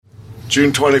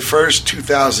June 21st,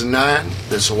 2009,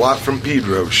 this is a Watt from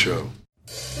Pedro Show.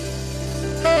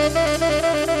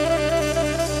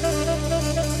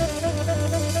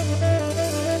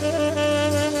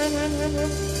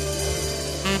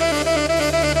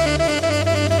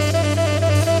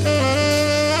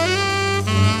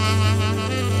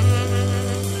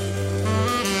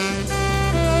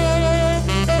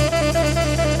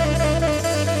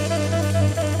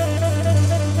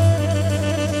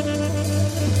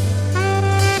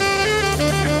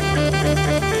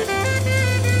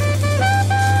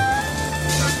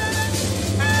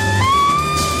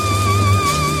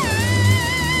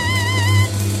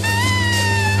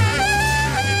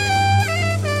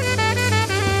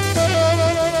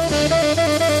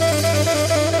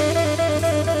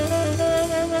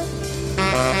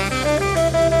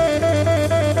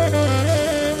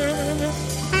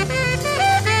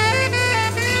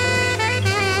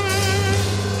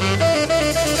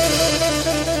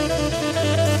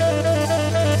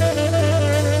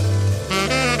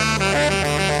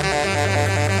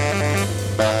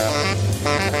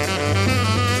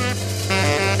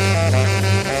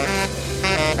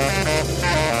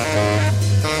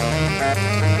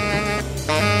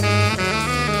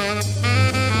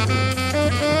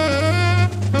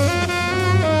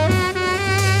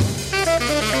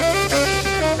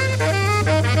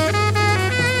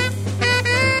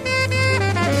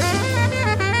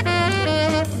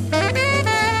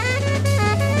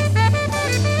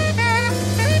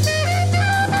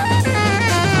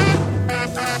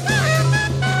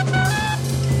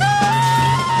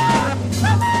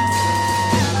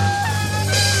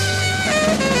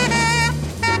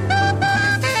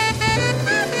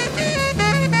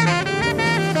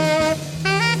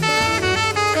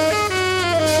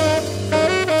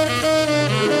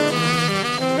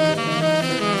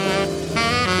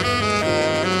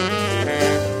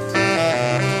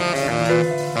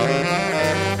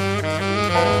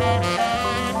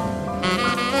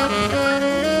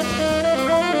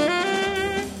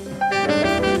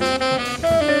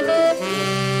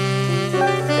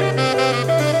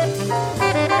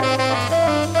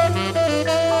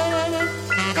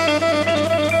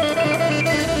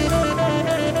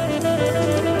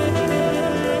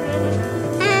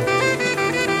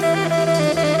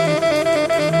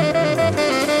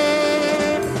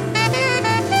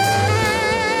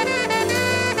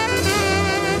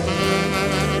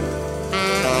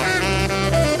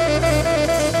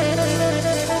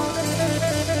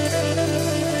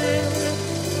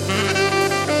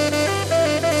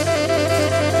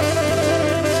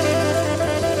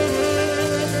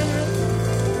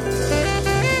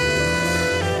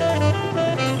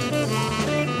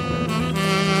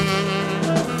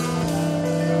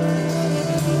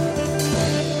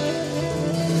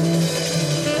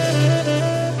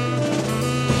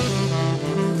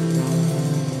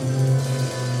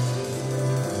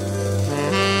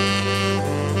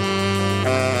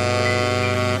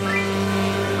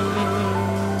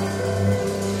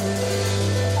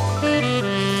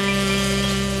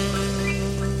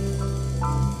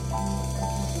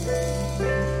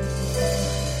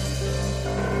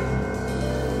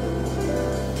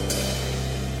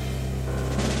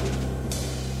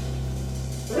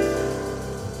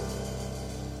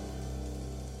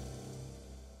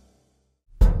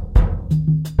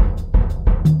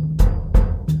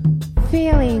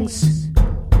 Feelings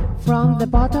from the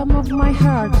bottom of my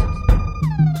heart.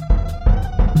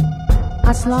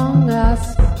 As long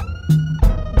as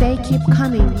they keep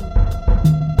coming.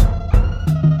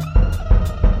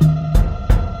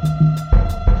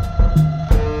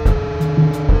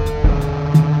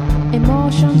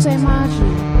 Emotions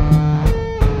emerging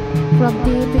from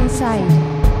deep inside.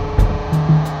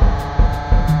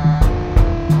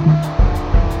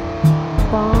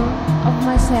 Born of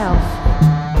myself.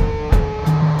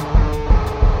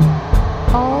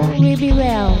 All will be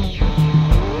well.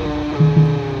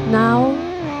 Now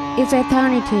is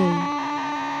eternity.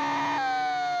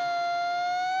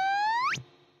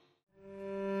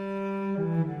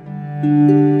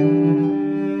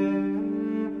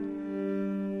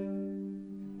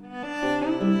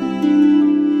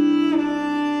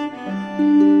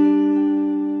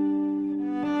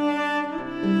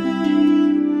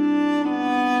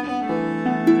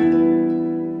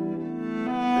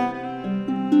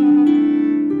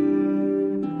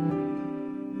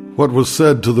 What was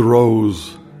said to the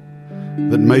rose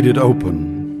that made it open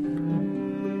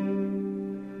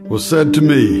was said to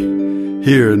me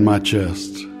here in my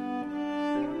chest.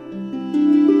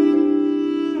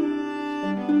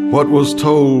 What was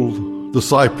told the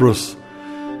cypress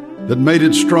that made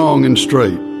it strong and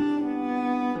straight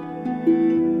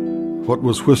what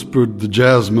was whispered the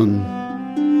jasmine,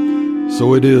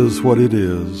 so it is what it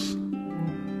is.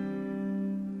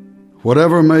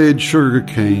 Whatever made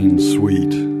sugarcane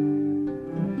sweet,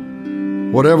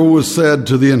 whatever was said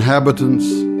to the inhabitants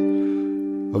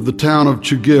of the town of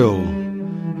Chugil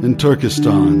in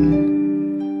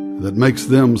Turkestan that makes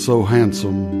them so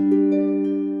handsome,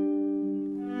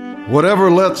 whatever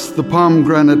lets the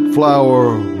pomegranate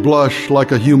flower blush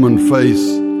like a human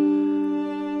face,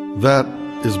 that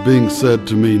is being said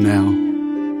to me now.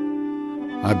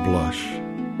 I blush.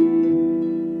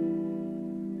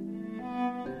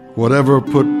 Whatever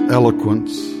put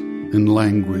eloquence in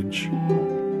language,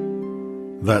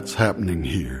 that's happening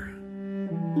here.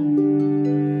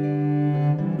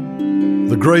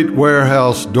 The great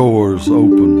warehouse doors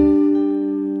open.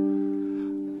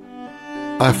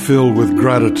 I fill with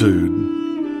gratitude,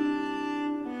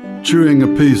 chewing a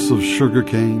piece of sugar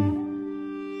cane,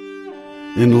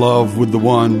 in love with the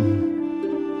one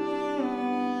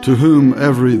to whom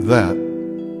every that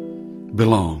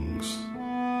belongs.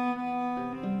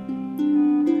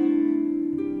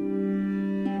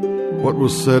 What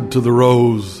was said to the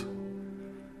rose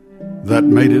that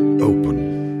made it open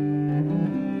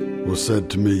was said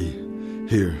to me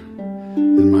here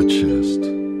in my chest.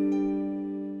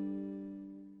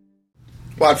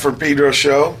 Watt from Pedro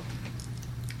Show.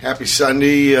 Happy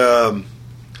Sunday.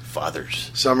 Fathers.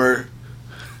 Summer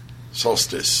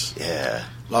solstice. Yeah.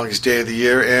 Longest day of the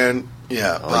year. And,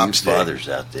 yeah, All Pop's you Day. fathers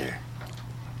out there.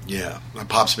 Yeah. My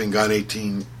pop's been gone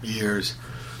 18 years.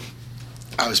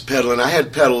 I was pedaling. I had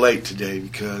to pedal late today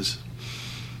because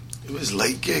it was a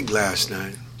late gig last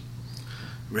night.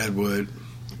 Redwood.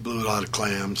 Blew a lot of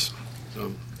clams.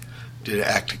 So did an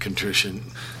act of contrition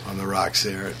on the rocks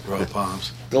there at Royal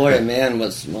Palms. Glory Man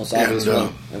was the most obvious And,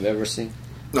 one I've ever seen.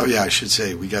 Oh, yeah, I should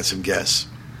say, we got some guests.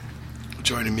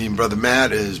 Joining me and Brother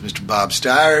Matt is Mr. Bob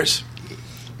Stiers,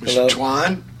 Mr. Hello.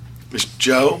 Twan, Mr.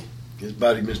 Joe, his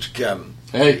buddy Mr. Kevin.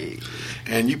 Hey.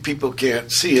 And you people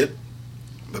can't see it,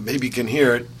 but maybe you can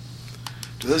hear it.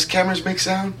 Do those cameras make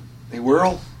sound? They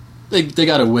whirl? They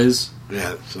got a whiz.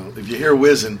 Yeah, so if you hear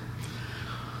whizzing,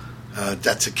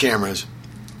 that's the cameras.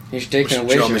 He's taking Mr.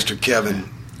 away Joe, your Mr. Kevin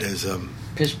is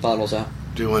piss bottles out.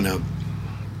 doing a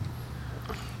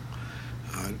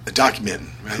documenting,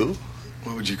 right? Who?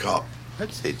 What would you call it?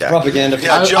 I'd say that. Propaganda film.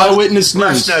 Yeah, Joe. Eyewitness news.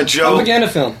 Last night, Joe. Propaganda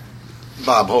film.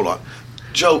 Bob, hold on.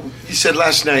 Joe, you said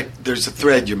last night there's a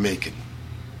thread you're making.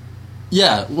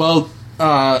 Yeah, well,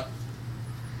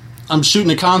 I'm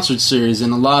shooting a concert series,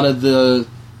 and a lot of the,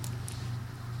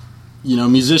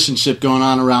 musicianship going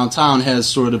on around town has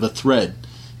sort of a thread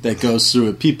that goes through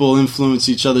it. People influence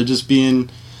each other. Just being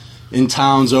in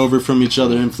towns over from each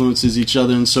other influences each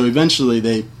other, and so eventually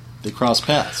they cross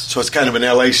paths. So it's kind of an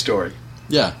L.A. story.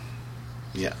 Yeah.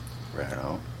 Yeah. Right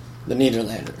on. The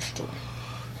Nederlander story.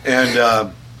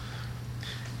 And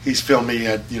he's filming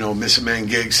at, Missing Man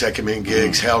gigs, Second Man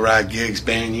gigs, Hell Ride gigs,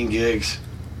 Banyan gigs.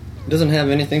 Doesn't have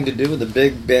anything to do with the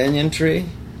big banyan tree.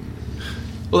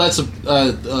 Well, that's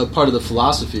a part of the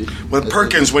philosophy. Well,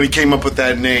 Perkins, when he came up with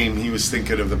that name, he was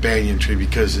thinking of the banyan tree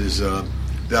because the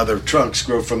other trunks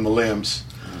grow from the limbs.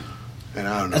 And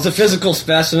I don't know. It's a physical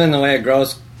specimen, the way it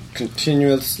grows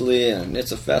continuously, and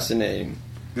it's a fascinating.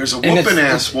 There's a And it's-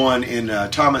 whooping-ass one in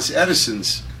Thomas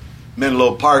Edison's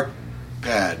Menlo Park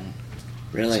pad.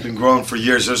 Really. It's been growing for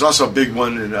years. There's also a big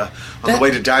one on the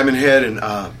way to Diamond Head in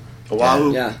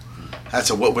Oahu. Yeah. That's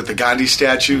a whoop with the Gandhi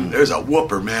statue. There's a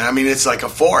whooper, man. I mean, it's like a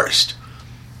forest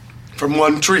from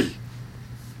one tree.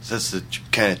 So that's the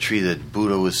kind of tree that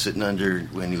Buddha was sitting under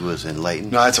when he was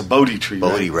enlightened? No, that's a Bodhi tree.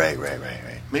 Bodhi, right? right.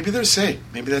 Maybe they're saying.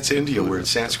 Maybe that's India word,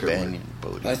 Sanskrit word. Banyan,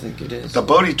 Bodhi. I think it is. The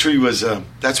Bodhi tree was,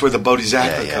 that's where the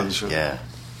Bodhisattva comes from. Yeah.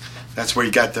 That's where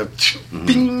you got the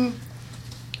bing.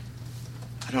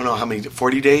 I don't know how many,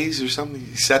 40 days or something?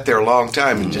 He sat there a long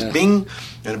time and just bing.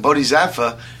 And a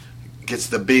Bodhisattva gets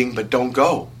the bing, but don't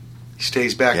go. He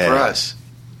stays back for us.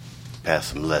 Pass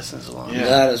some lessons along. Yeah.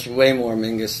 That is way more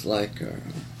Mingus-like.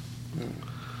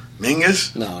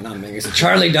 Mingus? No, not Mingus.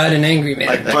 Charlie died an angry man.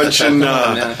 Like punching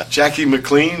No. Jackie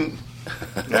McLean,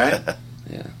 right?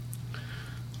 Yeah.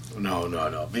 No.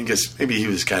 Mingus, maybe he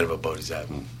was kind of a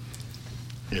Bodhisattva.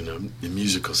 In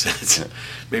musical sense.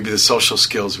 Maybe the social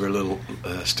skills were a little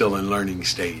still in learning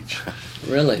stage.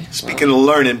 Really? Speaking of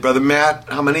learning, Brother Matt,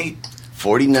 how many?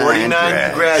 49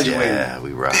 graduated. Yeah,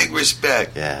 we rock. Big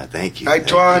respect. Yeah, thank you. Right,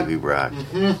 Thank Twan? you. We rock.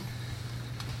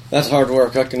 That's hard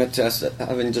work. I can attest it.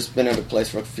 Having just been at a place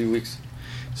for a few weeks.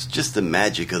 It's just the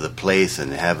magic of the place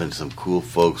and having some cool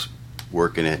folks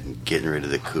working it and getting rid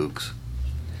of the kooks.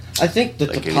 I think the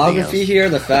Like anything topography else. here,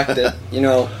 the fact that,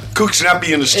 Kooks not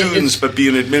being the students, but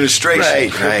being administration.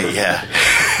 Right, yeah.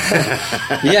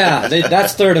 Yeah,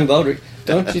 that's third and boat.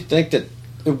 Don't you think that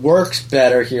it works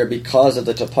better here because of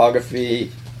the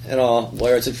topography and all?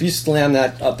 Whereas if you slam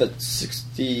that up at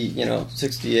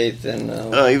 68th and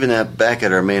even that back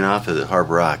at our main office at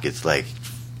Harbor Rock, it's like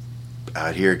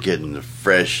out here getting the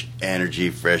fresh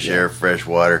energy, fresh air, fresh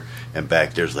water, and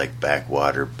back there's like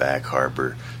backwater, back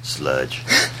harbor sludge.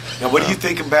 Now, what do you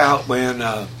think about when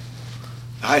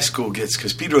high school gets?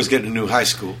 Because Pedro's getting a new high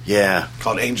school. Yeah,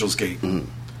 called Angels Gate.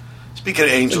 Speaking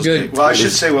of Angels Good. Gate, well, I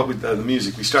should say what with the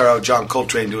music. We started out with John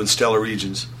Coltrane doing Stellar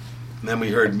Regions, and then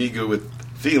we heard Migu with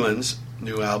Feelings,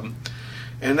 new album,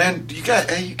 and then you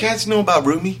guys know about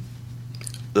Rumi?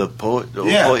 the poet.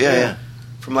 Yeah.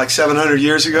 From like 700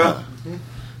 years ago.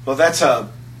 Well, that's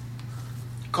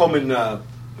Coleman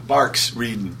Barks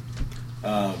reading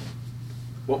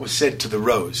What Was Said to the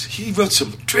Rose. He wrote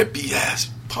some trippy ass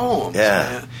poems. Yeah,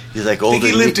 man. he's like I older.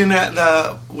 think he lived in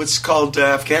that what's called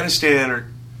Afghanistan or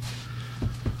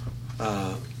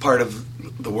part of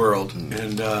the world,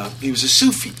 and he was a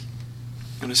Sufi.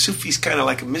 And a Sufi's kind of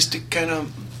like a mystic kind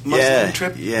of Muslim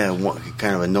trip. Yeah,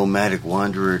 kind of a nomadic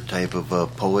wanderer type of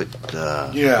poet.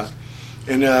 Yeah,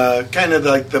 and kind of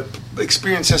like the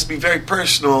experience has to be very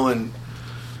personal and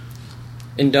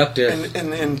inductive.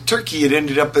 And in Turkey, it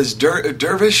ended up as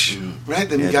dervish, right?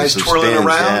 Then the guys some twirling spins,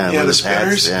 around, with the his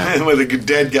spinners. hats, Where the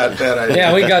dead got that idea.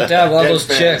 Yeah, we got that. All Dead those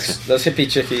fans. chicks, those hippie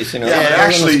chickies, Yeah, twirling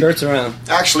actually, the skirts around.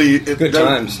 Actually, Good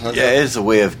times. Huh? Yeah, it's a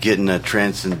way of getting a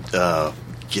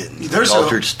getting There's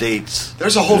altered states.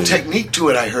 There's a whole technique to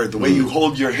it. I heard the way you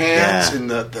hold your hands and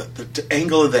the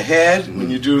angle of the head when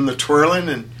you're doing the twirling.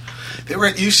 And they were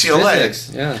at UCLA.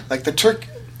 Physics, yeah. Like the Turk,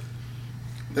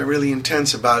 they're really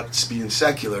intense about being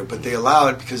secular, but they allow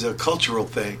it because of a cultural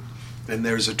thing. And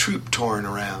there's a troupe touring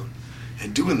around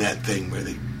and doing that thing where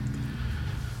they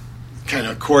kind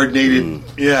of coordinated.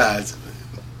 Yeah.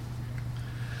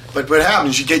 But what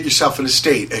happens, you get yourself in a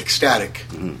state, ecstatic.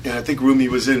 And I think Rumi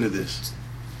was into this.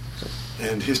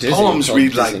 And his poems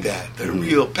read like that. They're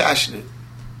real passionate.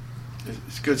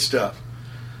 It's good stuff.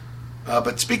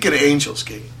 But speaking of Angels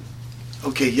Gate,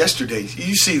 okay, yesterday,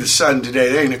 you see the sun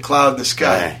today. There ain't a cloud in the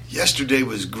sky. Right. Yesterday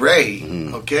was gray,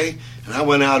 okay? And I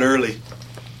went out early.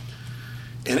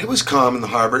 And it was calm in the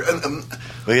harbor.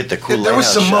 We get the cool there was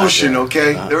some lighthouse motion, shot there.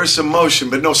 okay? There was some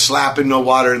motion, but no slapping, no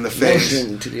water in the face.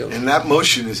 Motion to the ocean. And that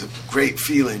motion is a great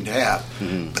feeling to have.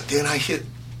 But then I hit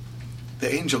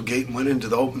the Angel Gate and went into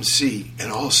the open sea,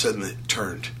 and all of a sudden it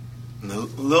turned. And the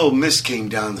little mist came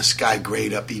down, the sky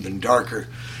grayed up even darker.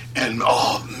 And,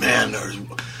 oh, man,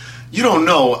 you don't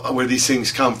know where these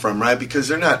things come from, right? Because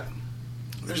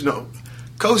there's no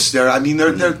coast there. I mean,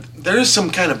 there is some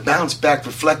kind of bounce back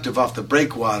reflective off the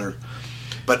breakwater.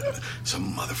 But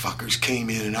some motherfuckers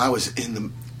came in, and I was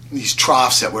in these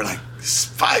troughs that were like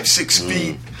 5-6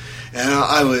 feet. And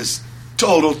I was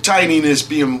total tininess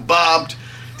being bobbed.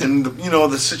 And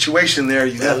the situation there,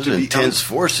 you have to be intense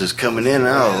forces coming in and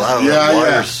out. A lot of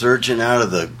water surging out of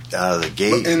the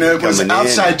gate. And it was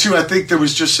outside too. I think there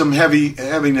was just some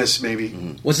heaviness,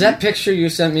 maybe. Was that picture you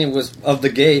sent me was of the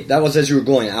gate? That was as you were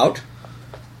going out?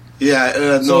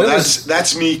 Yeah, no,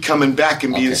 that's me coming back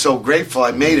and being so grateful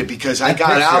I made it because I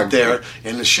got out there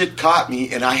and the shit caught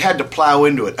me and I had to plow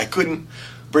into it. I couldn't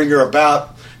bring her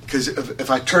about. Because if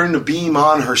I turned the beam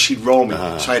on her, she'd roll me.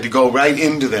 So I had to go right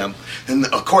into them. And,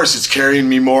 of course, it's carrying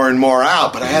me more and more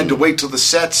out. But I had to wait till the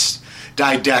sets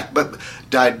died down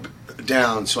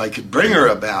so I could bring her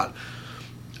about.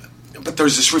 But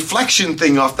there's this reflection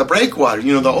thing off the breakwater.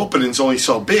 The opening's only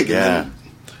so big. And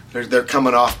then they're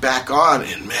coming off back on.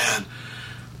 And, man,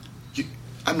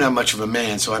 I'm not much of a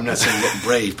man, so I'm not saying get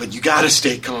brave. But you got to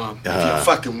stay calm. If you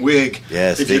fucking wig,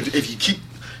 Yes, if you keep...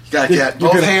 Got to get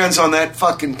both hands on that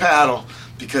fucking paddle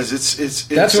because it's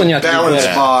That's a when you have to balance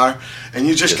be bar, and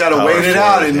you just got to wait it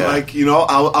out. And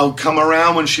I'll come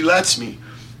around when she lets me.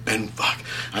 And fuck,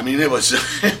 I mean, it was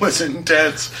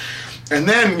intense. And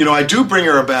then I do bring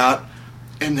her about,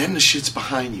 and then the shit's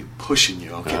behind you, pushing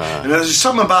you. Okay, and there's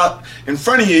something about in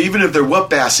front of you, even if they're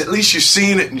whoop ass, at least you're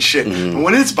seeing it and shit. And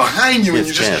when it's behind you, and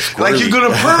you're just like you're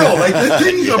gonna pearl, like the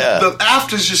thing, the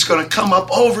after's just gonna come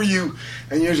up over you,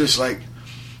 and you're just like.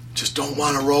 Just don't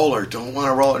want to roll her.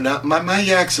 Now, my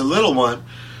yak's a little one,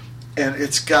 and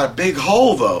it's got a big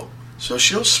hole, though. So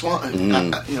she'll swan. I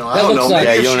don't know. Like,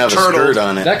 maybe you don't have a skirt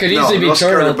on it. That could easily be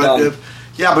turtled. But if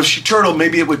she turtled,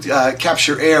 maybe it would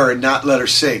capture air and not let her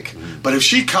sink. But if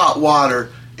she caught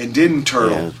water and didn't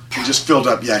turtle and just filled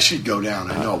up, she'd go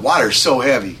down. I know. Water's so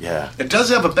heavy. Yeah. It does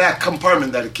have a back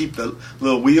compartment that'll keep the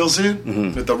little wheels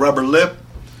in with the rubber lip.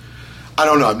 I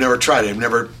don't know. I've never tried it. I've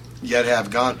never yet have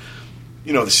gone.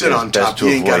 The sit on top, you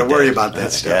ain't got to worry about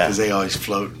that stuff because they always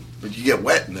float. but you get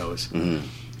wet in those.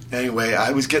 Anyway,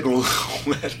 I was getting a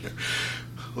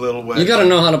little wet. You got to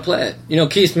know how to play it. You know,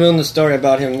 Keith Moon, the story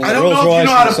about him. I don't know if you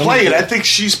know how to play it. I think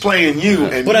she's playing you,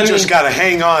 and you just got to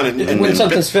hang on when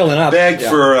something's filling up, beg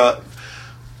for.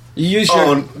 You use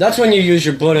that's when you use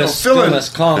your Buddhist stillness,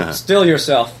 calm, still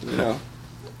yourself. You know.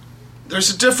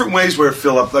 There's different ways where it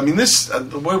fill up. I mean, this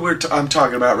the way I'm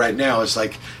talking about right now is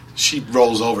like she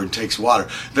rolls over and takes water.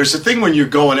 There's a thing when you're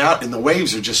going out and the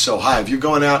waves are just so high. If you're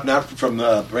going out not from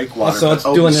the breakwater, so it's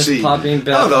but doing this this popping.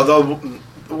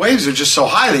 The waves are just so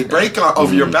high they break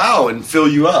over your bow and fill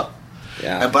you up.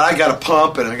 Yeah. But I got a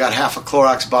pump and I got half a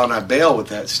Clorox bottle and I bail with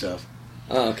that stuff.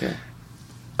 Oh, okay.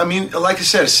 I mean, like I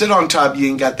said, sit on top, you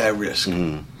ain't got that risk.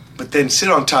 But then sit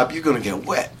on top, you're going to get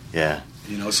wet. Yeah.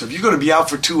 You know, so if you're going to be out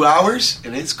for 2 hours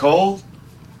and it's cold.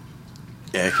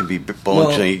 Yeah, it can be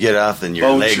bone chilling. You get off and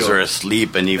your legs are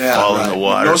asleep and you fall in the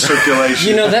water. No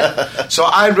circulation. You know that? So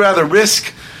I'd rather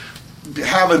risk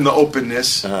having the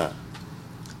openness. The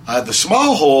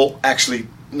small hole, actually,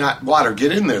 not water,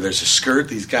 get in there. There's a skirt.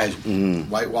 These guys,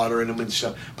 white water in them and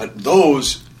stuff. But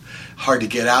those, hard to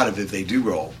get out of if they do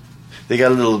roll. They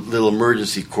got a little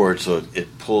emergency cord, so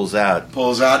it pulls out.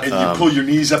 And you pull your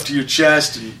knees up to your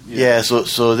chest. And,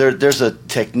 so there's a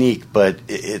technique, but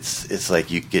it's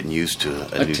like you getting used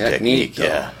to a new technique.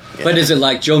 Yeah. But is it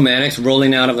like Joe Mannix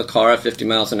rolling out of a car at 50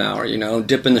 miles an hour? You know,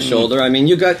 dipping the shoulder. I mean,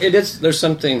 there's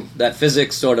something that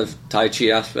physics sort of Tai Chi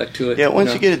aspect to it. Yeah,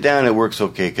 once you get it down, it works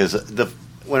okay. Because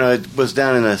when I was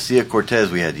down in Cia Cortez,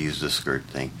 we had to use the skirt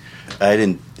thing. I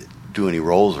didn't do any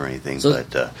rolls or anything,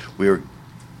 but we were.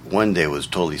 One day was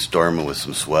totally storming with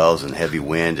some swells and heavy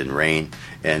wind and rain,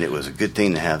 and it was a good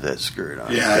thing to have that skirt on.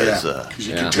 Because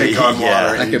you can take on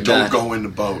water and you don't go in the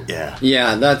boat.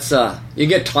 Yeah, that's you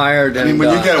get tired. I mean, when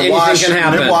you get a wash,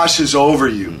 when it washes over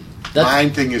you,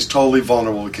 mine thing is totally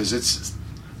vulnerable because it's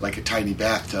like a tiny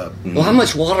bathtub. Well, how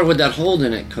much water would that hold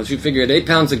in it? Because you figure at 8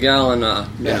 pounds a gallon,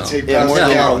 it's 8 pounds a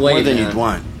gallon. More than you'd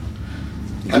want.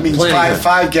 I mean,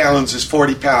 5 gallons is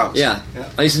 40 pounds. Yeah.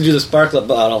 I used to do the sparklet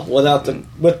bottle without the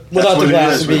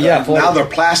glass. It is, now they're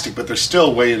plastic, but they're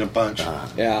still weighing a bunch.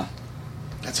 Yeah.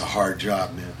 That's a hard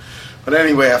job, man. But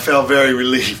anyway, I felt very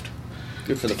relieved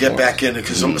to get back in it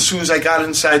because as soon as I got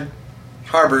inside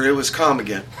harbor, it was calm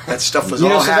again. That stuff was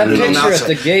all happening on the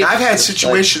outside. I've had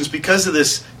situations because of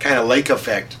this kind of lake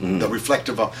effect, the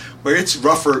reflective, where it's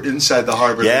rougher inside the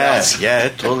harbor. Yeah,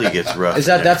 it totally gets rough.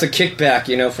 That's a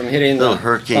kickback, from hitting the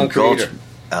Hurricane Gulch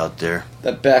out there.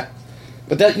 That back,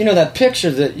 but that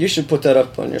picture that you should put that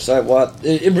up on your site.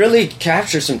 It really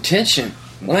captures some tension.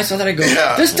 When I saw that, I go,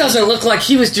 this doesn't look like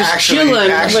he was just chilling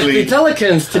with the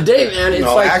pelicans today, man.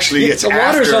 It's it's the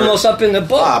water's almost up in the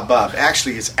boat. Bob,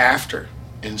 actually, it's after.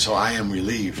 And so I am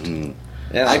relieved.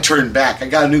 Yeah. I turned back. I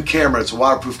got a new camera. It's a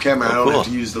waterproof camera. I don't have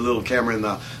to use the little camera in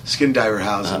the skin diver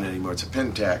housing anymore. It's a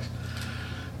Pentax.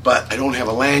 But I don't have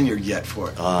a lanyard yet for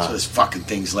it. So this fucking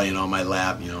thing's laying on my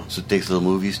lap, So it takes little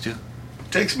movies, too?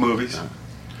 It takes movies.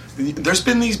 There's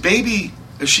been these baby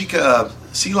Ashika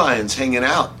sea lions hanging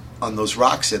out on those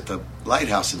rocks at the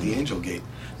lighthouse in the Angel Gate.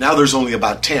 Now there's only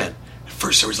about 10. At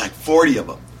first there was like 40 of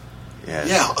them.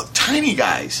 Yeah, tiny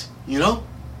guys,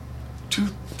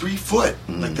 2-3 foot,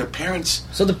 like their parents.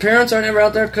 So the parents aren't ever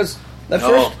out there? Because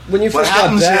when you first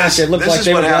got back, it looked like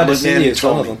they were glad to see you,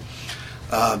 some of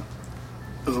them.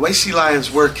 The way sea lions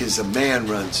work is a man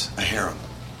runs a harem.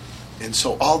 And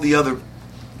so all the other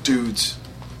dudes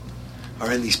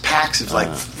are in these packs of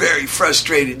very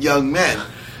frustrated young men.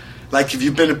 Like if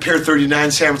you've been to Pier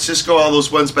 39 San Francisco, all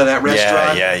those ones by that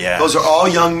restaurant, those are all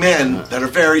young men that are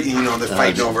very, they're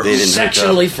fighting over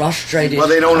sexually frustrated. Well,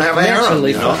 they don't have a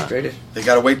harem. Frustrated. They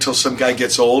got to wait till some guy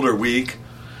gets old or weak,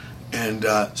 and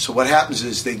so what happens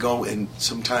is they go and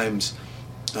sometimes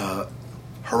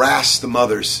harass the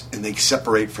mothers, and they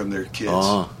separate from their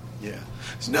kids. Yeah,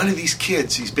 so none of these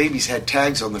kids, these babies, had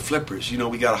tags on the flippers.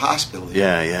 We got a hospital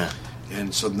here. Yeah,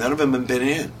 and so none of them have been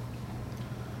in.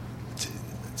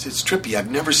 It's trippy.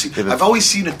 I've always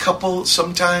seen a couple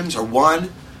sometimes, or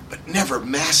one, but never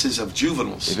masses of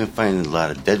juveniles. They've been finding a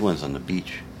lot of dead ones on the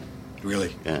beach.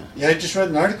 Really? Yeah. Yeah, I just read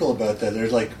an article about that.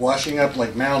 They're washing up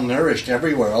malnourished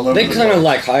everywhere, all over. They kind of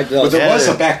hide those. But there was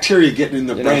a bacteria getting in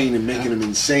the brain and making them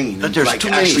insane. But there's too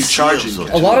many seals.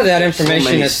 A lot of that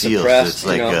information is suppressed. It's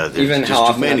like even just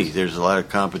how too many. There's a lot of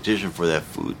competition for that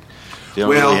food. They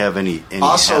don't really have any.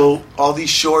 Also, all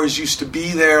these shores used to be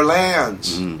their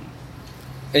lands.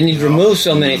 And you remove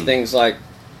so many things, like,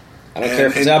 I don't care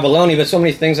if it's abalone, but so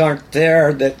many things aren't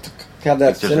there that have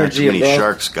that synergy. There's not too many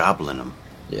sharks gobbling them.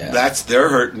 Yeah, they're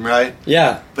hurting, right?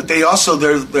 Yeah, but they also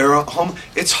they're home.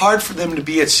 It's hard for them to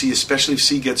be at sea, especially if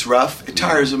sea gets rough. It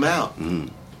tires them out.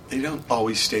 They don't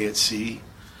always stay at sea.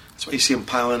 That's why you see them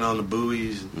piling on the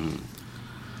buoys.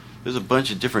 There's a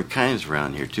bunch of different kinds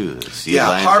around here too. The sea Yeah,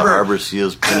 lions, harbor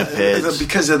seals, pinnipeds.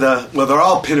 Because of they're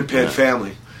all pinniped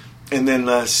family, and then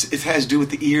it has to do with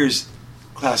the ears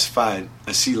classified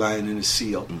a sea lion and a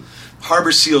seal.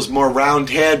 Harbor seals more round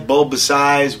head, bulbous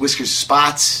eyes, whiskers,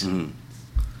 spots.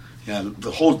 Yeah,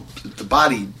 the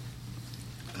body.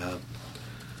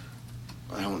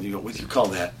 I don't know what do you call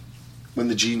that when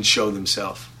the genes show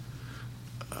themselves.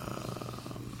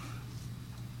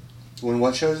 When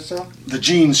what shows itself? The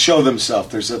genes show themselves.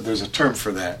 There's a term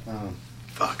for that. Oh.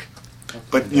 Fuck.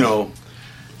 But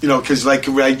because like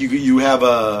you have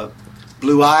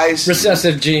blue eyes,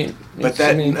 recessive gene. But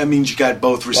that means you got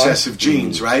both recessive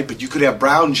genes, right? But you could have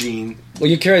brown gene. Well,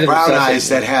 you carry the brown recessive eyes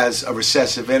that has a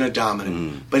recessive and a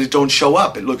dominant, but it don't show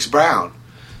up. It looks brown.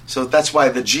 So that's why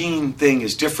the gene thing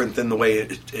is different than the way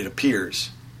it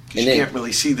appears. Because you can't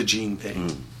really see the gene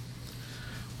thing.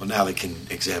 Well, now they can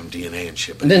examine DNA and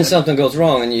shit. And then something goes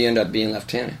wrong and you end up being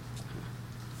left-handed.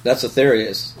 That's the theory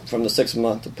is. From the 6th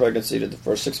month of pregnancy to the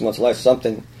first 6 months of life,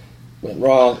 something went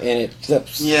wrong and it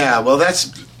flips. Yeah, well,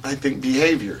 that's, I think,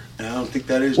 behavior. And I don't think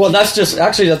that is... Well, that's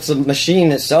the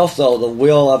machine itself, though, the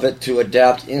will of it to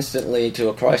adapt instantly to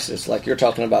a crisis, like you're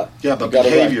talking about. Yeah, but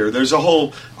behavior. There's a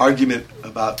whole argument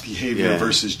about behavior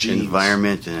versus genes.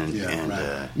 Environment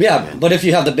but if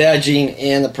you have the bad gene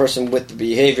and the person with the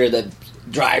behavior that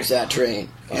drives that train.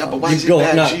 Yeah, but why is it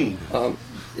bad gene?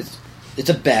 It's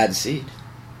a bad seed.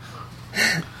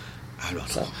 I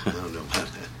don't know about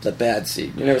that. It's a bad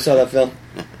seed. You never saw that film?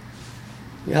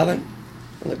 You haven't?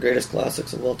 One of the greatest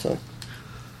classics of all time.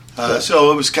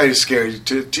 So it was kind of scary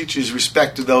to teach us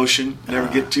respect to the ocean.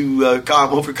 Never get too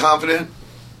overconfident.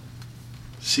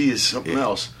 Sea is something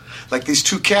else. Like these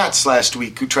 2 cats last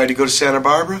week who tried to go to Santa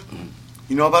Barbara.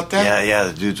 You know about that? Yeah,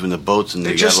 the dudes in the boats and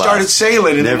they just started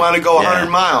sailing and they want to go 100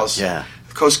 miles. Yeah,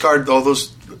 the Coast Guard, all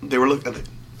those they were looking.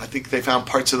 I think they found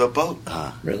parts of the boat.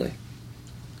 Really?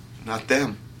 Not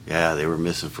them. Yeah, they were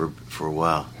missing for a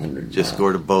while. Just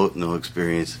scored a boat, no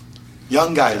experience.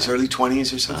 Young guys, early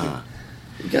 20s or something.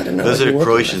 You got to know. There's a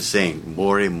Croatian saying,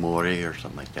 "More, more," or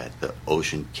something like that. The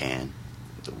ocean can,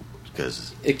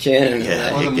 because it can.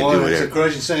 Yeah, it can do whatever. It's a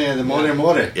Croatian saying, "The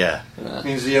more." Yeah,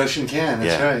 means the ocean can.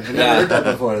 That's right. I never heard that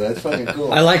before. That's fucking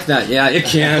cool. I like that. Yeah, it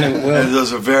can and will. And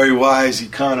those are very wise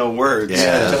Econo words.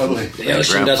 Yeah, totally. The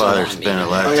ocean grandfather spent a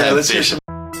lot of time fishing.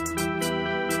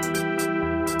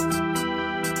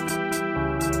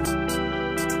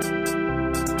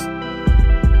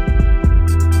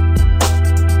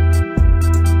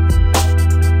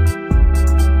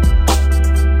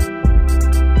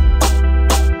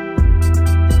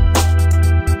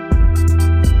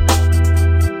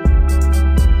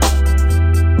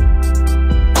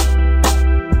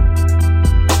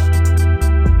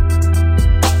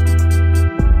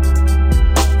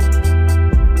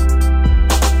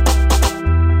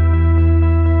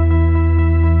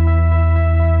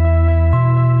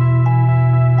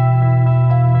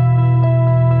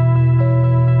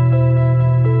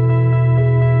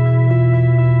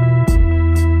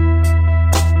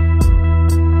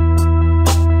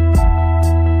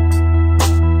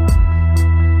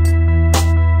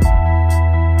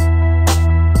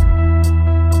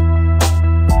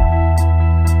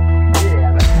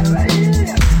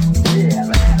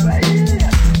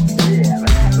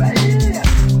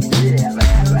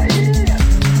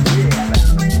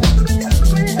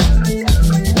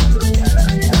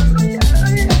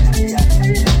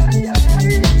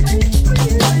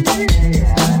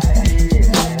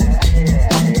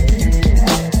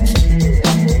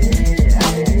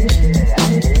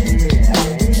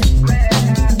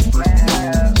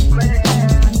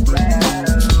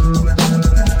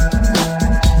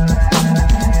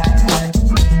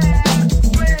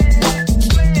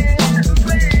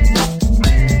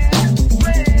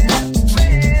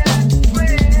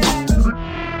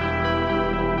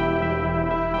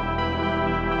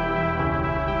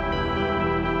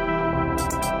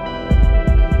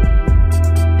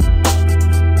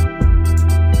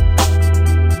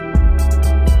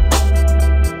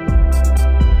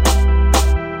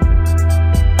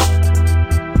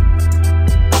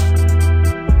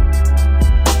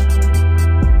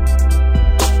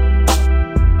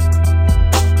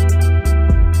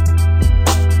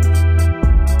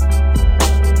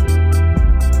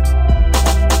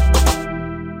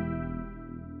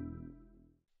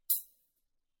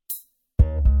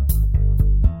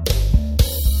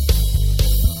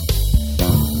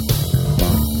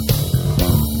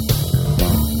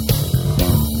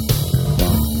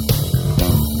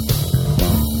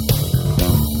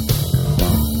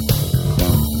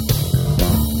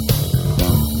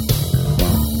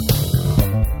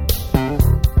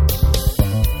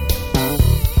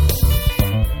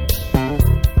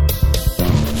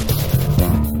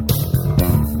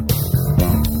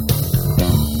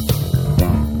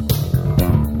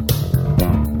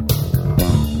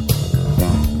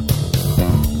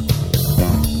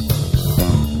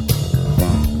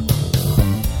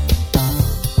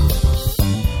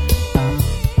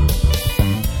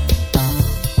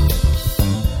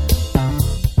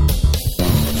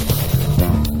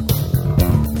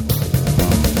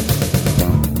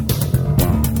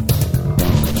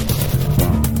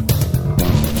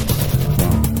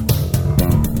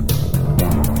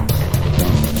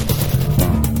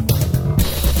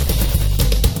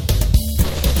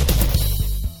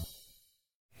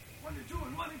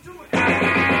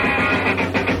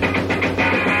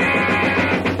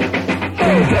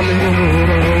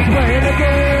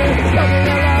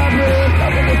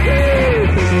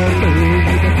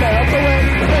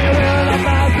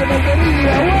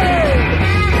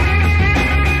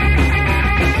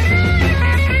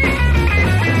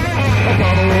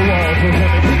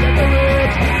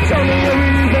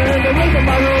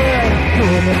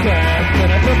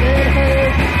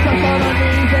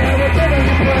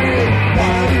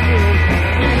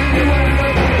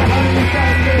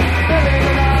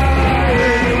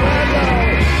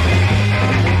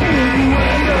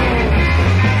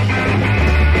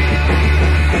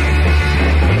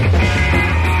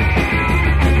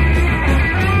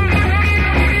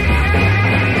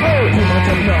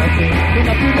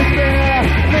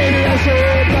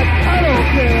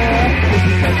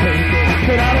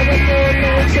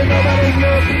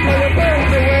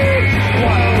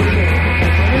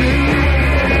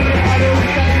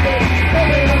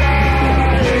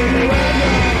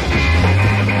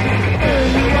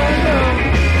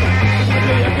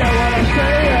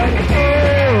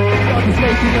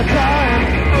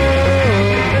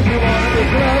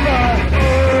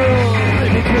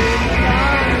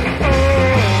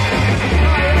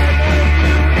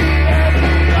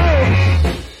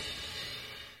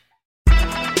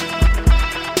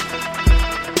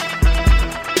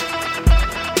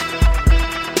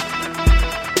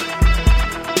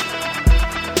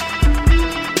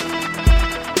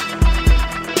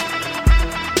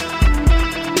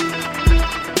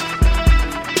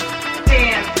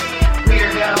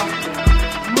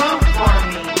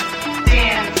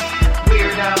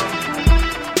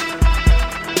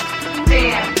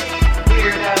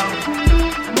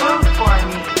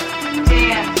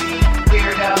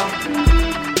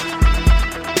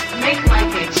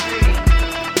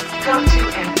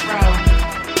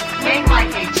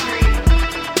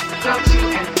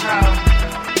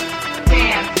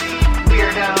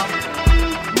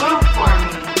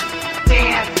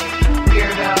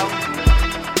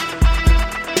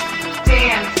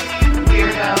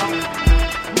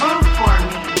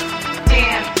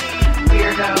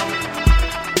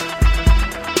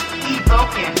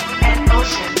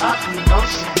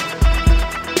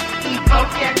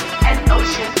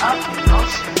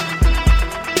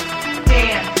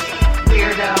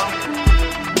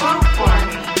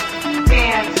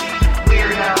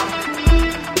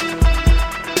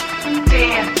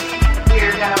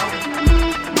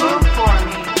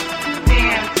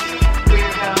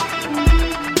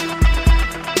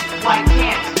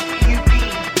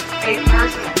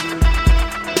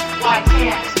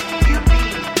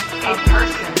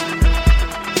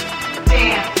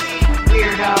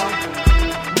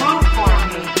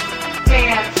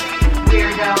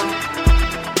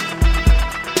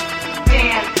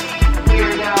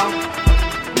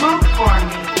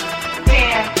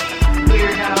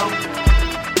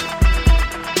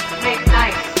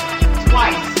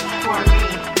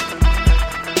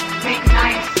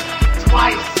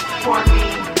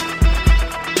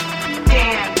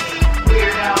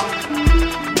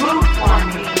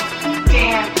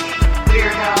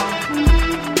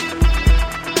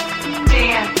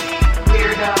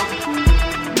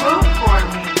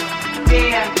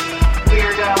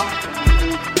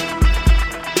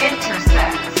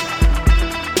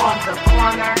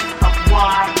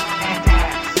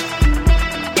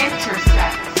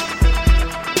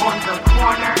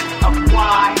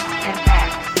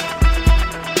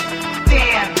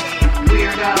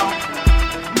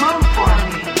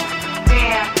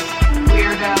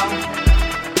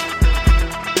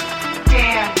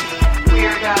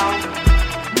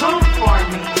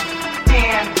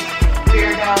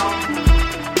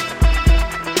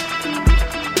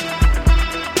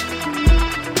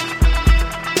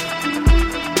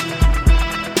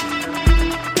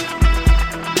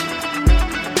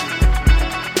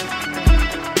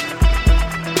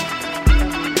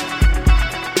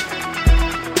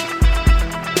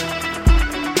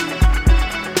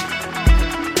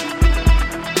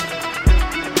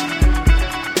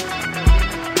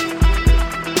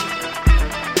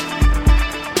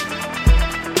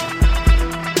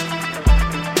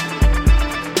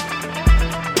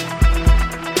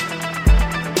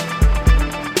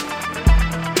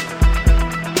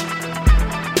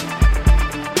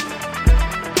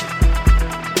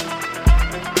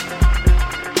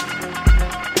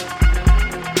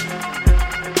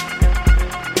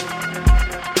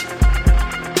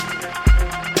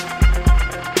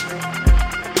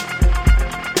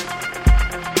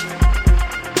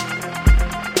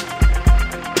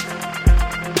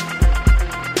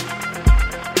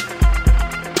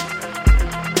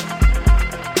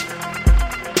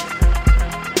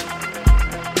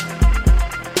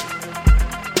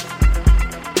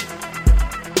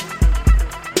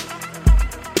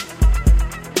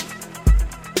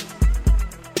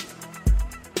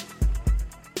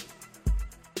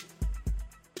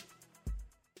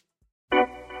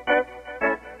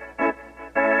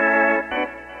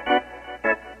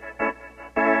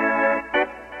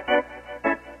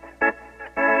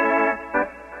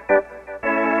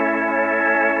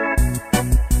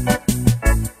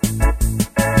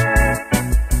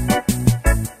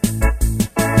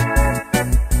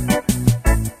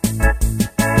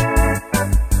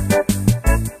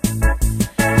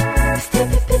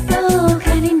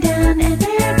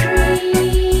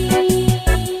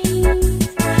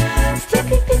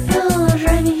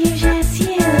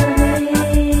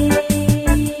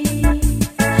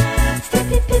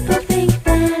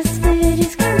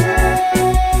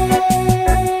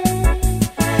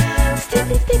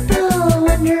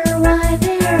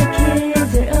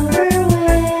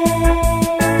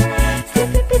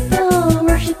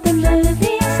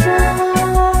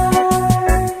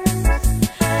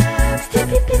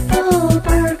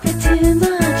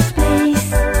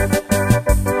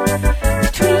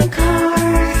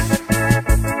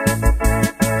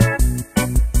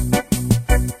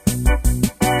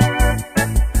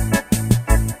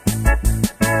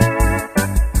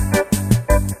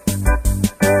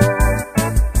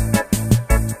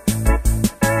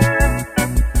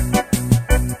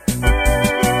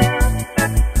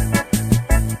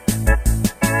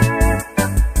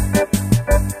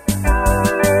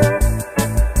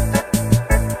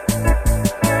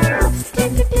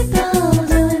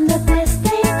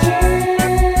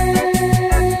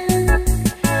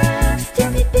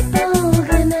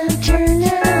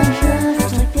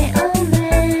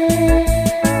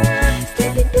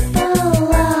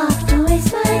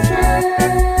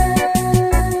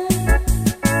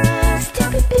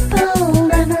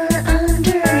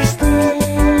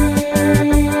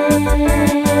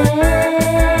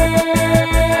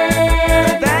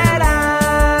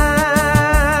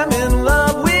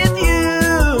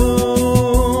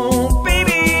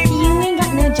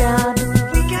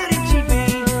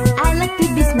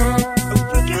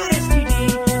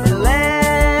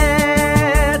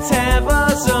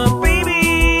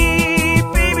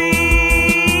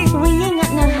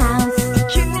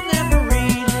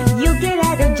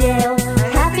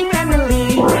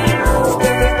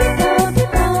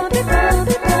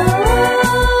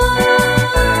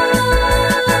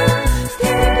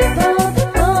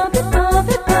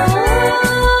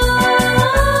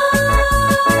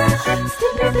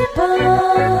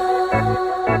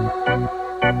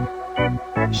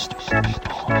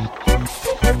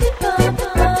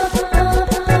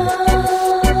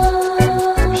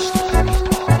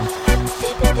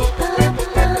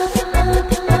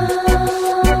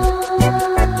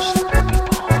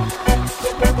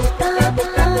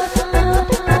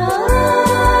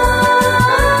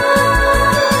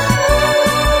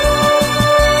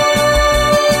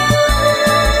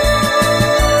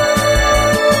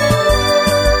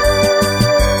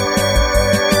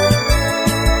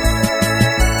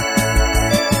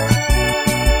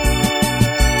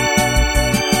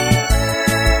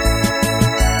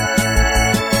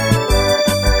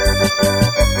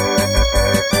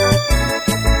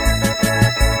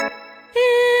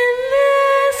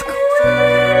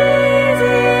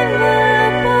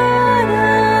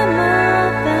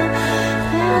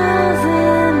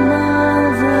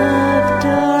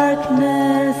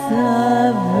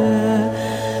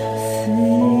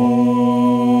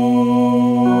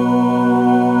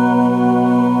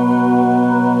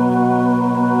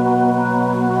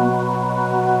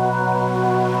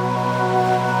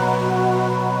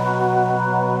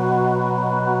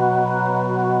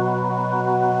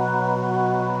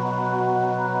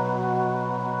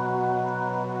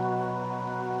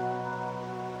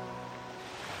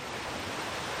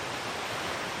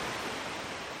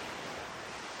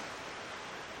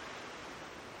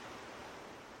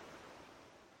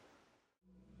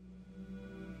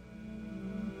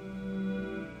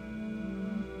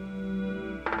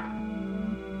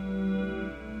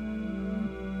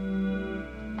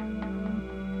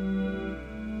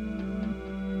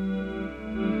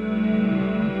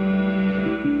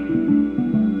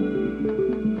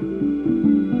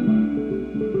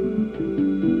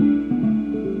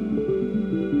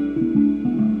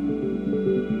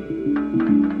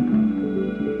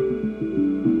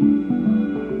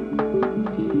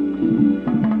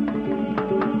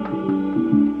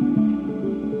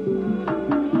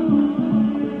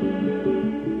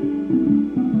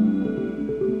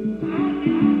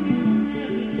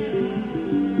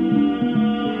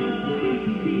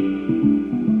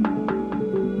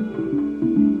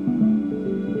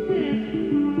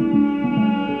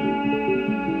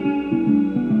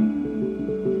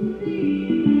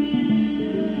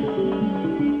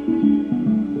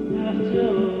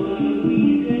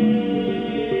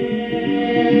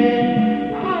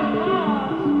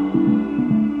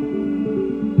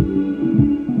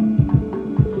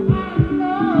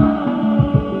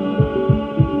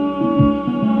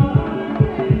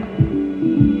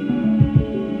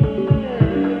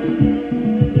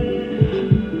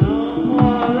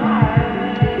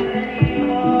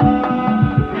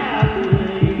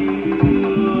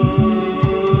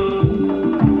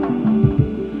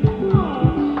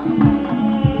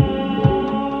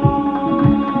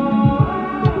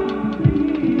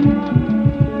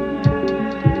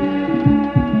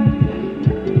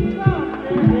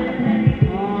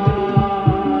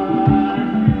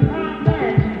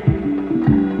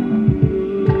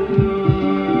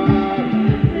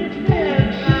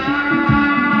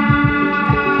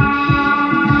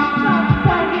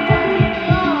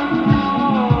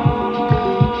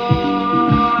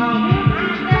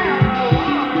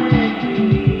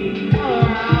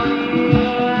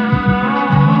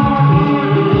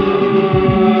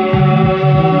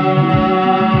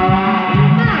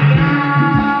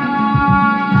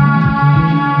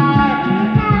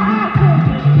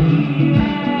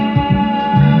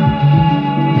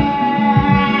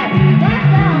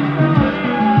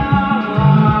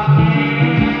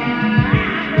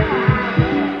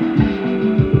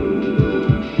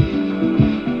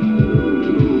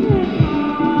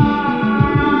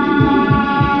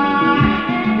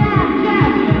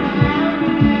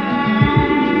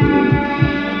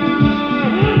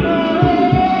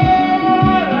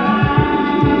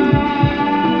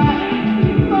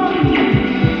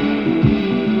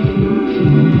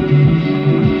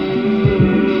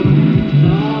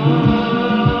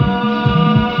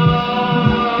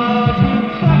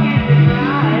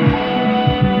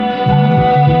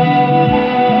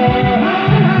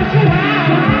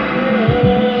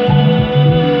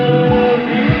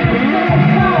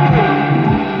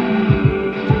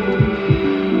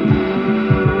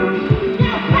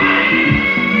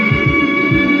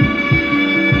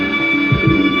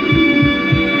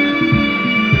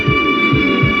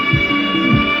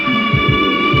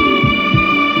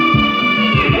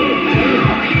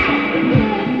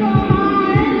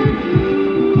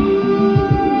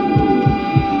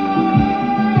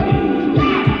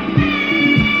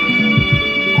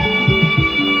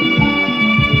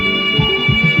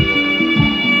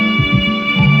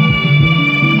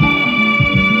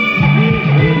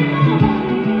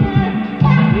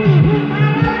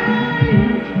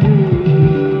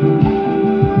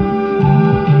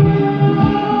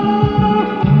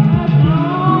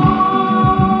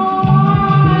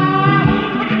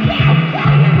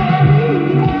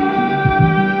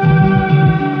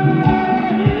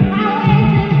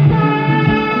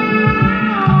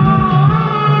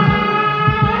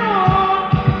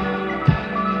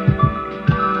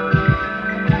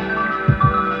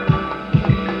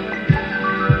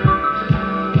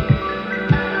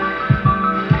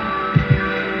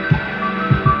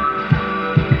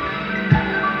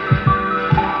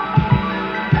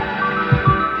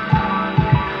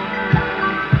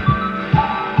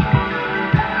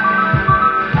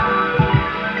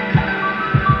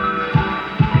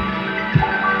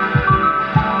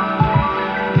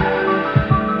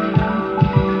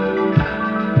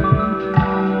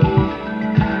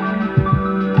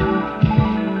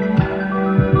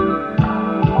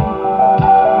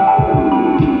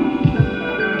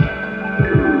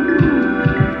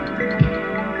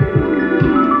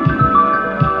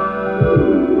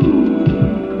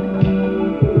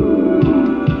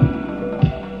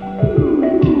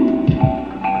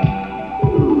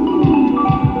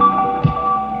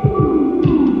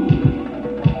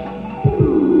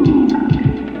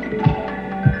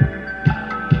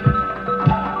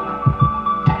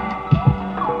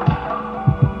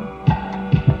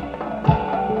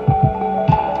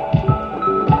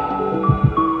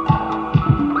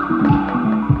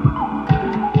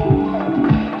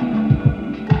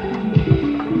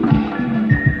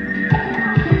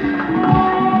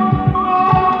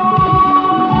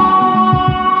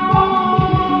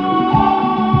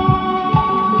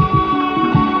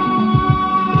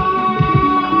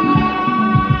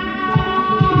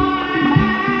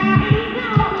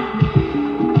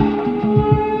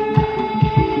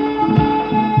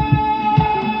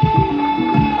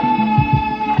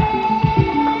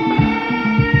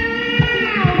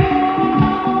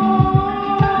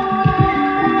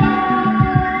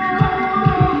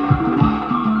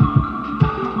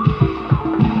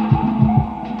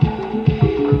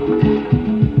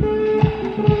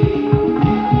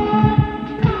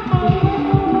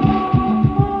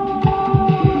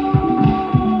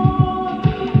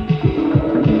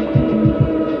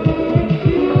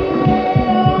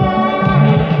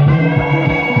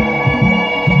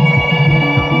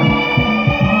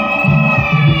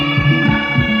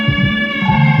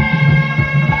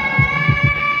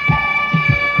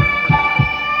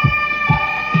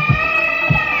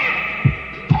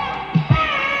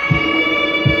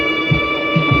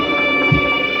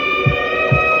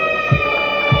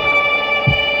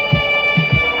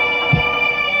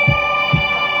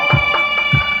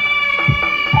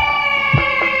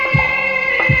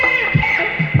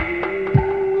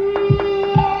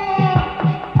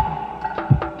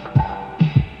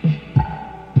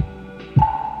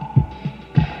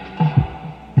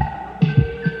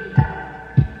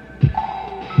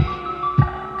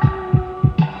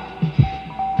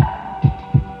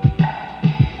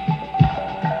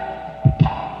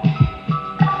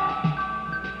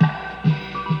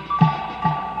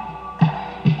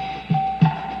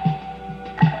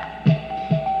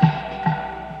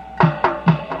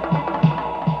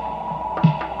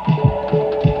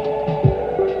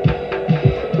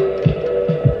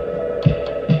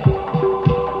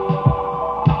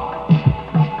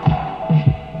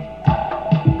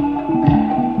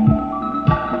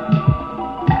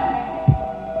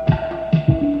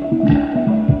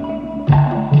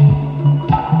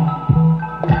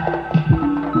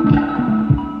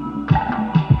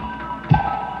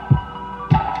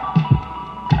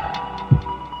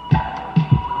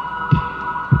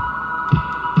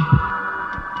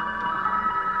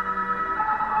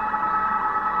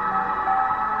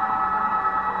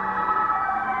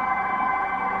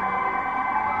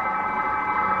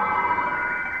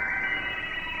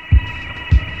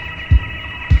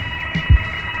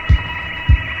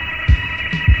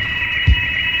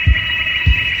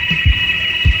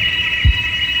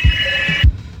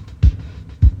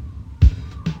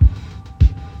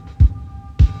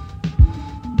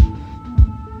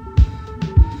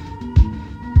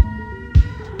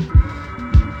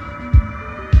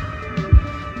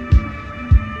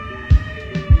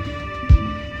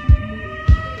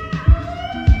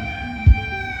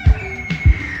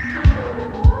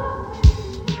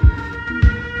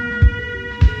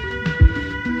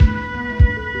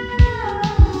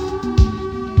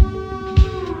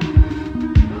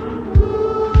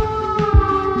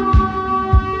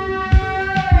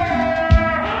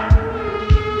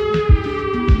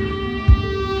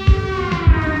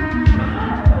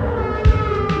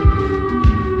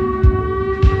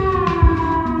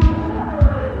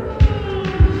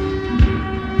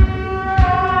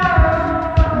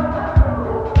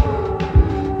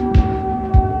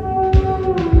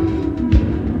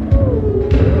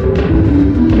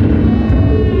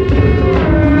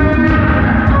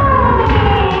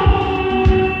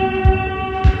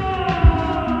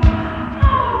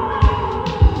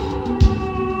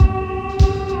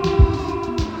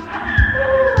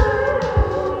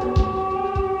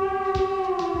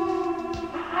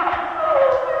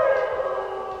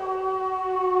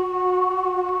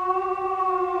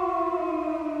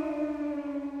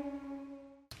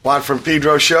 Want from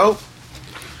Pedro Show?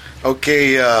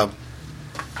 Okay,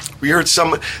 we heard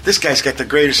this guy's got the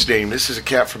greatest name. This is a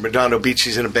cat from Redondo Beach.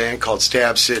 He's in a band called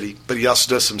Stab City, but he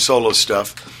also does some solo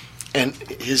stuff. And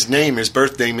his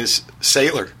birth name is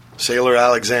Sailor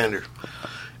Alexander.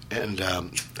 And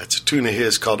that's a tune of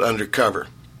his called Undercover.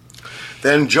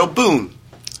 Then Joe Boon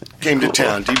came to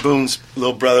town. D. Boone's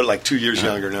little brother, like 2 years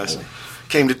younger than us.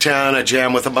 Came to town. I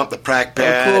jammed with him up the prac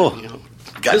pad. Oh, cool. You know,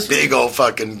 got big old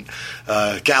fucking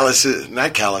calluses.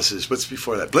 Not calluses. What's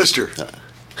before that? Blister.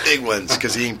 Big ones,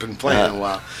 because he ain't been playing in a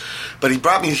while. But he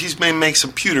brought me. He's going to make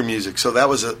some pewter music. So that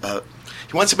was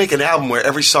he wants to make an album where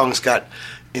every song's got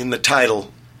in the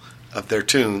title of their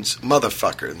tunes,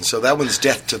 motherfucker. And so that one's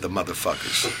Death to the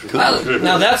Motherfuckers. Cool.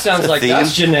 Now that sounds like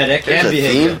that's genetic and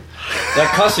behavior.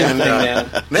 That cussing thing, man.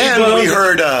 Then we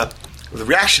heard the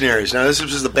Reactionaries. Now this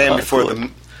was the band before the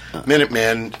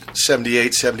Minuteman,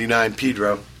 78, 79,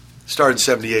 Pedro. Started in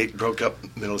 78, broke up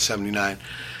middle of 79.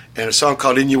 And a song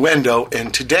called Innuendo.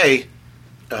 And today,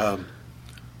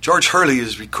 George Hurley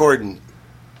is recording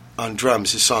on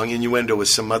drums his song Innuendo with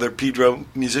some other Pedro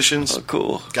musicians. Oh,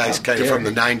 cool. Guys kind of from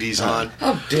the 90s on.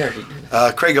 How dare he do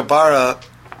that? Craig Ibarra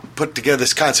put together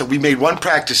this concept. We made one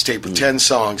practice tape with 10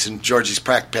 songs in Georgie's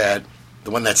prac pad,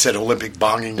 the one that said Olympic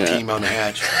bonging team on the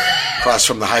hatch, across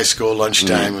from the high school,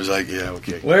 lunchtime. It was like, yeah,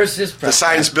 okay. Where's his prac? The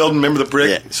science building, remember the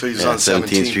brick? Yeah. So he was on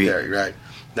 17th Street there, right.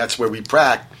 That's where we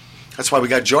prac. That's why we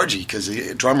got Georgie, because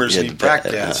the drummers need prac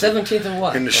pads. 17th and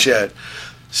what? In the shed.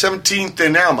 17th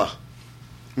and Alma.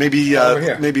 Maybe over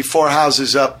here. Maybe 4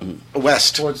 houses up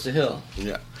west. Towards the hill.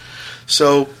 Yeah.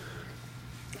 So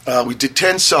we did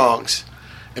 10 songs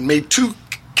and made 2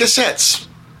 cassettes.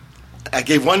 I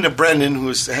gave one to Brendan, who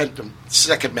had the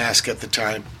second mask at the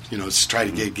time, to try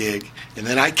to get a gig. And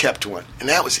then I kept one. And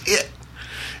that was it.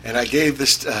 And I gave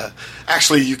this...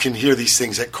 actually, you can hear these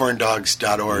things at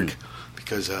corndogs.org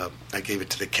because I gave it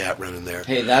to the cat running there.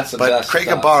 Hey, that's the but best Craig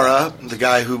stuff. Ibarra, the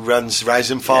guy who runs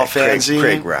Rise and Fall fanzine...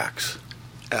 Craig rocks.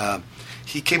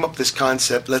 He came up with this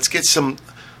concept. Let's get some,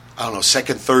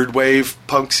 second, third wave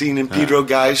punk scene in Pedro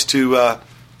guys to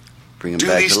Bring do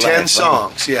back these to 10 life.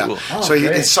 songs. Yeah. Cool. Oh,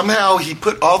 So somehow he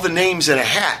put all the names in a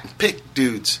hat and picked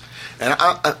dudes. And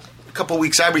a couple of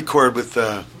weeks I recorded with,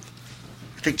 I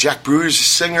think Jack Brewer's a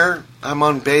singer. I'm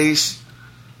on bass.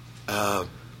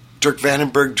 Dirk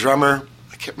Vandenberg, drummer.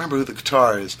 I can't remember who the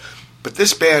guitar is. But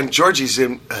this band, Georgie's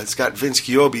in, it's got Vince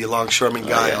Giobi, a longshoreman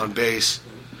guy, on bass.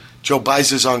 Joe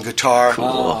Biza's on guitar.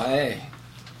 Oh, hey.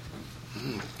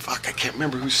 Fuck, I can't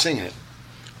remember who's singing it.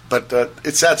 But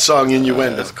it's that song,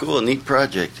 Innuendo. That's cool. A neat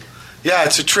project. Yeah,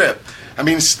 it's a trip. I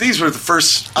mean, these were the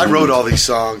first... I wrote all these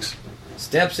songs.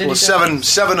 Step City. Well,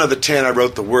 seven of the 10 I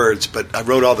wrote the words, but I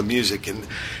wrote all the music. And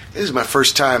this is my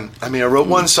first time. I mean, I wrote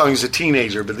one song as a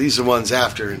teenager, but these are the ones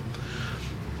after. And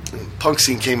punk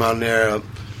scene came on there.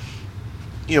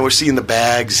 We're seeing the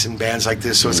Bags and bands like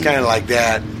this, so it's kind of like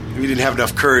that. We didn't have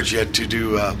enough courage yet to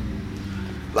do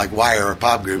like Wire or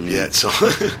Pop Group yet. So,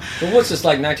 Well, what's this,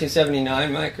 like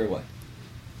 1979, Mike, or what?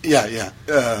 yeah.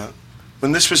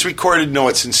 When this was recorded, no,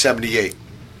 it's in 78.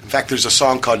 In fact, there's a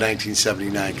song called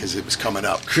 1979 because it was coming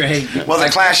up. Great. Well,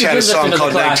 the Clash had a song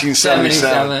called Clash,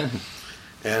 1977,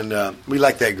 and we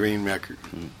like that green record.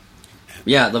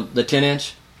 Yeah, the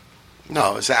 10-inch.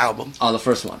 No, it's the album. Oh, the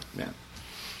first one. Yeah.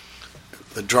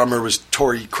 The drummer was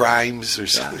Tory Crimes or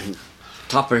something. Yeah.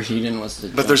 Topper Heaton was the...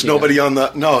 But there's nobody on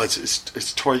the... No,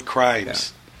 it's Tory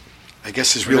Crimes. Yeah. I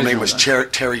guess his real name was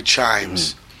Terry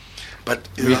Chimes. But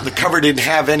the cover didn't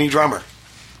have any drummer.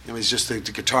 It was just the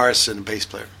guitarist and the bass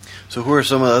player. So who are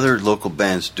some of the other local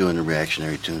bands doing the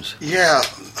reactionary tunes? Yeah.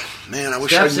 Man, I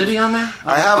wish Stab City on there?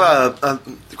 I have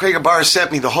Craig Ibarra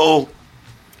sent me the whole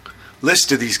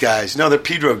list of these guys. No, they're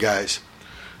Pedro guys.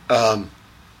 I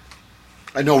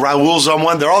know Raul's on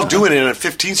one. They're all doing it on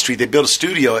 15th Street. They built a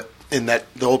studio in the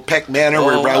old Peck Manor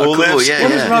where Raul lives. Yeah,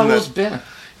 What is Raul's band?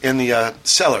 In the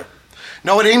cellar.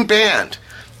 No, it ain't band.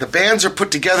 The bands are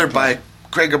put together by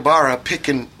Craig Ibarra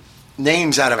picking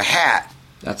names out of a hat.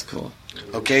 That's cool.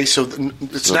 Okay, so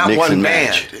it's not mix one and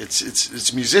band. match.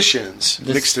 It's musicians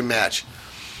mixed and match.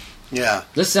 Yeah.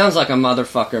 This sounds like a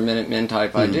motherfucker Minutemen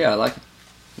type idea. I like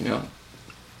it.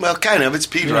 Well, kind of. It's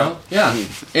Pedro. Yeah.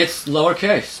 It's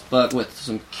lowercase, but with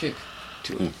some kick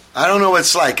to it. I don't know what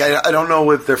it's like. I don't know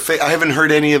what I haven't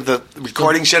heard any of the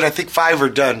recordings yet. I think 5 are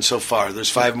done so far.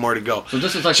 There's 5 more to go. So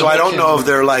this is like I don't know if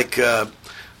they're like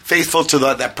faithful to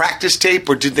that practice tape,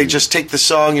 or did they just take the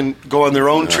song and go on their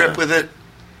own trip with it?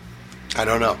 I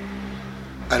don't know.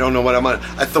 I don't know what I'm on.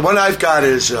 The one I've got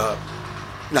is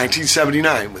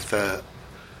 1979 with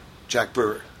Jack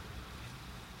Brewer.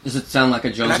 Does it sound like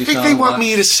a Jonesy song? And I think they want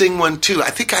me to sing one too.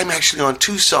 I think I'm actually on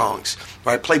 2 songs.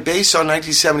 Where I play bass on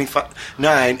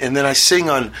 1979, and then I sing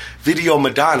on Video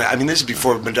Madonna. I mean, this is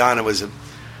before Madonna was I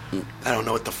don't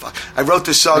know what the fuck. I wrote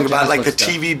this song about like the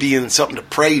TV being something to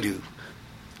pray to.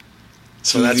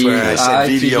 So that's where I said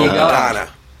Video Madonna.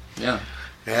 Yeah.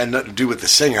 It had nothing to do with the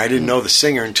singer. I didn't know the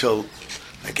singer until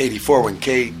like 84 when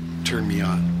Kay turned me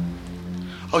on.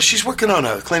 Oh, she's working on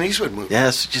a Clint Eastwood movie.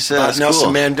 Yes, just said about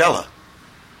Nelson Mandela.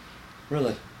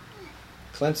 Really?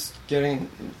 Clint's getting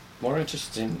more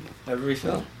interesting every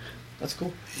film. That's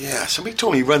cool. Yeah, somebody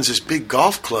told me he runs this big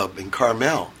golf club in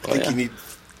Carmel. I think you need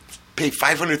pay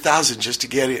 $500,000 just to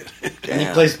get in. And he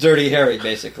plays Dirty Harry,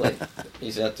 basically.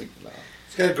 He's at the.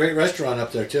 He's got a great restaurant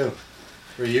up there too.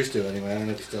 Or he used to, anyway. I don't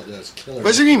know if he still does. Killer.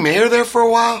 Wasn't he mayor there for a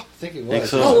while? I think he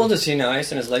was. How old is he now? He's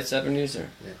in his late 70s, or?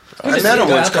 Yeah. I met him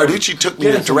once. Carducci took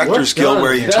me to the Directors Guild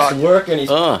where he talked. Work and he's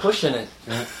pushing it.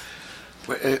 Yeah.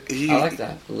 I like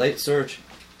that. Late surge.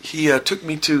 He took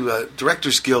me to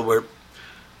Directors Guild where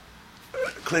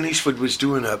Clint Eastwood was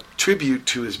doing a tribute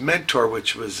to his mentor,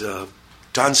 which was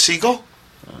Don Siegel.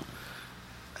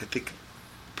 I think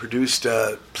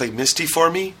played Misty for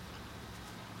me.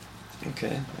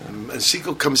 Okay. And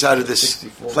Siegel comes out of this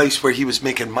 64. Place where he was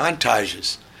making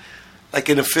montages. Like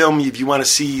in a film, if you want to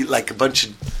see like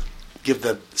give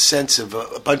the sense of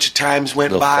a bunch of times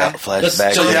went by.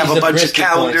 Flashback. So you have a bunch of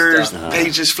calendars,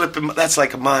 pages flipping. That's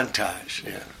like a montage.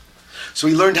 Yeah. So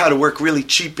he learned how to work really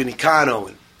cheap in Econo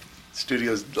and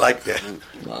studios like that.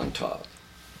 Montage.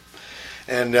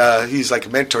 And he's like a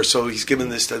mentor. So he's given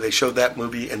this. They showed that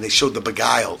movie and they showed The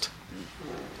Beguiled.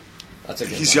 That's a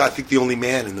good He's, one. I think, the only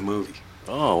man in the movie.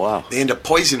 Oh, wow. They end up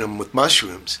poisoning him with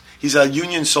mushrooms. He's a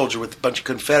Union soldier with a bunch of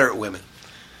Confederate women.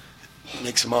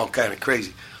 Makes them all kind of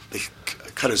crazy. They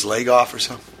cut his leg off or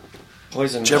something.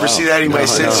 Poison. Did you ever see that? Anyway,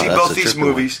 see both that's these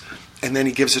movies, and then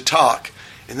he gives a talk.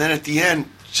 And then at the end,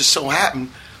 just so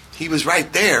happened, he was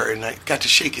right there, and I got to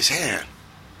shake his hand.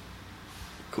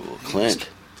 Cool. Clint.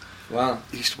 Wow.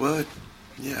 Eastwood.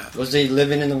 Yeah. Was he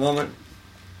living in the moment?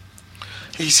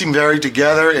 He seemed very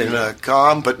together and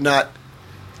calm, but not.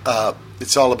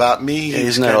 It's all about me. Yeah,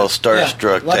 he's not all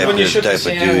starstruck like type, when you of, shook type his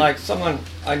of hand, dude. like someone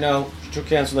I know shook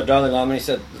hands with the Dalai Lama, and he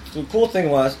said the cool thing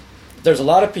was there's a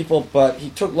lot of people, but he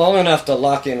took long enough to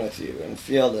lock in with you and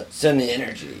send the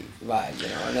energy vibe, you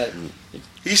know. And that,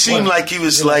 he seemed like he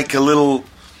was like a little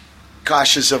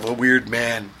cautious of a weird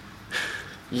man.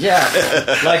 Yeah,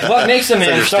 like what makes a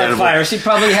man start fires? He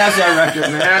probably has that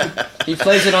record, man. He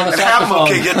plays it on the saxophone.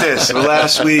 Okay, get this.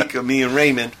 Last week, me and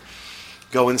Raymond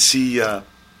go and see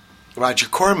Roger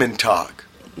Corman talk.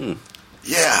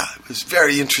 Yeah, it was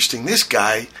very interesting. This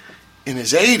guy in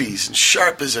his 80s and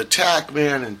sharp as a tack,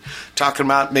 man, and talking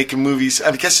about making movies.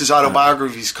 I guess his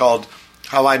autobiography is called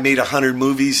How I Made 100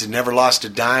 Movies and Never Lost a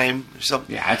Dime or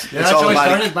something. Yeah, that's how I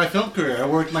started my film career. I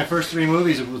worked my first 3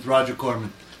 movies with Roger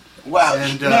Corman. Wow,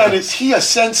 and, man, is he a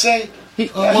sensei? He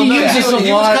uses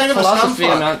a lot of philosophy.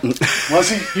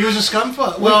 Was he? He was a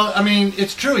scumfuck. Well, I mean,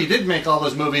 it's true. He did make all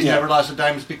those movies, Never Lost a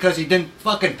Dime, because he didn't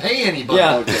fucking pay anybody.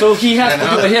 Yeah, okay. So he has to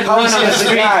do a hit run on the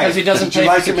street because he doesn't pay. Did you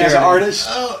like him as an artist?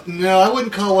 Oh, no, I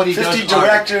wouldn't call what he 50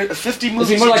 does 50 Is movies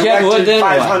he more like directed, Ed Wood then?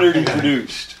 500 he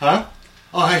produced. Huh?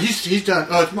 Oh, he's done.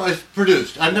 Oh, it's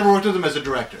produced. I've never worked with him as a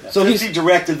director. So he's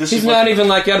directed. He's not even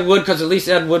like Ed Wood, because at least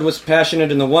Ed Wood was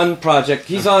passionate in the one project.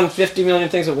 He's on 50 million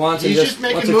things at once. He's and just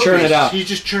wants making to churn movies. it out. He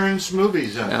just churns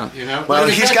movies out. You know. Well,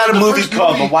 he's got a movie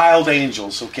called The Wild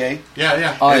Angels. Okay.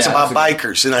 Yeah. Oh, it's about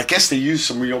bikers, and I guess they use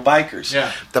some real bikers.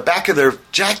 Yeah. The back of their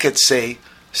jackets say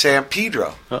San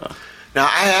Pedro. Now,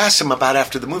 I asked him about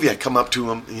after the movie. I come up to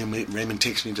him. You know, Raymond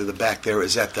takes me to the back there. It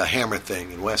was at the Hammer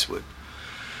thing in Westwood,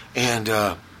 and.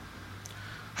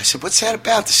 I said, "What's that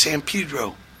about, the San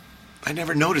Pedro?" I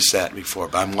never noticed that before,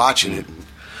 but I'm watching it.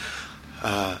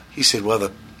 And, he said, "Well,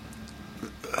 the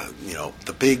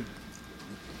big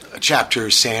chapter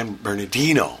is San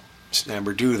Bernardino, San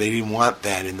Bernardino. They didn't want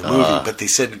that in the movie, but they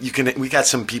said we got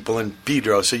some people in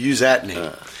Pedro, so use that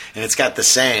name, and it's got the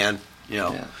San, you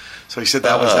know." Yeah. So he said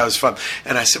that was fun,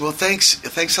 and I said, "Well,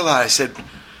 thanks a lot." I said,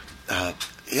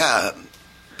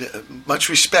 much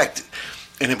respect."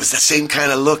 And it was the same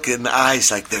kind of look in the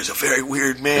eyes, like there's a very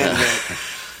weird man there.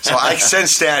 So I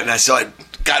sensed that, and I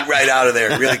got right out of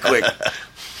there really quick. I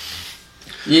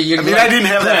didn't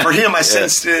have that for him. I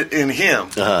sensed it in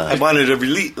him. I wanted to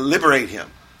liberate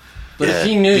him. But if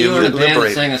he knew you were in a band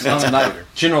and sang a song about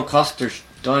General Custer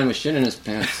dying with shit in his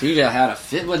pants, he'd have had a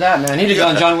fit with that, man. He'd have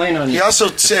gone John Wayne on you. He also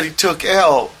said he took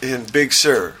L in Big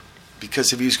Sur,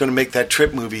 because if he was going to make that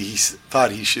trip movie, he thought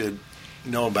he should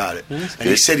know about it. And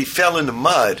he said he fell in the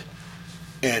mud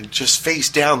and just face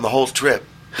down the whole trip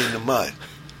in the mud.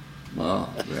 Oh,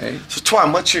 great. So,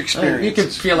 Twan, what's your experience? You can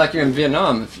feel like you're in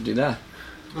Vietnam if you do that.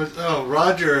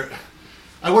 Roger,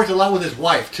 I worked a lot with his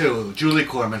wife, too, Julie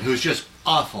Corman, who's just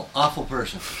awful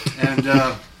person. And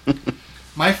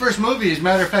my first movie, as a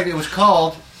matter of fact, it was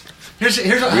called... Here's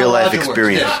how Real life Roger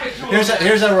experience. Works. Yeah.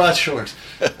 Here's how Roger works.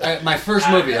 My first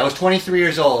movie, I was 23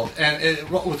 years old, and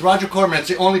with Roger Corman, it's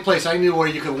the only place I knew where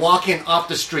you could walk in off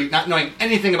the street, not knowing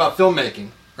anything about filmmaking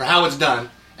or how it's done,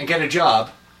 and get a job.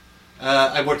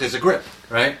 I worked as a grip,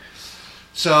 right?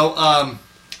 So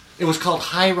it was called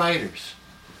High Riders.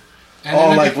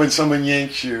 And like when someone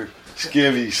yanks your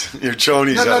skivvies, your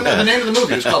chonies No, the name of the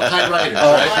movie was called High Riders,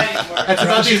 right? It's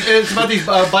about these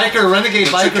renegade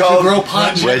bikers who grow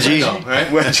pot. Wedgie. Right?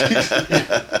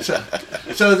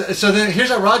 Wedgies. So then here's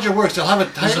how Roger works. They'll have a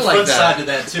title like that. There's a flip side to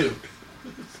that, too.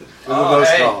 What are those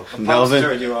called?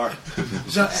 Melvin. You are.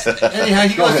 So anyhow,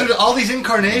 he goes through all these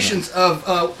incarnations of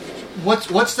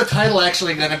what's the title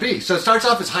actually going to be. So it starts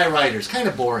off as High Riders, kind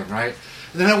of boring, right?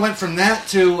 And then it went from that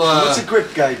to... what's a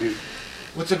grip guy do?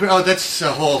 What's a grip? Oh, that's a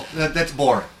whole... That's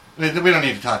boring. We don't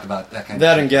need to talk about that kind of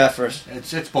That stuff. and gaffers.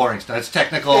 It's boring stuff. It's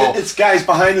technical. It's guys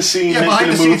behind the scenes making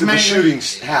a move and the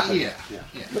shootings happen. Yeah.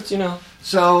 But you know...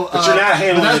 So, but you're not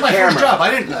handling that was the my camera. first job. I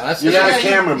didn't. You're not a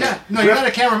cameraman. Yeah, no, you're not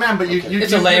a cameraman, but you.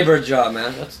 It's a labor job,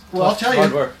 man. That's I'll tell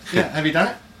hard you. work. Yeah, have you done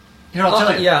it? Here, I'll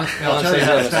tell you. Yeah. I'll tell you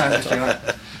how it's done.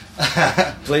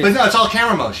 Please. But no, it's all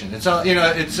camera motion. It's all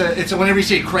it's whenever you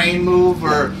see a crane move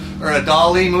or a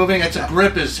dolly moving, it's a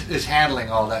grip is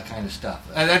handling all that kind of stuff,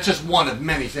 and that's just one of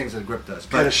many things that a grip does.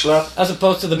 Kind of schlep. As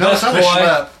opposed to the No, best it's boy. not a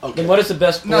schlep. Okay. Then what is the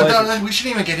best boy? No, we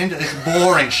shouldn't even get into this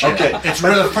boring shit. Okay. It's for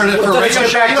radio let's get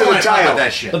show. back You to don't the want to talk title. about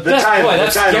that shit. The The best title, boy. the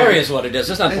That's title. scary is what it is.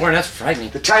 That's not boring. That's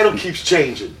frightening. The title keeps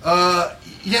changing.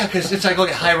 Yeah, because it's like,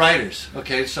 okay, High Riders.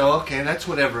 Okay, that's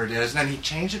whatever it is. And then he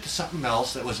changed it to something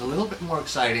else that was a little bit more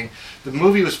exciting. The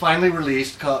movie was finally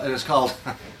released. It was called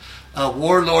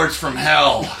Warlords from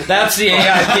Hell. That's the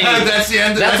AIP. That's the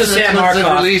end. That's the Sam what the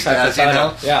Markoff release type as, of you title.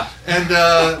 know. Yeah.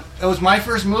 And it was my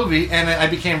first movie, and I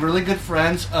became really good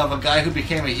friends of a guy who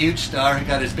became a huge star. He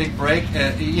got his big break.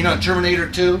 Terminator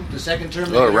 2, the second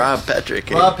Terminator. Oh, Rob Patrick.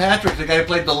 Rob Patrick, the guy who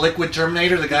played the Liquid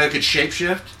Terminator, the guy who could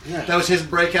shapeshift. Yeah. That was his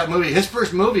breakout movie. His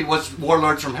first movie was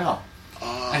Warlords from Hell.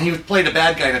 And he played a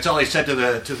bad guy, and that's all he said to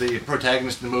the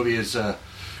protagonist in the movie is,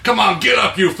 "Come on, get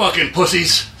up, you fucking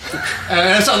pussies!" And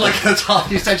that's all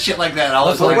he said, shit like that. I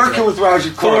was But working with Roger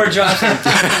Thor Corman. Johnson.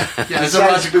 yeah, it's a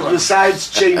Roger Corman.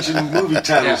 Besides changing movie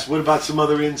titles, Yeah. what about some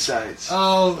other insights?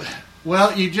 Oh,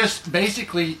 well, you just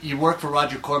basically you work for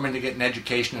Roger Corman to get an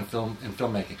education in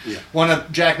filmmaking. Yeah. One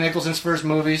of Jack Nicholson's first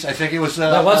movies, I think it was.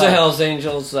 That was a Hell's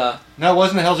Angels. No, it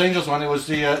wasn't the Hell's Angels one. It was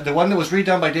the one that was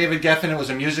redone by David Geffen. It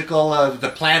was a musical, The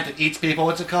Plant That Eats People.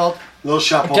 What's it called? Little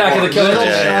Shop of Attack of the Horrors. Killers.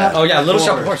 Yeah. Oh yeah, Little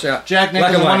Shop of Horrors. Yeah. Jack Black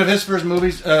Nicholson, and one white. of his first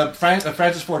movies.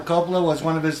 Francis Ford Coppola was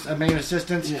one of his main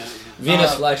assistants. Yeah.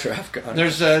 Venus Flytrap.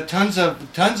 There's tons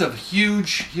of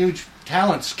huge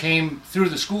talents came through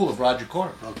the school of Roger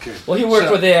Corman. Okay. Well, he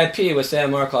worked with AIP with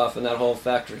Sam Markoff and that whole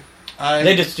factory.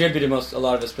 They distributed a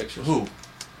lot of his pictures. Who?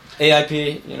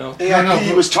 AIP, you know.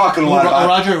 AIP was talking a lot about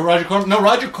Roger Corman. No,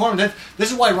 Roger Corman.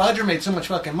 This is why Roger made so much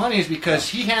fucking money, is because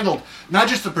he handled not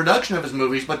just the production of his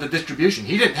movies, but the distribution.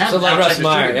 He didn't have So like Russ outside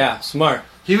Meyer, distribution. yeah, smart.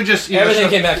 He would just Everything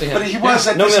came back to him. But he was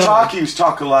at No this middle- talk. He was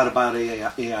talking a lot about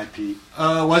AIP.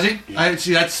 Was he? Yeah. I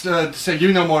see. That's so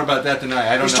you know more about that than I. I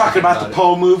don't. He was know talking anything about the it.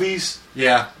 Poe movies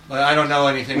Yeah, but I don't know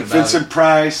anything with about Vincent it.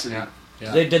 Price. And Yeah.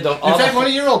 Yeah. They did In fact, one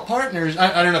of your old partners,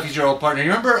 I don't know if he's your old partner. You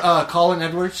remember Colin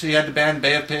Edwards? He had the band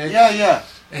Bay of Pigs. Yeah.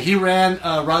 He ran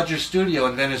Roger's studio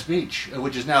in Venice Beach,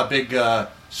 which is now a big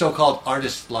so-called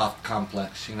artist loft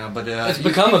complex. You know, but It's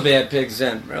become a bad pig's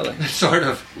den, really. sort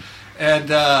of. And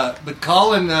but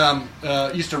Colin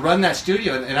used to run that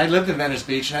studio, and I lived in Venice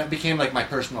Beach, and that became like my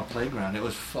personal playground. It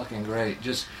was fucking great,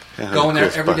 just going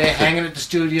there every day, hanging at the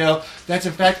studio. That's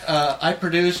in fact, I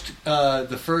produced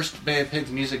the first Bay of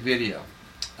Pigs music video,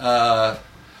 and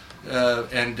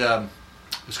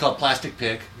it was called Plastic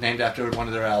Pig, named after one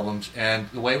of their albums. And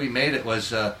the way we made it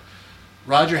was.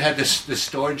 Roger had this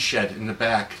storage shed in the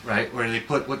back, right, where they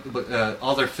put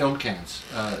all their film cans.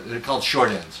 They're called short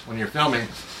ends. When you're filming,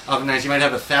 oftentimes you might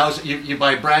have 1,000. You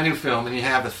buy a brand new film and you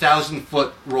have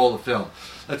 1,000-foot roll of film.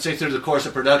 Let's say through the course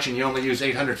of production you only use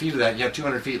 800 feet of that. You have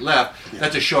 200 feet left. Yeah.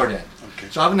 That's a short end. Okay.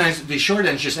 So oftentimes the short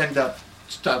ends just end up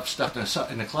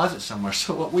stuffed in a closet somewhere.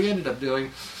 So what we ended up doing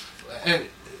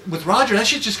with Roger, that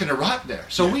shit's just going to rot there.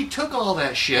 So we took all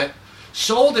that shit.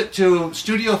 Sold it to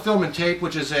Studio Film and Tape,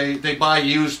 which is they buy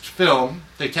used film,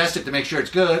 they test it to make sure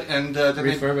it's good, and then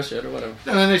refurbish it or whatever.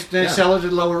 And then they sell it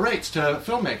at lower rates to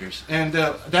filmmakers, and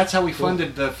that's how we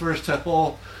funded the first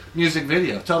whole music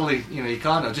video. Totally,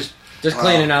 econo. Just Just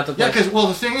cleaning out the place. Yeah, because, well,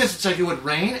 the thing is, it's like it would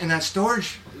rain, and that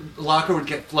storage locker would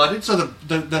get flooded, so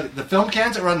the film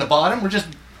cans that were on the bottom were just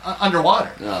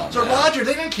underwater. Oh, so man. Roger,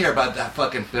 they didn't care about that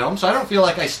fucking film, so I don't feel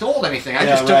like I stole anything. I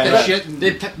just took that shit and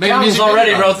made a music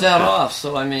already video. wrote that off,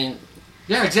 so I mean...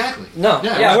 Yeah, exactly. No,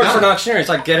 I worked for an auctioneer. It's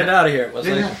like, get it out of here. It was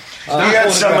he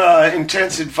had some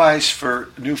intense advice for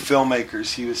new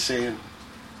filmmakers. He was saying,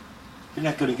 you're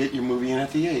not going to get your movie in a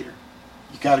theater.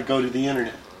 You got to go to the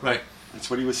internet. Right. That's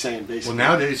what he was saying, basically. Well,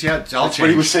 nowadays, yeah, it's all That's changed.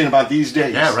 what he was saying about these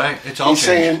days. Yeah, right. It's all He's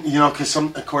changed. saying, because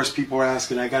of course, people were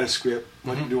asking, I got a script.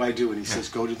 What do I do? And he says,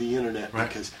 go to the internet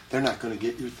because they're not going to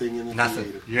get your thing in the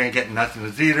theater. You ain't getting nothing.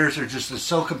 The theaters are just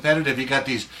so competitive. You got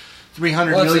these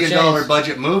 $300 million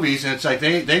budget movies, and it's like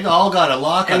they've all got a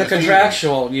lock on the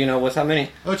contractual, with how many...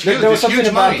 Oh, it's there huge. was something huge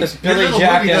about money. this Billy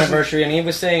Jack anniversary, and he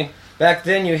was saying back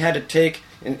then you had to take,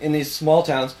 in these small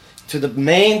towns, to the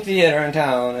main theater in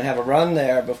town and have a run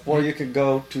there before you could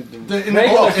go to the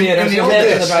regular theaters.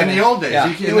 In the old days. Yeah.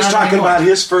 He was talking about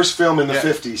his first film in the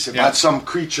 50s, about some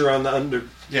creature on the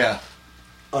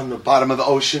on the bottom of the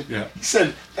ocean. Yeah. He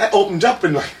said that opened up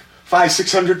in like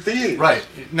 500-600 theaters. Right.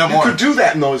 No you more. You could do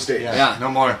that in those days. Yeah. No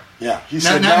more. Yeah. He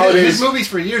said nowadays... His movies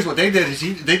for years, what they did is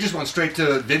they just went straight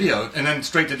to video and then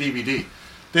straight to DVD.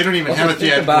 They don't even have a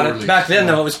theatrical release. Back then,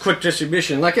 though, it was quick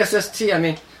distribution. Like SST, I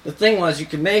mean, the thing was you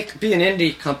could be an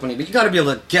indie company, but you got to be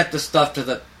able to get the stuff to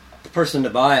the person to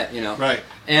buy it, Right.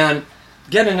 And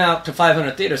getting out to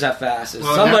 500 theaters that fast is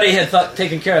somebody had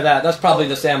taken care of that. That's probably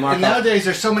the Sam Mark. Nowadays,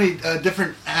 there's so many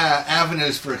different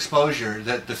avenues for exposure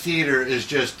that the theater is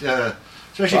just,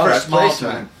 especially for a small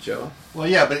time. Joe. Well,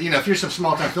 yeah, but if you're some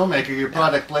small time filmmaker, your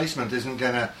product placement isn't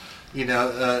gonna,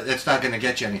 it's not gonna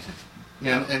get you anything.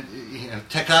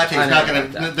 Tecate's not gonna.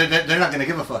 They're not gonna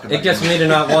give a fuck about it. It gets me to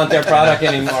not want their product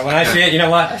anymore. When I see it, you know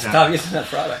what? I stop using that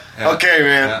product. Yeah. Okay,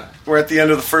 man. Yeah. We're at the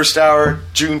end of the first hour,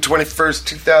 June 21st,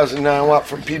 2009. Watt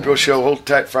from Pedro Show. Hold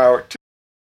tight for hour 2.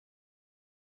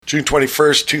 June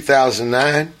 21st,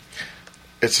 2009.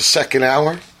 It's the second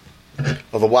hour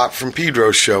of the Watt from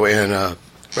Pedro Show, and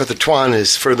Brother Twan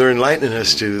is further enlightening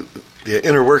us to the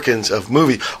inner workings of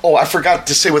movie. Oh, I forgot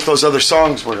to say what those other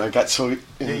songs were. I got so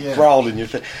enthralled in your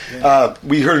thing. Yeah.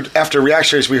 We heard, after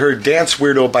Reactionaries, we heard Dance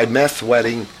Weirdo by Meth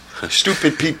Wedding,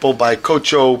 Stupid People by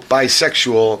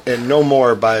Kocho-bi-sexual, and No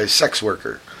More by Sex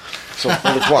Worker. So,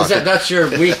 that's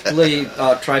your weekly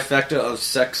trifecta of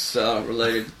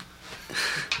sex-related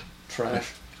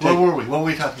trash? Where were we? What were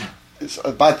we talking about? It's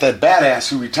about that badass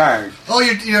who retired. Oh,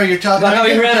 you're talking about how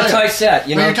he ran a tight set.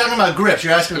 You're talking about grips.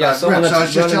 You're asking about grips. So I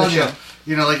was just telling you,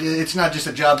 like it's not just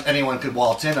a job anyone could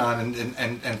waltz in on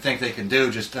and think they can do.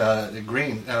 Just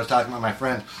green. I was talking about my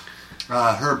friend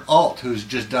Herb Alt, who's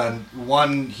just done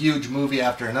one huge movie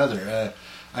after another.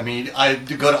 I mean, I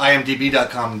go to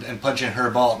imdb.com and punch in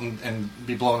Herb Alt and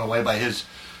be blown away by his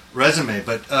resume,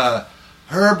 but.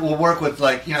 Herb will work with,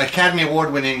 Academy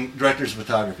Award-winning directors of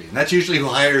photography. And that's usually who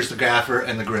hires the gaffer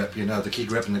and the grip. The key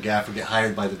grip and the gaffer get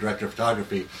hired by the director of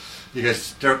photography.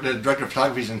 Because the director of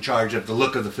photography is in charge of the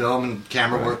look of the film and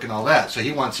camera work and all that. So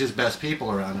he wants his best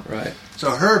people around him. Right.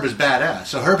 So Herb is badass.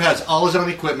 So Herb has all his own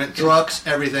equipment, trucks,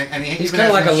 everything. And he's kind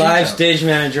of like a live stage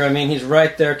manager. I mean, he's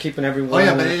right there keeping everyone... Oh,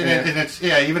 yeah, but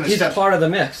even he's part of the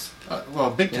mix.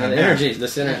 Big time. The energy, the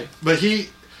synergy. But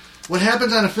what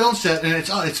happens on a film set, and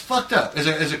it's fucked up.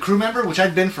 As a crew member, which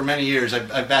I've been for many years, I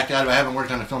backed out of it. I haven't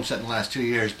worked on a film set in the last 2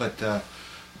 years, but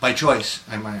by choice,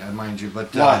 I mind you.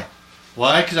 But why?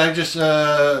 Why? Because I'm just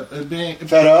being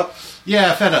fed up.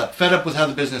 Yeah, fed up with how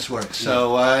the business works.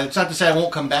 So it's not to say I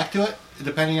won't come back to it,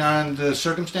 depending on the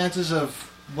circumstances of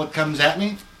what comes at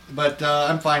me. But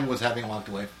I'm fine with having walked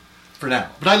away. For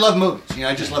now. But I love movies.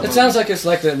 I just love movies. It sounds like it's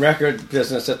like the record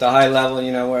business at the high level,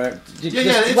 where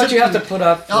you have to put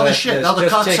up all the shit, all the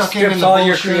cocksucking and all the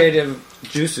your creative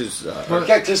juices.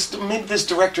 Maybe this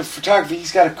director of photography,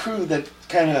 he's got a crew that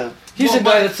kind of... He's the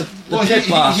guy that's the pit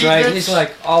boss, right? He's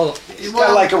like all... He's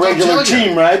got like a regular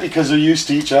team, right? Because they're used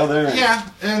to each other. Yeah,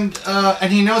 and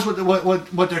he knows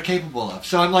what they're capable of.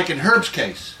 So like in Herb's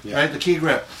case, right, the key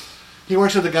grip, he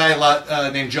works with a guy a lot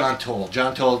named John Toll.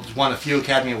 John Toll's won a few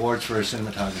Academy Awards for his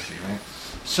cinematography, right?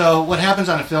 So what happens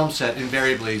on a film set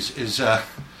invariably is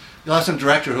you'll have some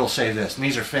director who'll say this, and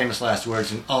these are famous last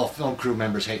words, and all film crew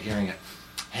members hate hearing it.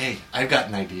 Hey, I've got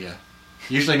an idea.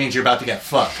 Usually means you're about to get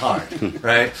fucked hard,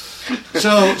 right?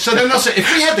 So then they'll say,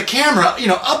 if we had the camera,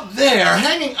 up there,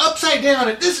 hanging upside down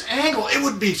at this angle, it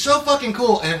would be so fucking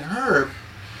cool. And Herb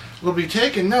will be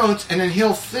taking notes, and then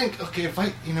he'll think, okay, if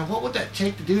what would that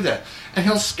take to do that? And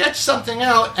he'll sketch something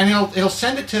out, and he'll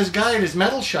send it to his guy at his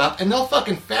metal shop, and they'll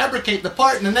fucking fabricate the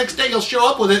part, and the next day he'll show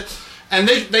up with it, And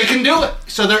they can do it.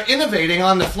 So they're innovating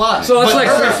on the fly. So it's like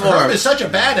freeform. Herb is such a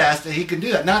badass that he can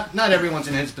do that. Not everyone's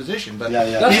in his position, but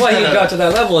that's why he got to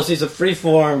that level. Is he's a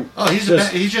freeform. Oh, he's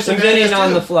just inventing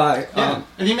on the fly. Yeah.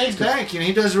 And he makes bank.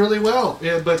 He does really well.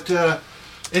 Yeah, but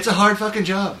it's a hard fucking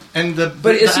job. And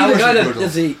but is he the guy that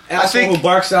is the asshole who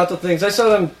barks out the things? I saw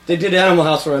them. They did Animal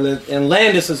House where I lived, and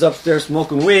Landis is upstairs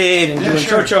smoking weed and doing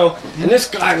chocho. And this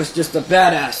guy was just a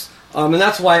badass. And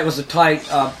that's why it was a tight.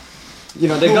 They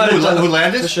got it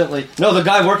done efficiently. No, the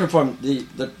guy working for him,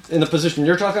 the in the position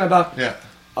you're talking about. Yeah.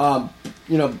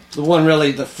 The one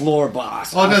really the floor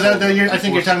boss. Oh no, I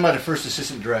think you're talking about a first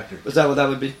assistant director. Is that what that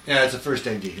would be? Yeah, it's a first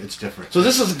AD. It's different. So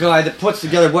this is a guy that puts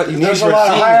together what you need. There's a lot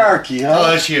of hierarchy, huh?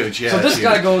 Oh, it's huge. Yeah. So this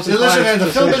guy goes. And listen,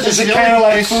 the film business is it kind of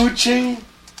like food chain?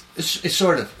 It's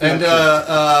sort of, and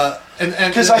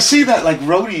because I see that like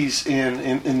roadies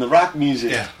in the rock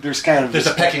music. Yeah. There's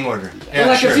a pecking order. Yeah,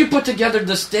 well, if you put together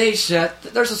the stage set,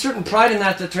 there's a certain pride in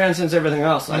that transcends everything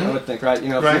else. I would think, right? If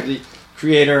you're the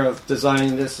creator of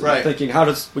designing this, and thinking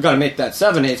we got to make that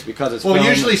 7/8 because it's. Well,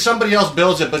 usually somebody else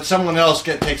builds it, but someone else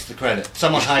takes the credit.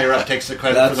 Someone higher up takes the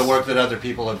credit for the work that other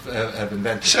people have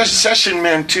invented. Session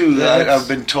men too. I've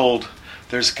been told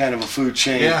there's kind of a food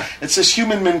chain. Yeah. It's this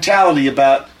human mentality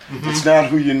about. It's not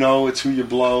who you know, it's who you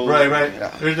blow. Right. Yeah.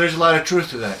 There's a lot of truth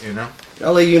to that,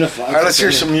 LA Unified. All right, let's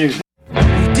hear some music.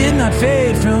 We did not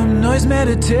fade from noise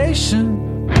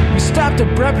meditation. We stopped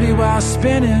abruptly while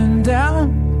spinning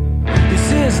down.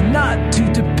 This is not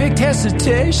to depict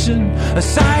hesitation, a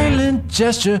silent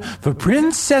gesture for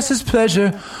princess's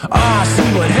pleasure.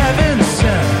 See what heaven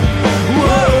sent.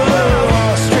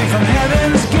 Whoa, straight from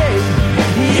heaven's gate.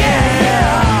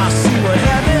 Yeah, see what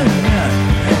heaven meant.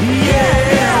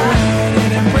 Yeah, when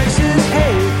it embraces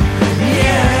hate.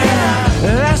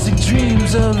 Yeah, elastic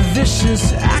dreams of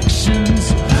vicious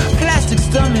actions. Plastic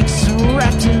stomachs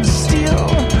wrapped in steel.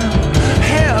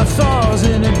 Hair falls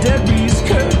in a debris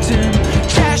curtain.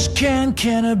 Trash can,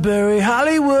 Canterbury,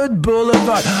 Hollywood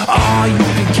Boulevard. You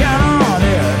can count on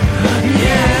it.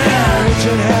 Yeah,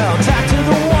 Richard Hell, tacked to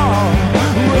the wall.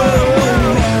 Whoa,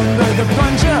 remember the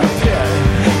punch-up pit.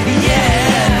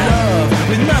 Yeah, love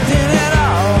with nothing at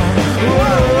all.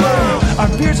 Whoa,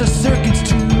 our beards are circuits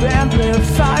to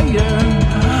amplifier.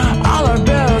 All our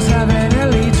bells have an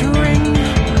elite ring.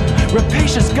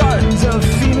 Rapacious gardens of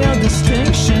female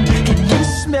distinction. Can you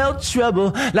smell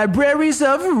trouble? Libraries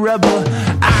of rubble.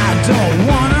 I don't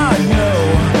wanna know.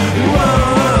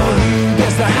 Whoa, who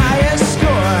gets the highest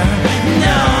score?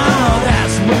 No,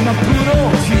 that's when my poodle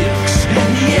pukes.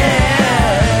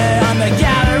 Yeah, on the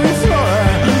gallery floor.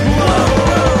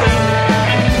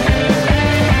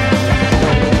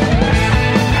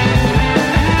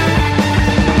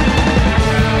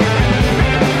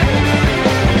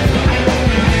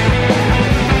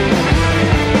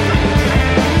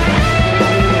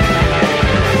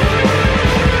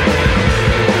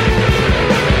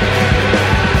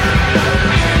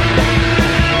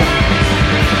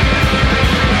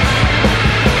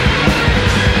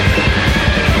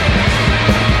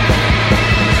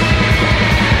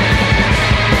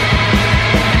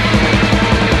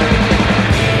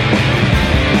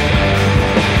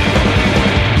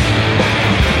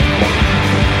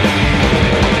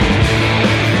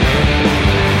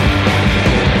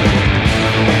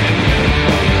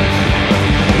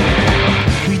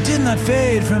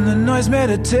 Fade from the noise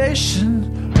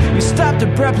meditation. We stopped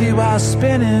abruptly while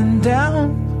spinning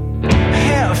down.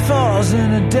 Hair falls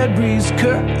in a debris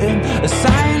curtain. A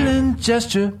silent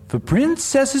gesture for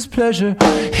princess's pleasure.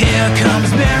 Here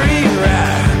comes Mary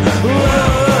Rat.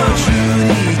 Whoa,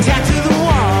 Trudy, tacked to the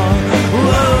wall.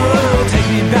 Whoa, take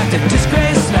me back to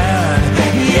Disgraceland.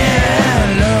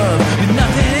 Yeah, love with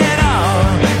nothing at all.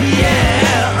 Yeah,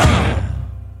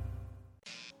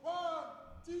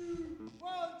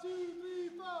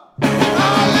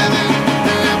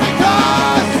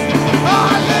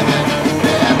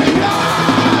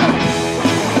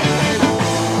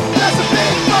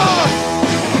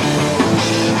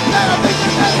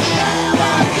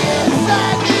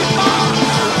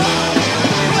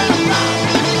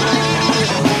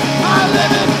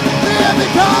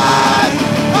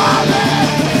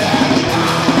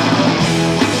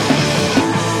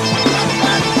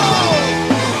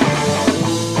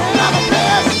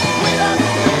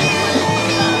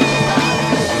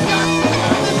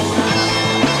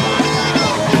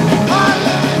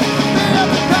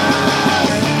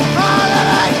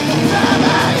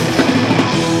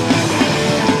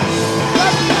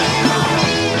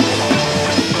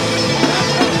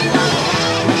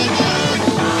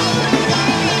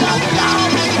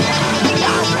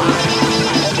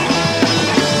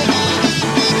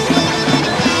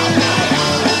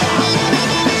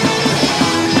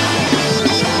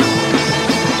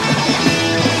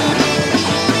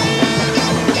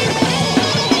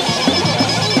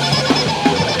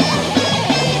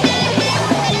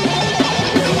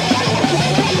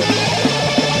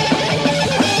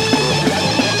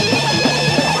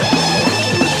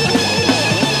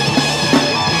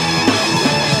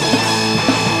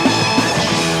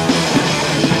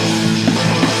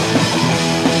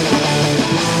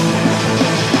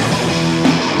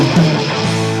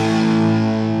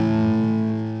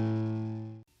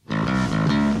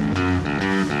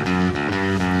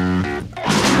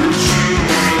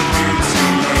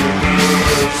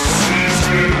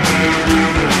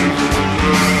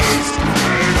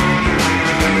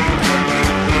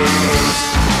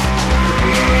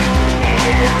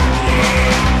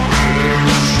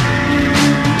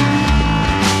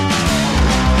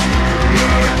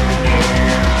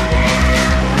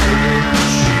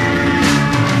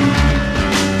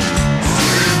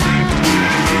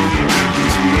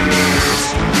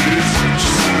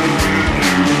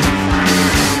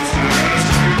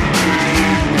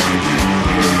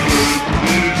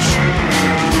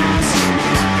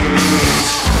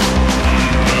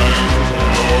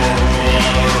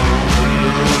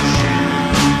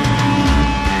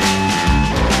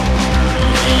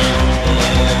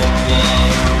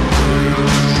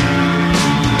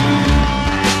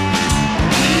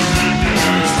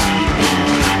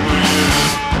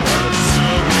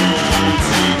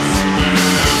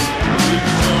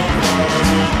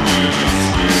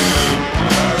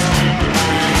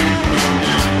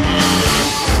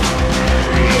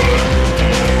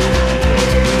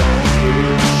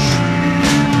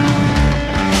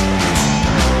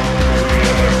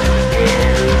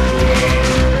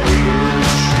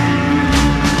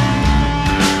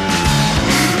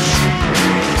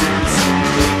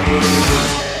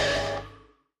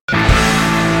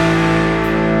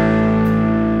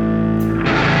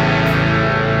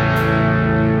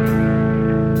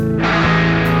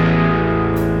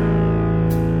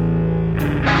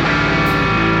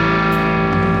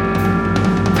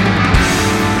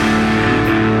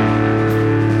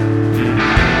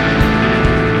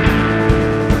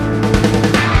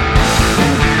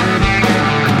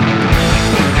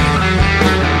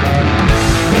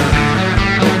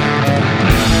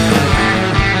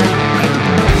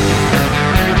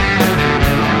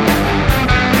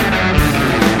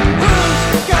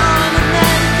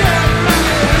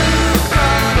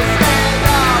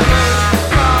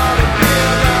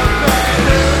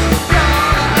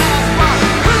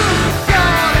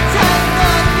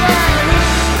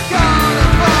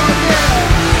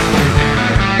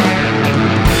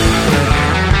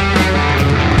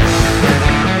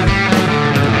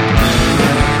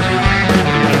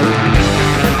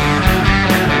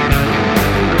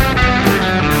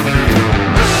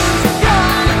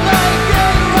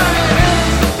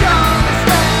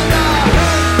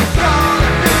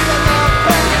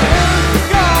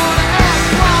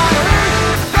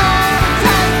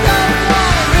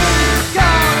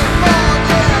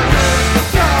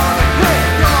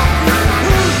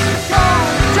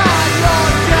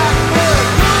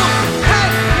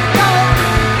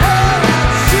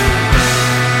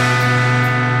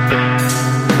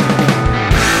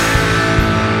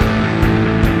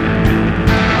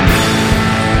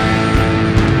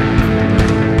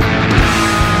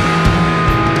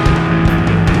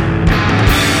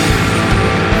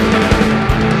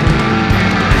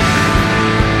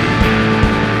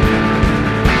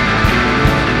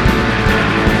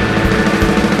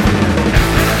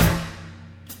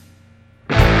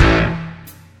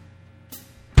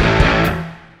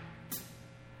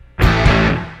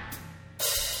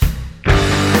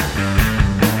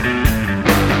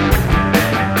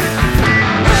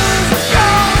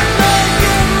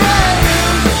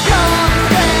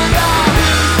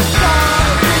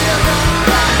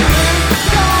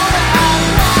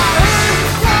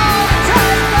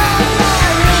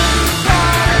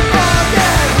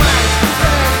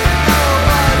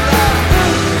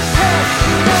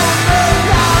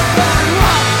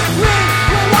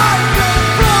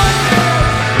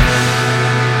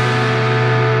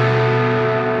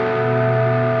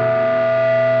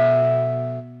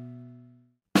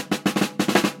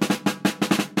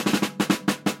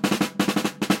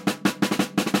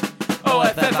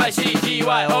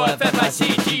 O-F-F-I-C-G-Y,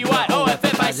 O-F-F-I-C-G-Y,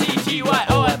 O-F-F-I-C-G-Y,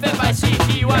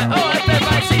 O-F-F-I-C-G-Y,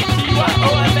 O-F-F-I-C-G-Y,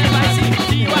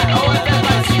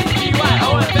 O-F-F-I-C-G-Y,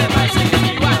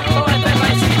 O-F-F-I-C-G-Y,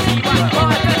 O-F-F-I-C-G-Y,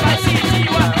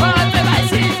 O-F-F-I-C-G-Y,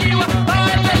 O-F-F-I-C-G-Y,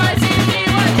 O-F-F-I-C-G-Y,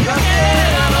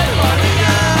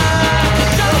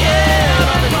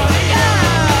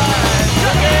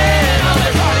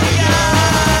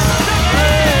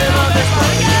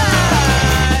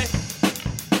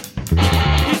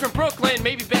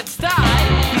 maybe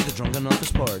Bed-Stuy. He's the drunken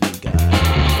office party guy.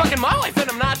 Fucking my wife and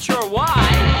I'm not sure why.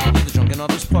 He's the drunken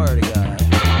office party guy.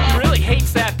 He really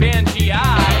hates that band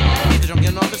G.I. He's the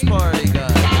drunken office party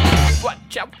guy.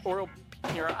 Watch out or it'll be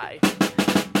in your eye.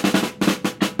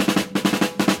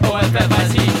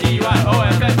 O-F-F-I-C-G-Y,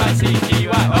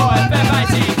 O-F-F-I-C-G-Y,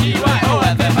 O-F-F-I-C-G-Y,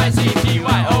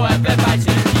 O-F-F-I-C-G-Y,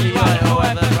 O-F-F-I-C-G-Y,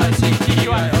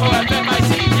 O-F-F-I-C-G-Y,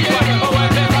 O-F-F-I-C-G-Y,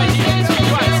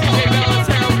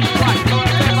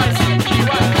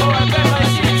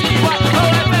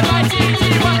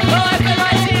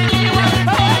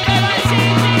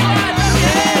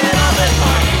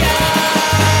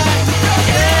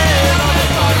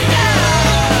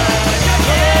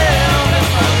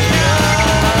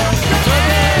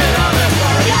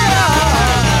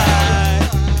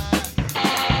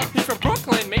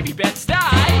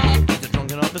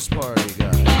 party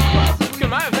guy.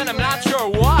 Come on, then I'm not sure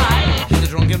why. He's the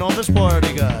drunken office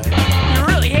party guy. He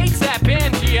really hates that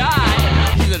band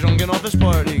G.I. He's the drunken office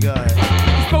party guy.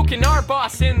 He's poking our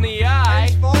boss in the eye.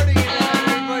 He's farting in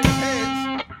everybody's heads.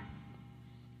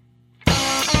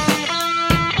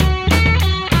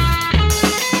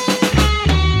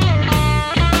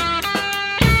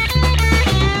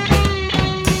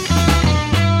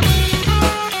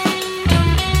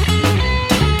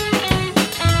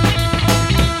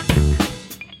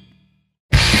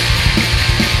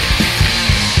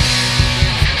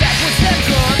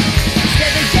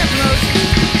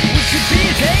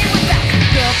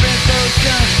 Girlfriend, so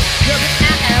young, looking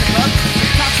out at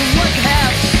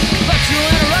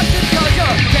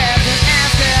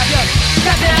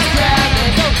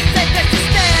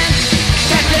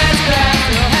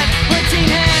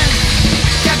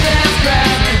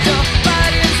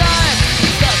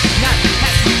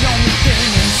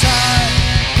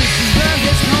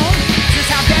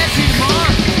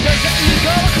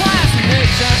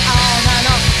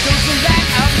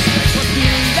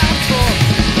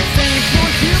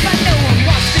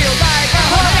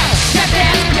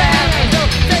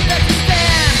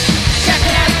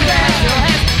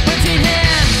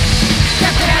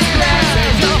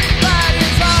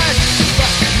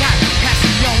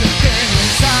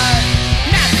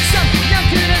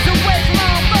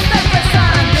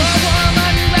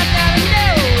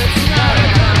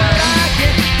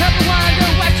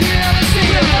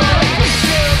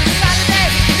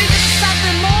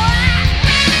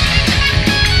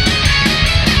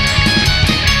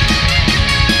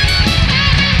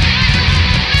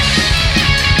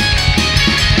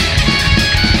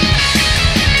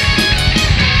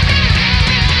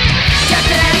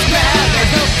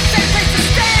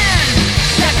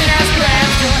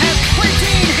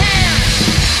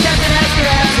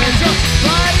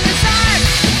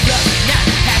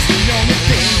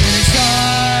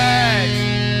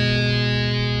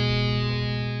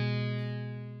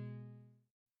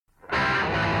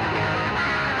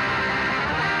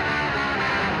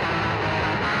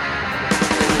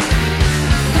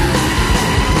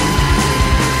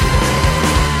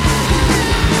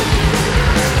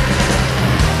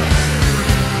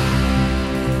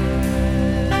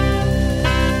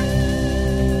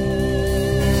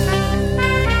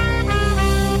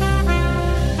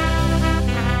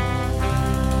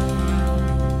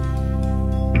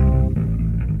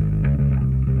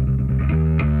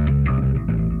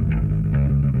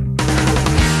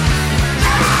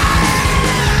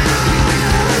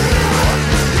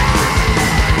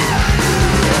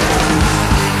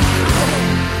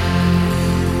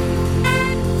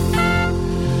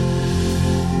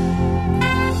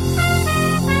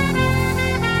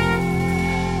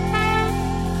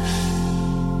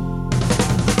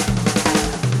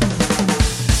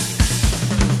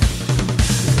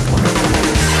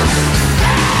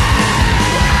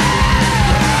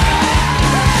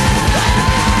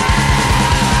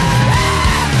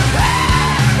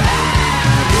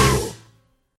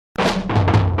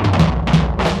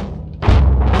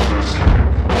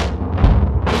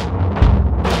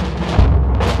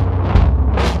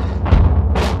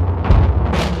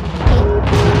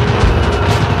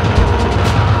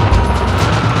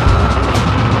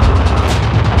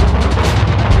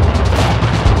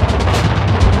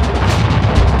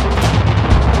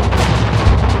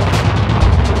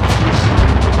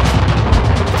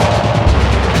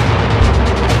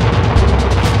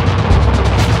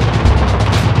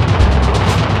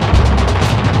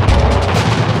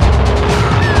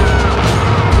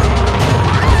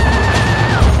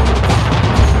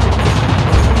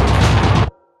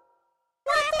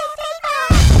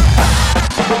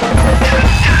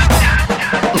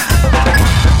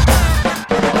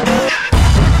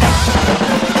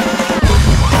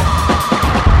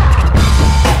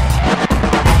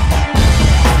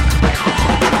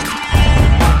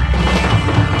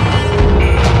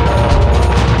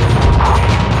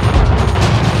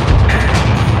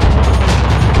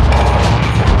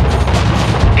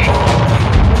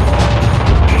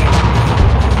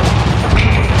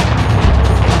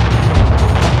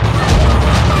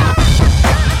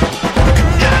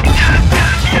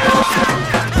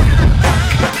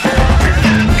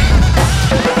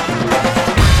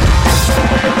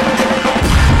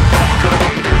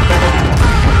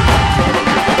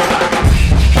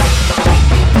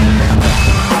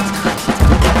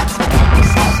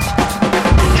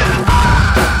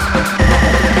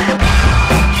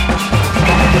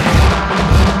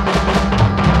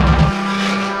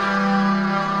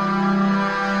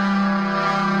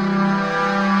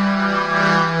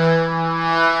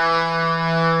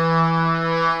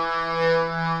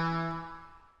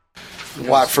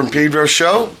Watt from Pedro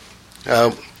Show.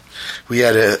 We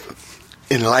had a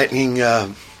enlightening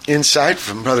insight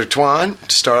from Brother Twan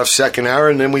to start off second hour,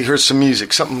 and then we heard some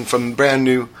music, something from the brand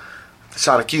new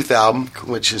Sonic Youth album,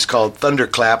 which is called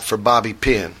Thunderclap for Bobby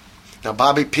Pin. Now,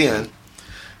 Bobby Pin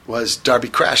was Darby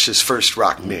Crash's first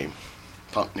rock name,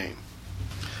 punk name.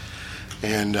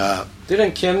 And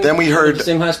didn't Kim then we heard the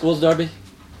same high school as Darby?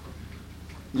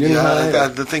 I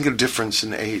think of difference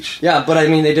in age. Yeah, but I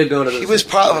mean, they did go to the... He was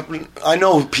probably... I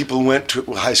know people who went to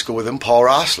high school with him. Paul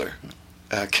Rossler.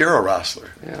 Kira Rossler.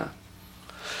 Yeah.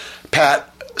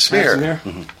 Pat Smear.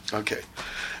 Mm-hmm. Okay.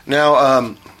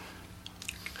 Now,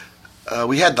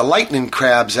 we had the Lightning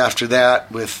Crabs after that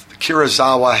with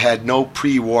Kurosawa had no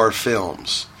pre-war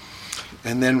films.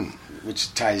 And then,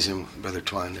 which ties in Brother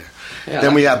Twan there. Yeah.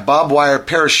 Then we had Bob Wire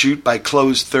Parachute by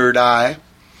Closed Third Eye.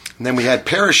 And then we had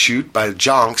Parachute by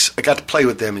Jonx. I got to play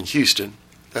with them in Houston,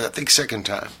 I think second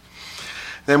time.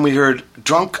 Then we heard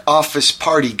Drunk Office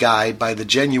Party Guy by the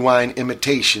Genuine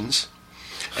Imitations.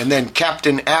 And then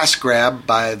Captain Assgrab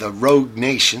by the Rogue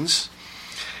Nations.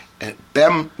 And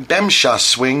Bemsha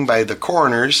Swing by the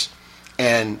Coroners.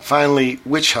 And finally,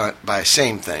 Witch Hunt by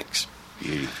Samethings.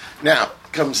 Now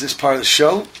comes this part of the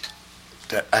show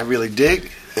that I really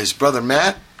dig, is Brother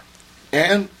Matt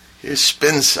and his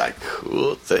spin cycle.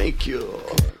 Cool, thank you.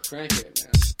 Crank it,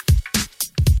 man.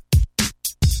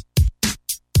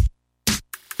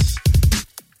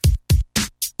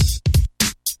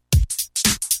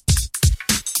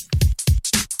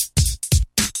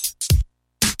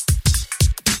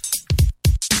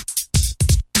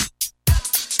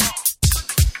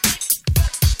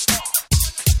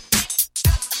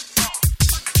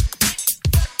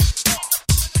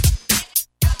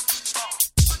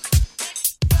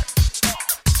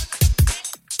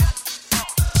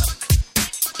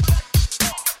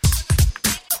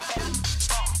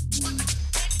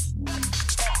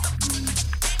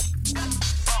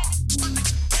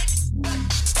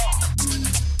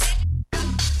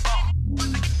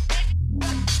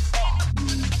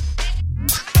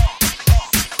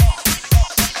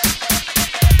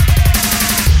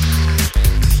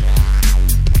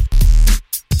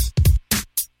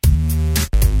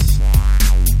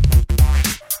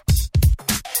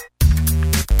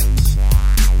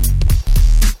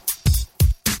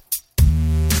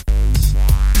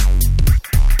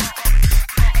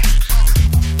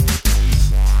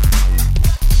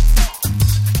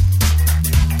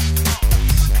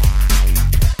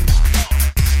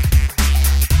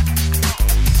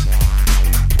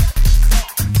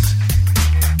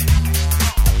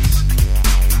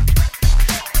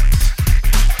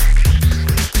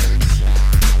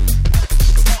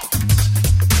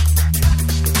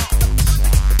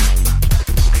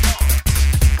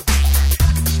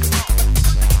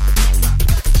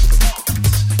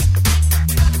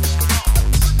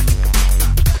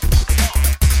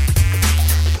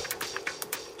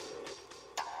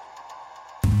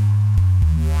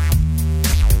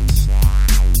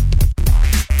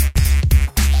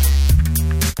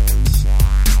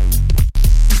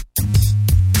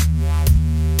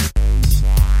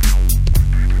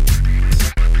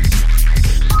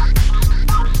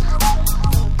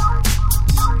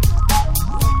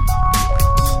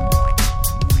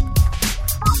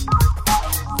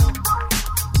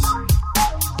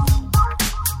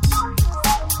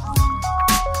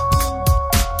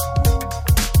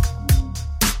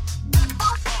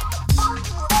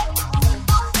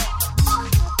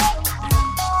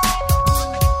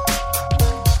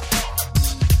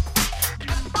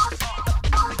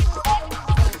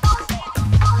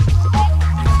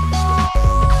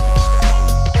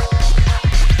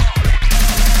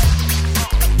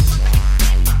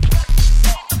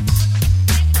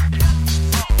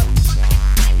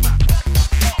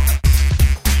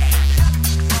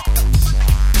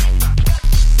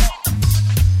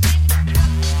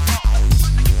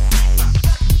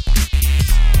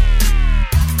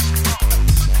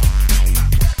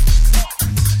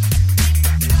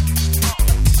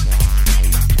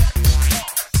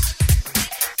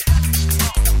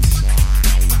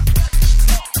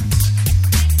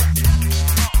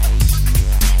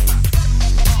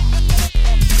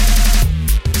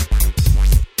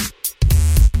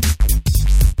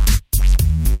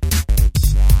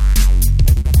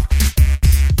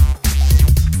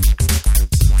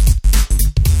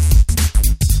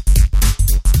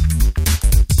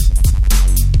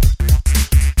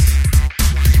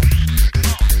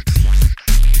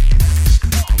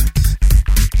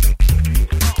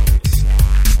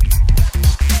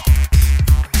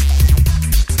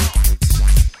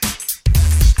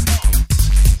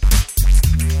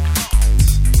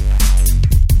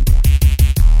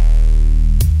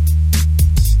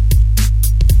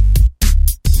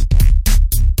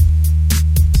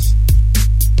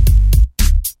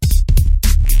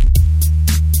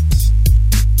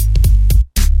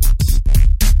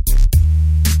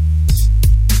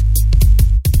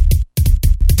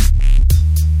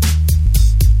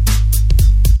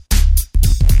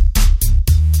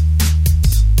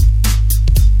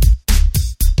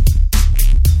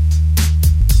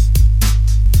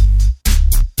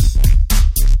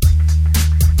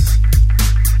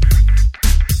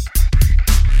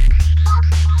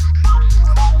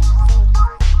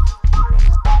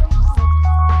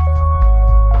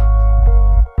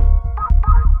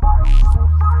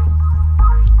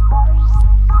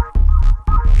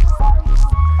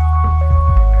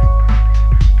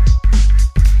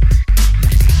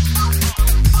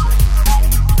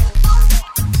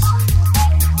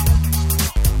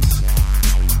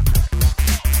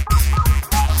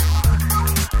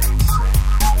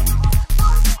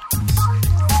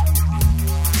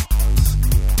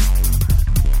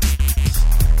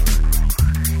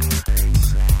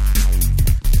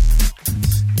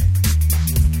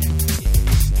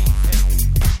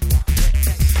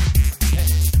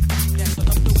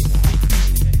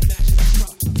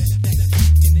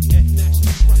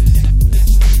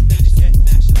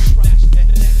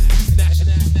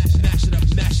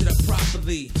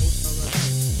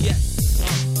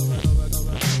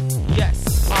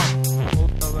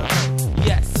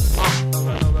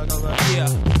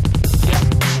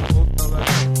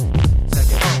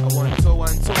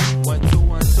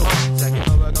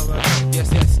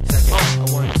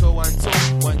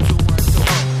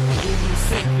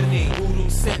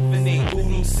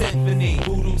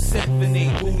 voodoo symphony,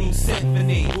 voodoo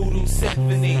symphony, voodoo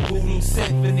symphony, voodoo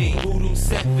symphony, voodoo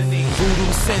symphony,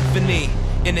 voodoo symphony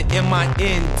in the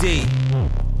MIND.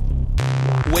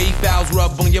 Wave valves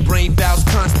rub on your brain valves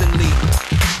constantly.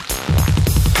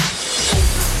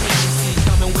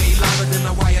 Coming way louder than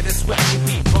a wire that's swept your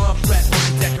beat. Bomb threat on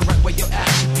the deck and right where your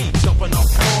ass should be. Jumping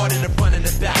off hard in the front and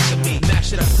the back of me.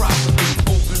 Mash it up properly.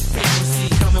 Open frequency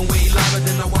coming way louder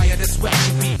than a wire that's swept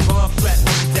your beat. Bomb threat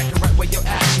on the deck and right where your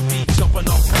ass should be. Jumping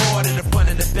off hard in the front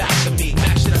and the back of me.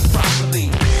 Mash it up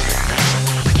properly.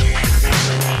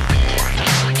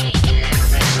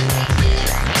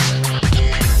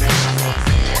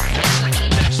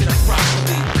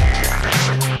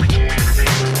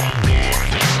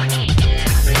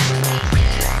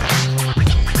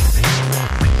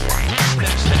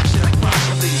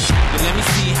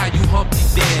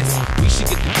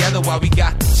 While we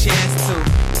got the chance to,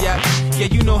 yeah,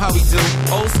 you know how we do.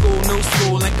 Old school, new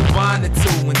school, and combine the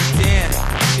two. And damn,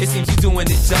 it seems you doing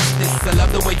it justice. I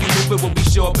love the way you move it when we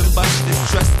show up and bust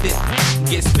this. Trust it,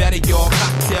 gets better, y'all.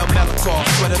 Cocktail, Molotov,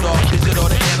 sweat it off, digital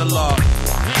to analog.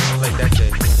 Like that day.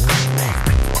 Like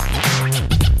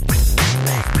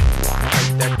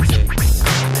that day.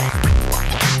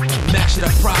 Mash it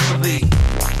up properly.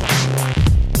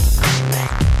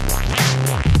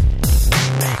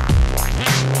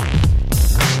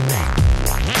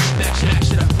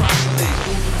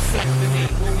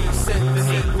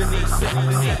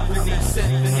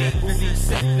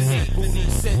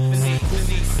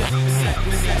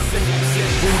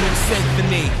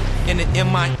 Symphony in the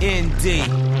MIND.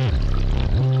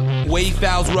 Wave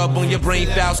valves rub on your brain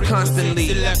valves constantly.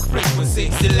 Select frequency,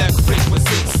 select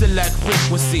frequency, select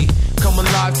frequency. Come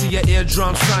alive to your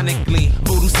eardrum sonically.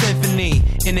 Voodoo symphony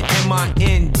in the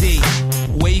MIND.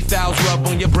 Wave valves rub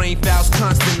on your brain valves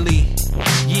constantly.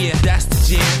 Yeah, that's the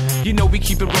jam. You know we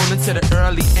keep it rolling to the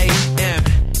early AM.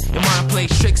 Your mind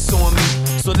plays tricks on me,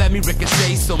 so let me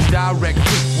ricochet some direct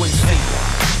frequency.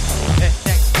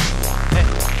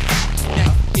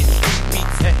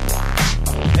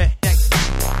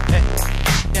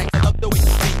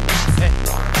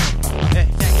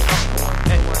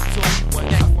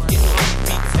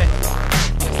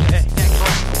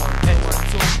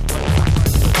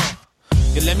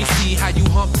 Let me see how you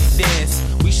hump dance.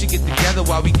 We should get together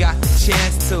while we got the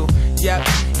chance to. Yeah,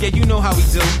 you know how we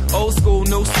do. Old school,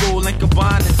 new school, and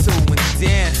combine the two. And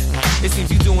damn, it seems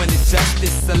you doing it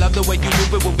justice. I love the way you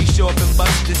move it when we show up and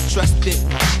bust this. Trust it,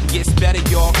 gets better,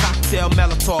 y'all. Cocktail,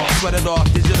 Molotov, sweat it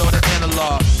off, digital to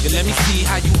analog. Yeah, let me see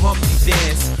how you hump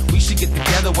dance. We should get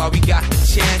together while we got the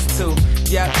chance to.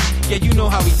 Yeah, you know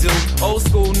how we do. Old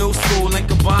school, new school, and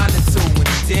combine the two. And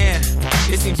damn,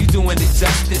 it seems you doing it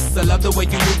justice. I love the way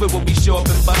you move it when we show up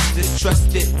and bust this.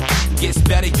 Trust it, gets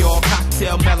better, y'all.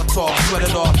 Cocktail, Molotov, sweat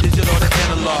it off, digital to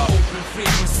analog. Open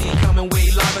frequency, coming way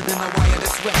louder than a wire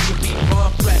that's swept your beat.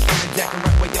 Bomb threat on the deck and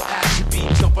right where your ass should be.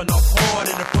 Jumping off hard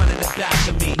in the front and the back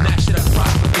of me. Mash it up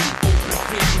properly. Open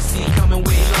frequency, coming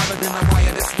way louder than a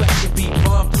wire that's swept your beat.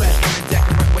 Bomb threat on the deck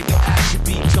and right where your ass should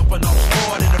be. Jumping off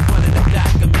hard in the front and the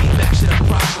back of me. Mash it up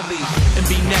properly. And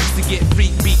be next to get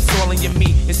freak beats all in your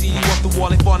meat. And see you off the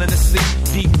wall and falling asleep.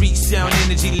 Deep reach, sound,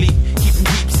 energy leak. Keeping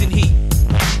heaps in heat.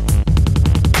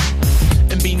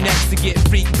 And be next to get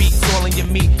freak beats all in your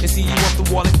meat. And see you off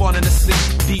the wall and falling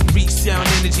asleep. Deep reach, sound,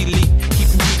 energy leak.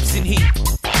 Keeping heaps in heat.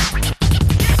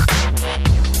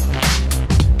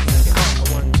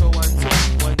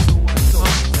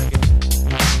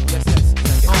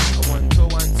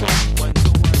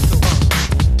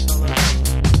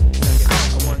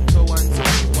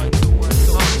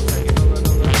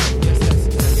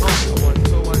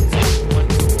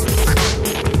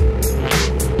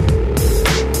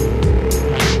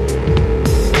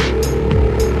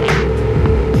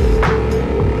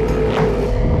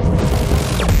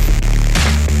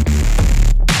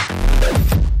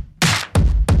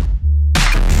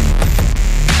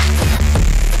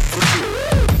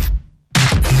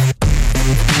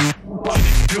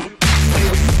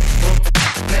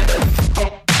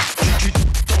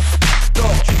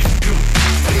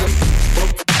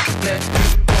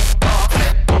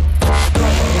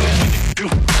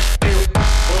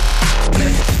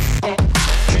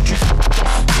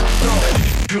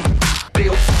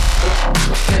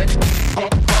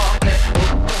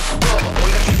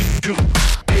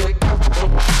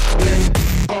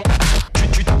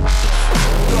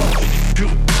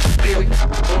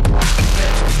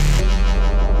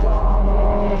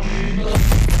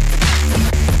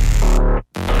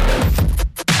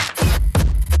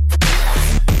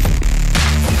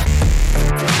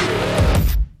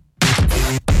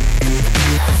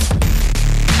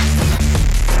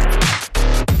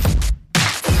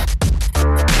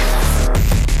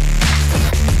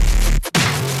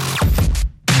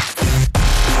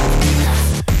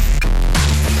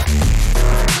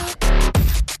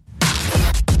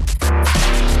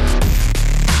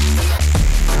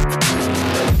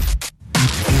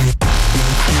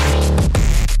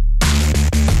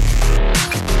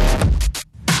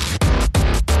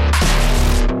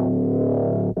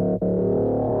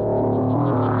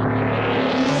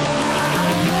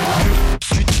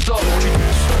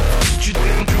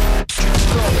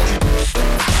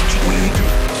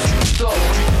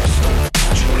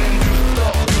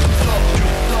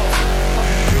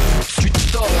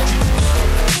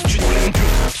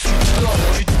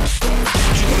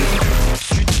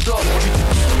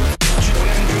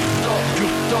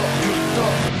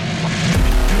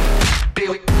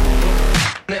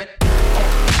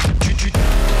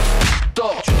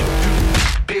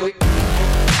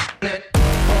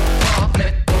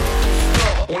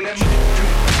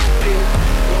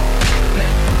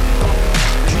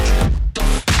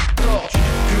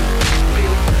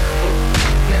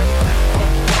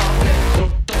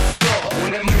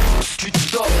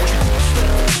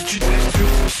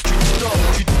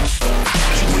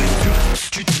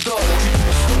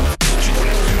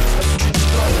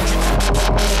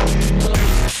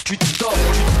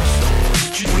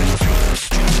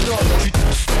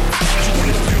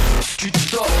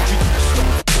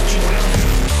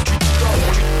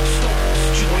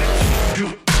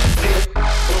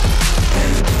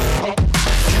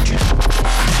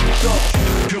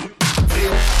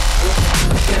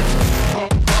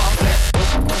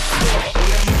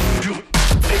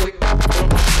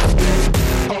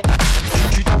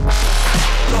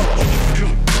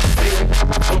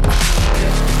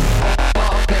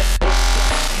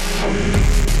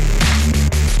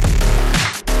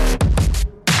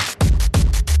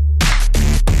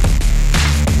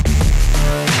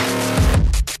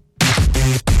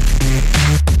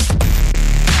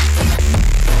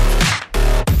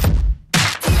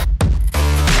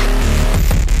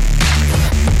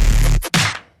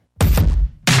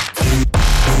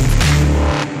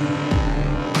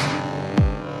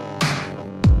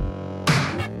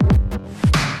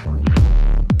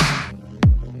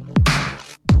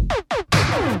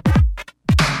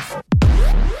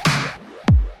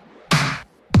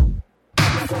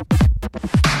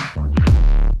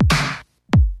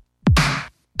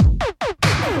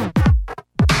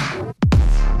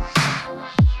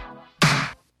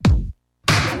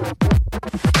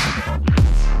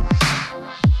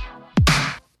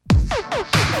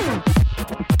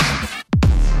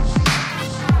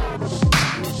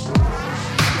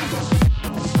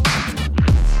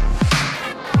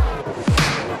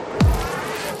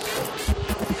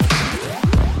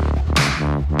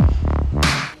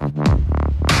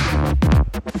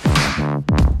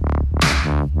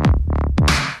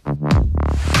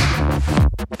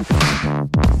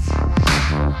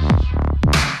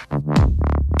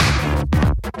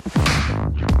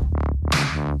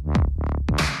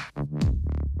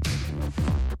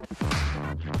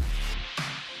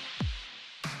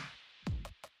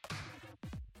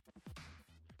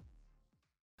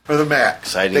 the max.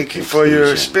 Exciting Thank you for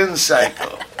your spin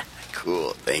cycle.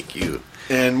 Cool, thank you.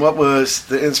 And what was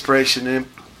the inspiration and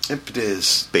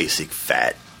impetus? Basic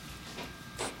fat.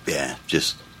 Yeah,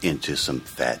 just into some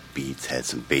fat beats. Had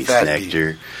some bass Fat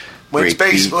nectar. When's it?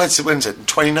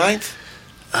 29th?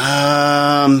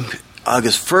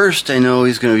 August 1st, I know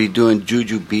he's going to be doing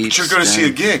Juju beats. But you're going to see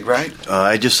a gig, right?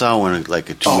 I just saw one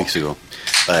like 2 weeks ago.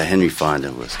 Henry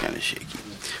Fonda was kind of shaky.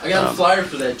 I got a flyer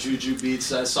for that Juju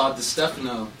beats. I saw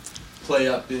DeStefano play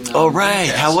up in. Oh right,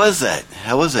 Vegas. How was that?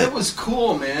 It was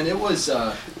cool, man. It was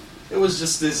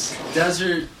just this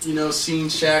desert, scene,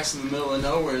 shacks in the middle of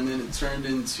nowhere, and then it turned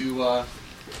into,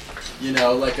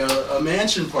 like a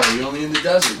mansion party, only in the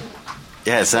desert.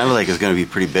 Yeah, it sounded like it was going to be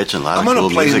pretty bitchin'. A lot I'm of going cool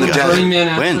to play music. in the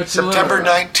desert. When? September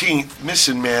 19th,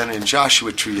 Missing Man in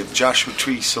Joshua Tree of Joshua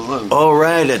Tree Saloon. Oh,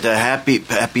 right, at the Happy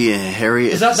and Harry.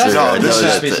 That's the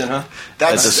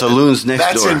saloons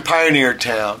next door. That's in Pioneer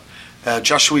Town.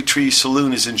 Joshua Tree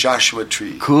Saloon is in Joshua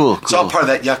Tree. Cool. It's all part of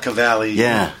that Yucca Valley.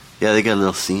 Yeah, they got a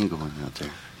little scene going out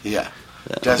there. Yeah,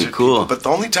 desert cool. People. But the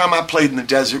only time I played in the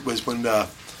desert was when that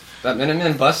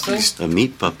Minutemen bus thing. The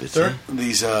meat puppets. It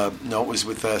was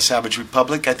with Savage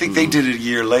Republic. I think they did it a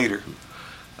year later,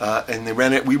 and they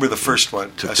rented. We were the first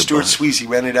one. Stuart Sweezy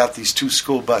rented out these 2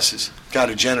 school buses,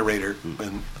 got a generator,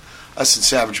 and us and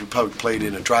Savage Republic played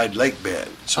in a dried lake bed.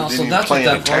 So it didn't even play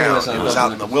in a town. It was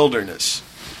out in the wilderness.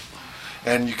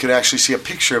 And you could actually see a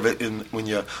picture of it when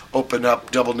you open up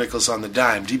Double Nickels on the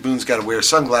Dime. D. Boone's got to wear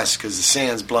sunglasses because the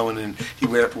sand's blowing and he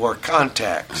wore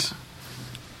contacts.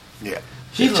 Yeah.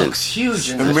 He looks huge.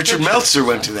 And Richard Meltzer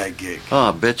went to that gig.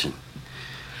 Oh, bitchin'.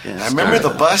 Yeah, I remember the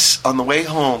bus on the way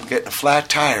home getting a flat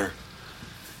tire,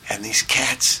 and these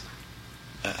cats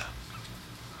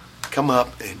come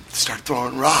up and start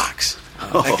throwing rocks.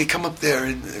 Like they come up there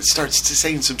and it starts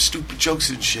saying some stupid jokes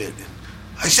and shit. And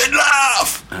I said,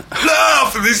 laugh! And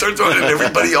they start throwing it. And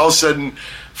everybody all of a sudden,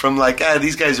 from like,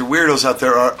 these guys are weirdos out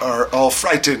there, are all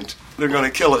frightened. They're going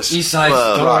to kill us. East Side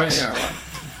rocks.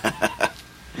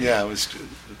 Yeah, it was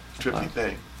a trippy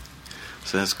thing.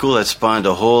 So that's cool. That spawned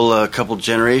a whole couple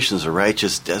generations of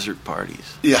righteous desert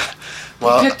parties. Yeah.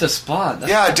 Well, you picked a spot.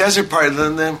 A desert party.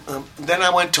 Then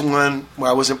I went to one where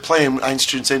I wasn't playing.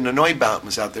 Einstein's and the Neubauten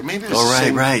was out there. Maybe it was the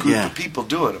same group of people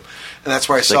doing them. And that's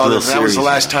where I saw them. And that was the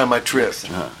last time I tripped.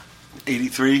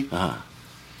 83. Been a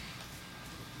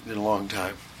long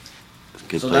time.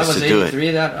 Good so place that was to do 83.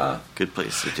 It. Good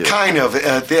place to do it. Kind of.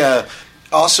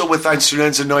 Also with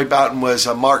Einstein's and Neubauten was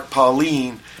Mark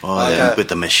Pauline. With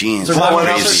the machines. Blowing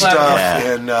up stuff.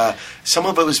 And some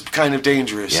of it was kind of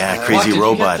dangerous. Yeah, crazy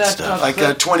robot stuff.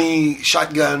 Like 20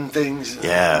 shotgun things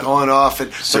going off.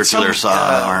 And circular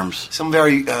saw arms. Some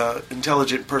very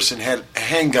intelligent person had a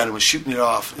handgun and was shooting it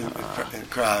off in the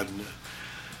crowd. And,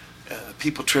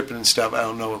 people tripping and stuff, I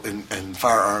don't know, and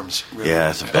firearms. Really.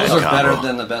 Yeah, it's a bad combo. Those are combo. better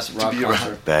than the best rock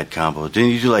concert. Bad combo. Didn't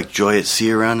you do like Joy at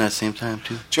Sea around that same time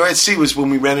too? Joy at Sea was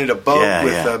when we rented a boat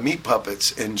with meat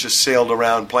puppets and just sailed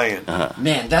around playing.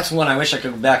 Man, that's one I wish I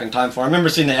could go back in time for. I remember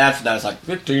seeing the ad for that. It's like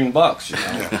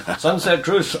 $15, Sunset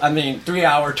Cruise.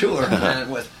 3-hour tour, man,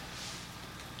 with...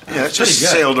 Yeah, it just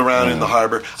sailed around in the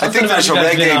harbor. I think there's a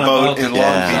reggae boat in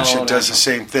Long Beach that does the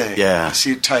same thing. Yeah. I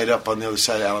see it tied up on the other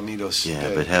side of Alamitos.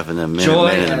 Yeah, but having a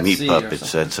Minutemen and the meat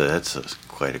puppets, that's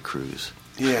quite a cruise.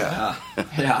 Yeah.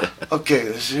 Yeah. Okay,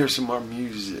 let's hear some more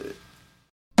music.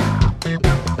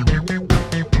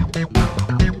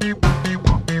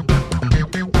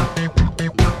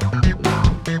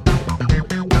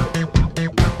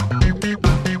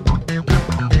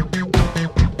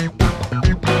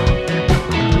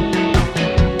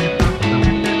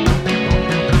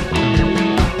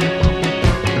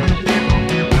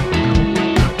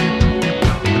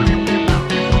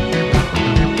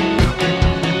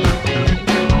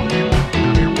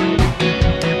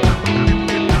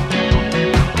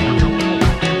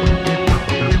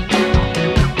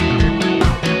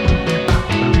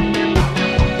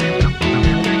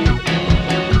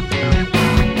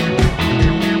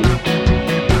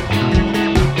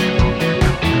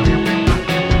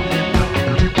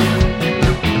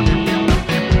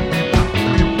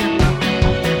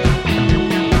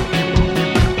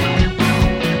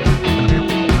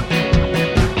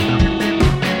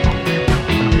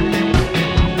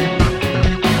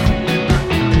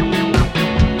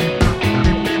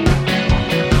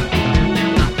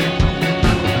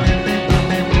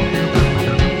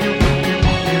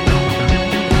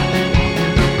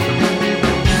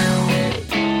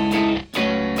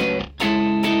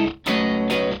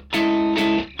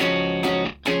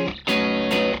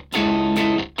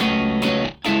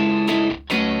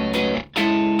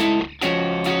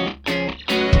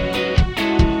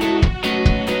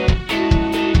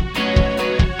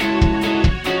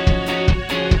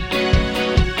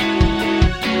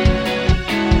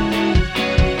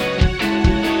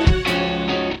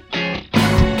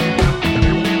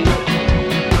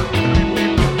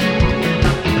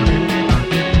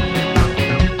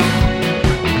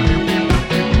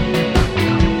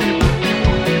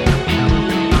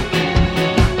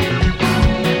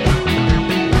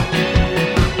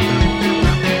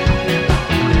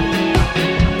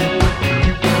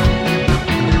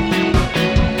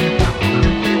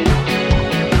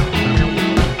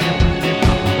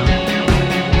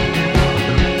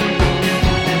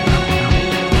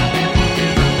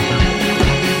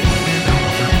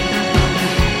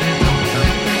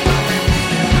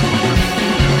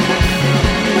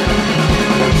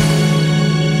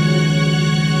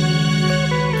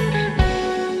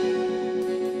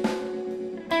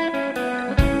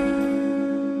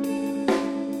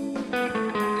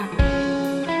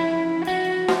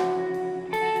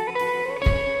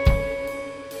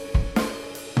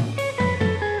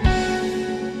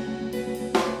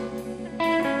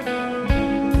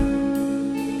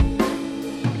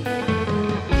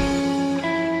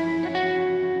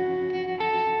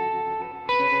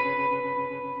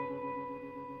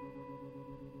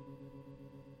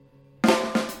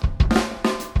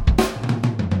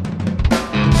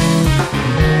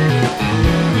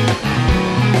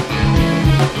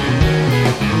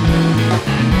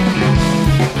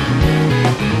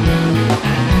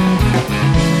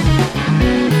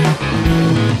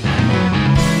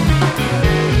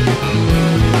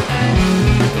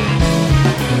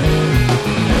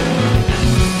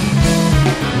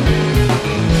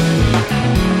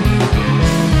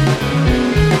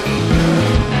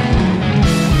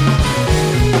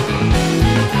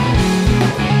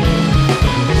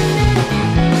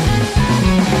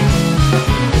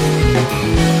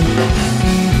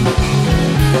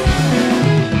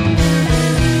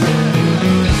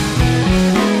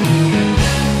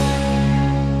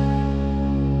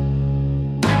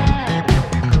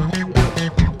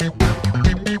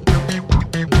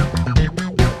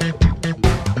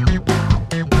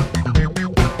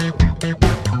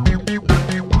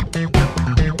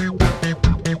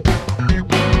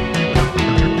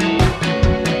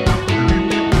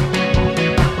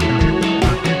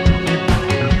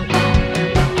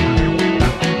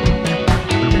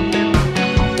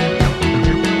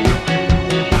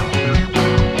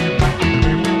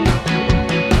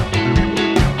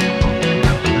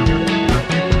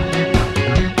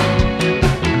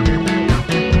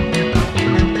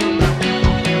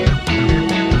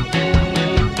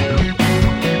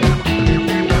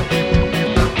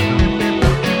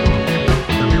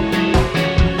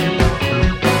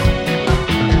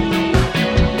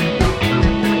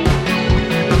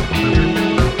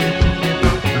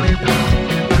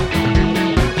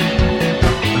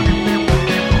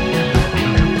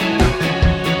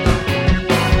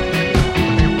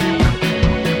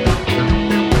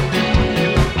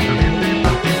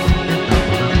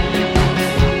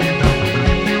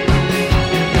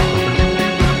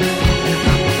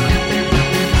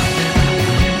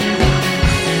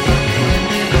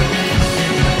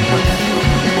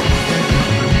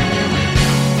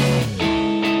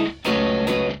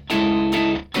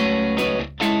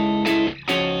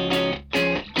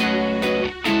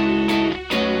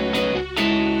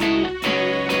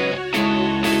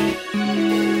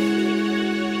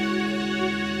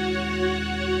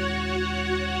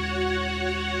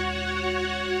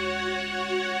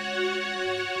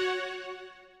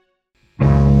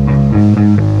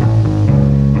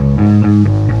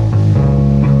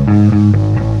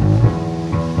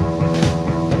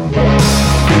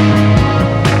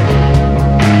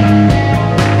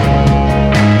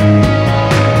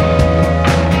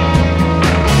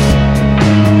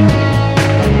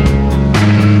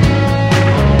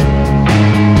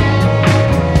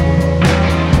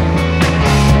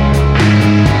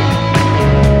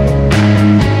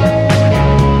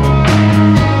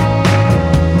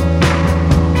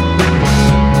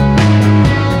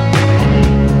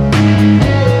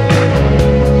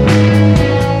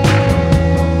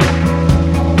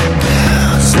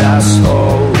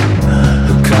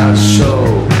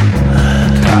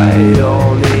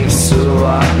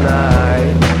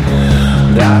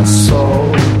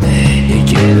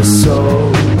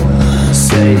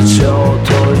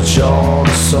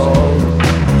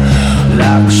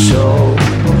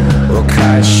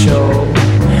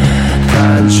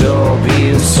 情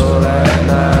美嘘ら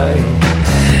ない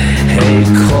平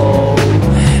行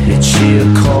道行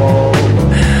こう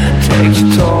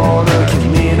適当な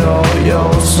君の要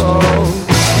素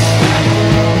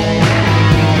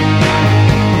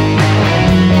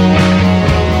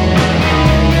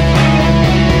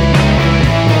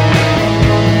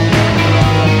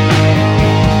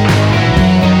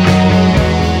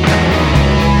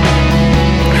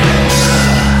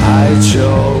愛情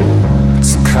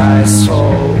使えそ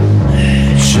う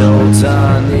冗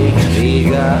談にキリ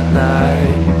がな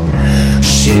い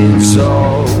心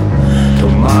臓止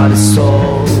まり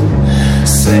そう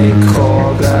成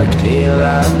功がい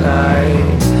らない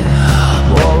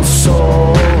妄想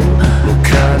無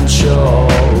感情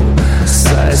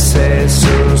再生す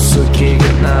る隙が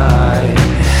ない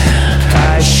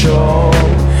対象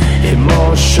エモ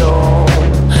ーション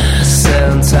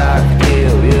選択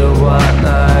理由はな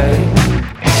い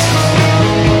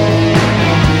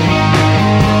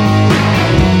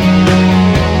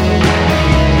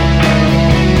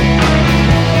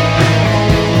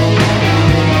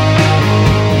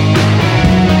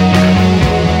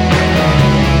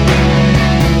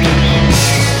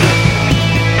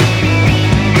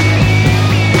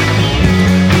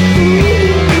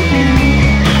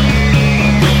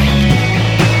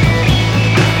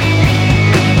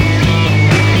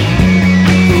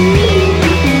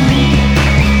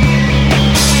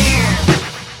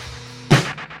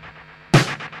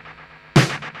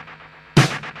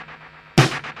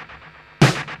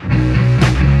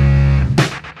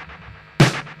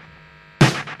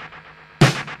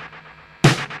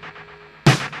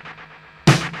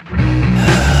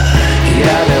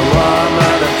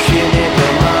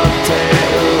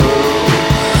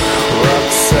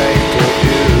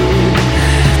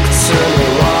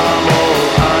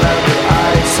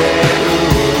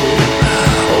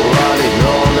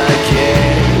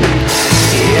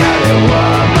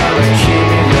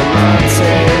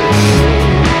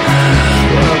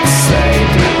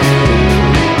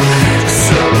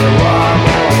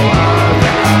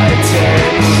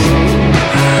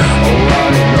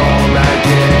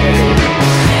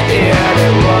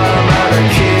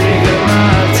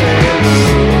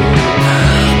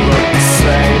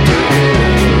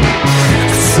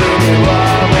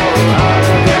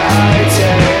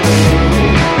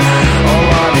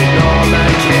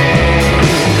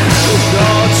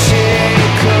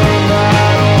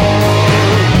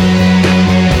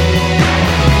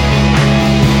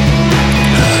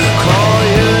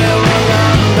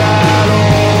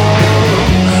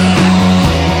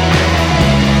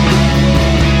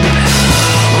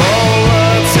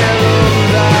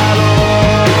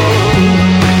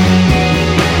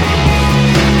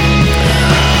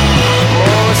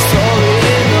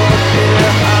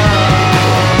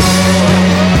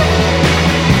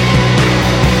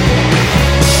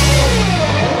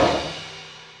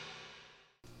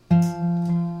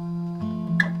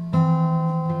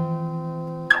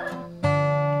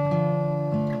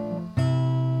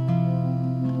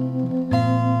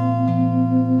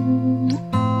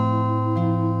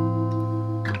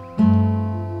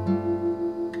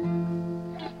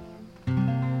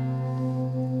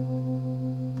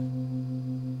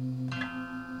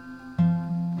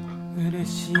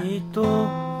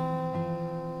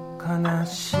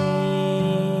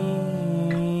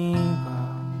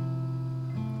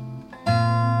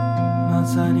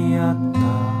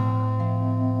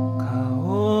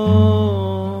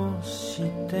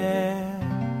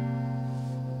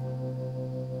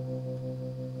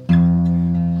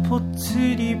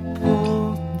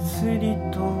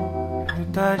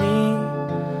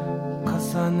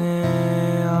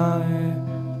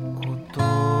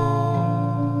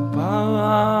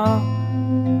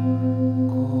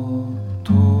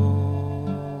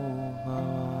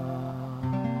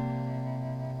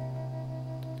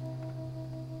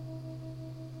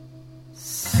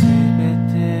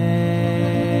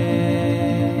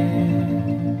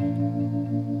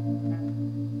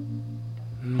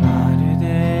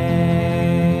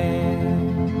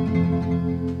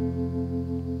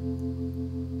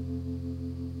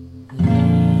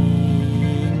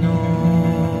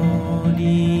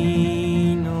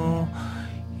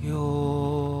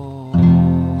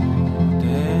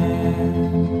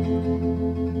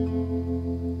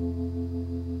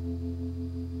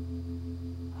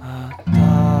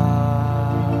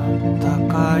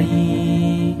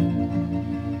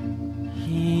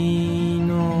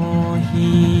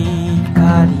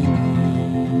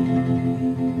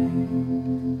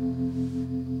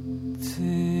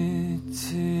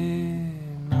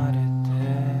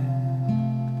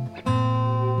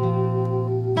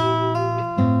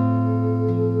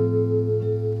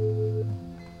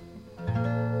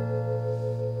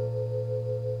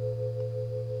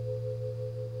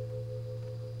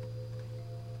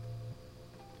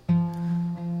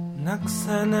く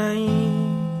さない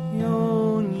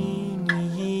ように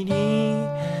握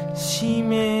りし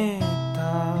めた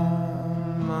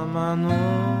ままの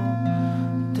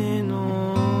手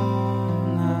の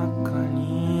中に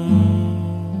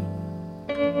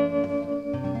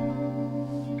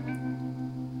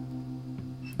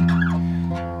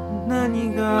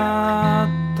何があっ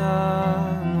た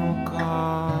のか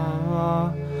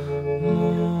はも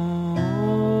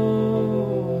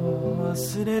う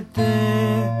忘れて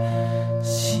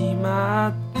しま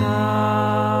った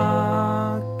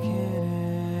け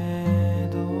れ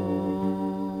ど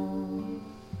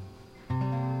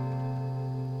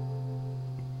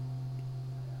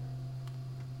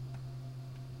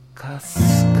かす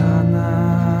かな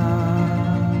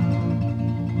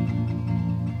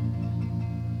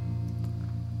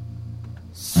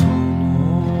その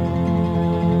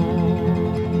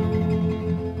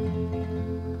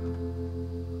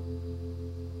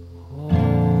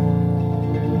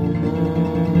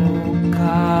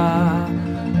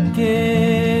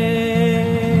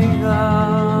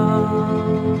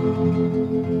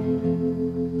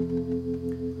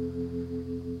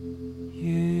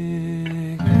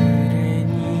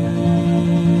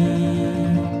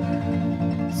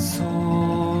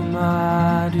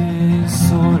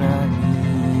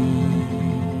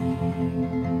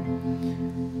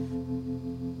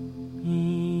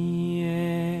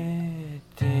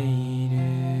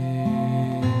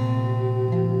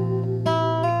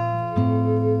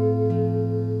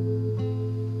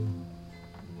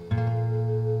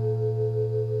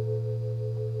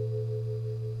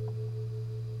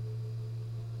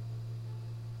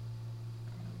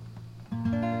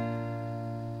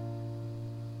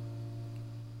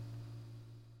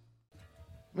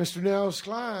Mr. Nels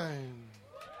Klein.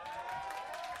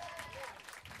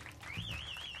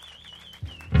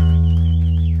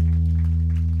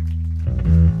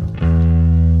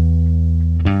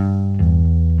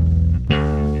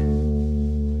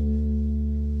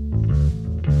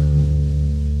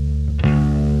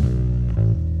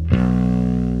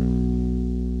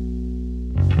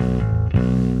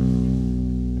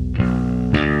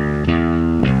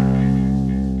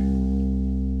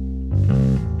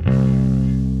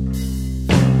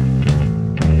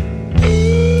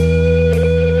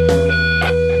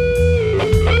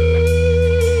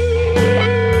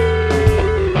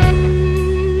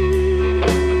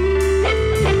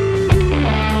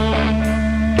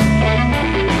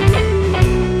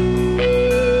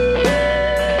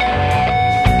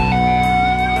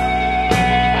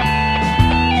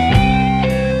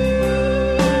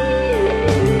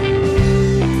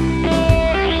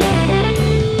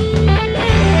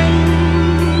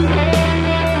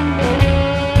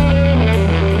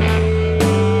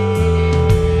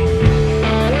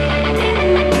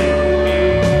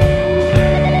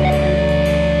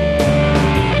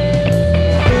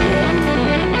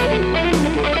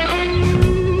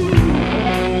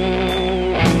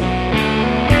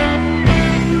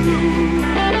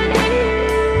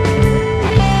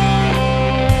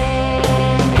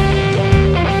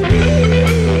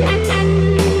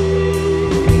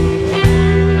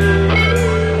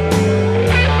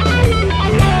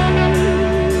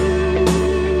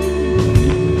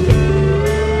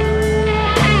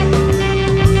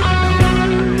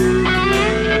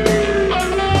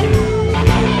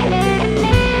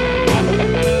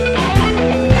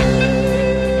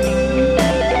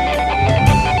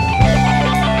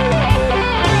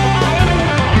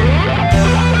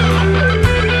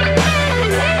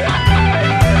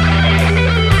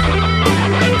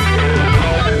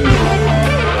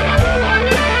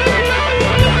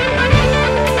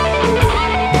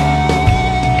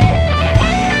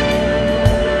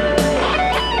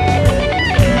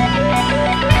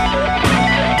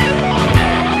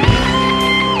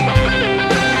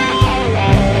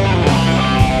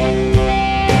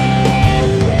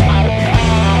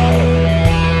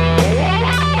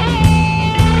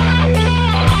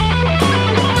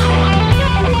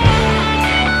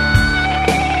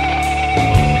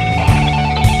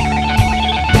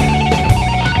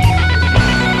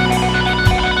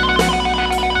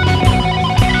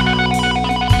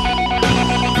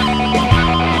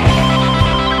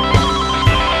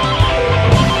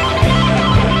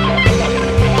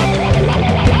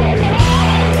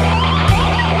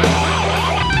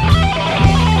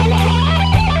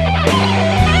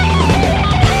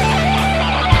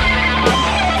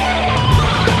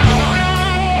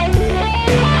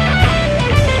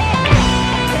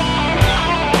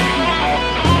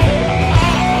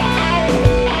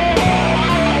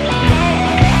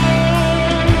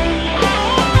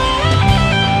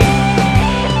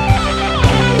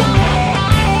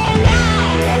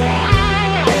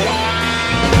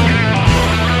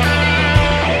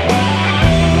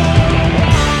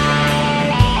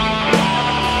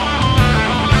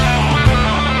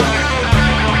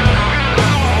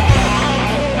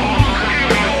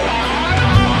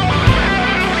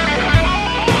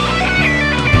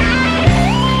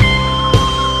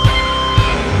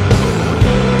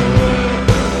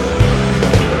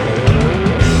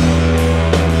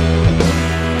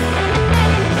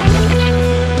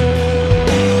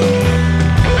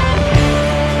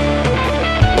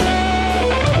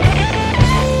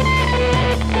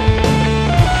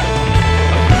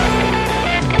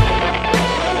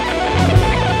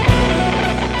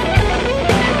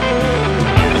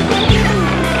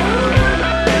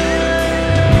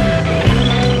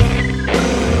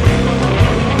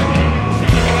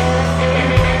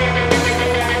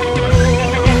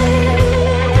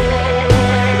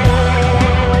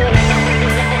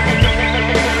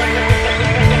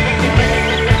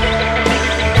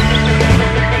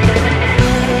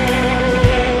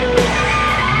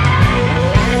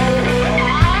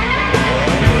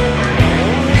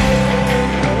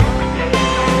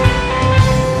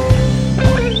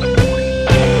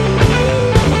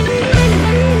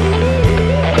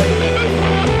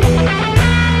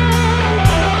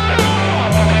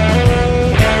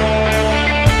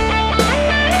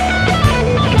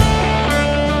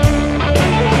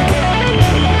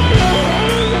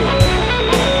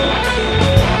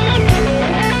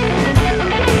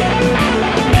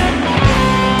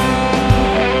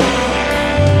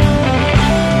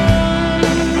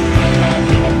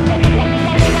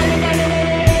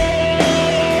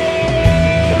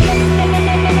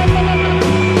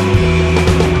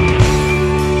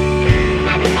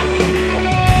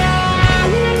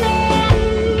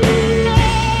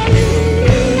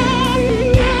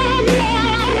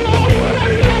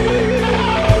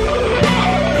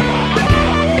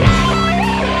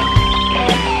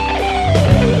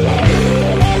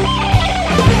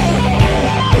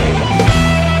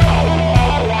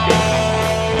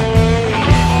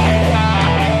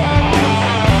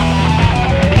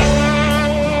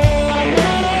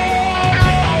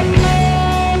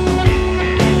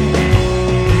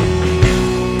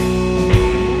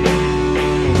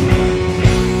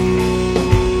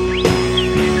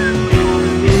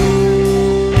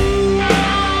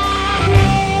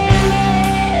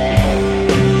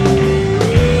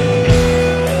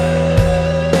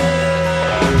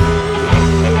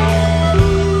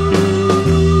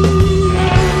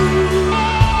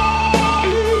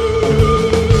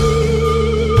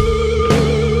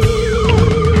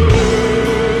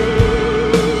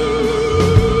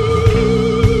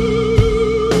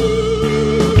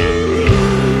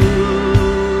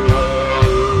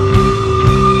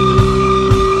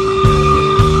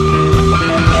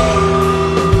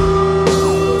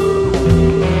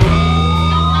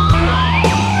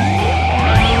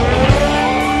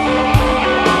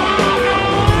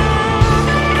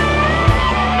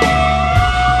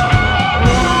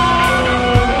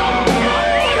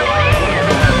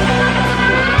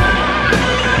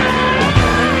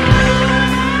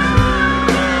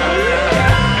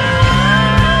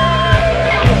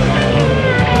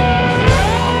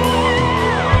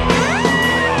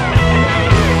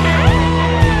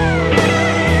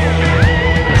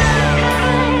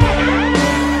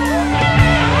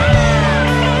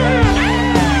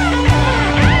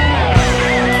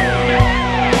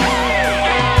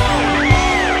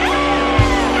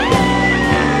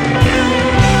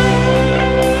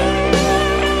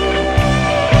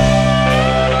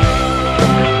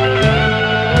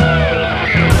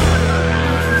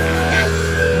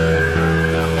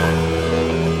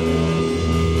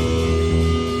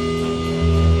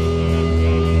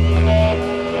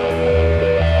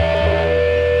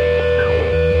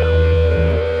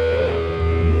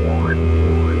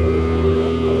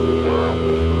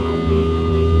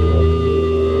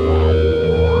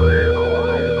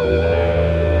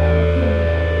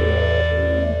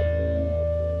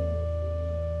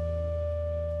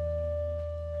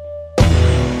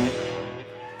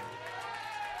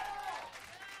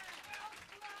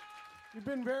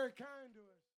 You've been very kind to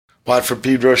us. What for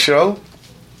Pedro Show?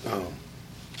 Oh.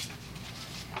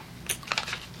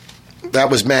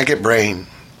 That was Maggot Brain,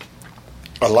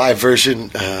 a live version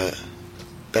that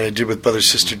I did with Brother,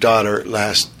 Sister, Daughter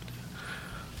last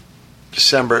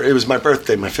December. It was my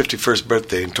birthday, my 51st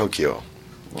birthday in Tokyo.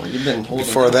 Well, you've been holding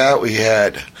Before out. that, we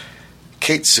had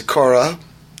Kate Sikora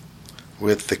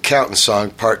with the Counting Song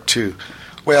Part 2.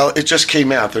 Well, it just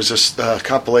came out. There's a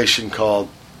compilation called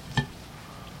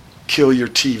Kill Your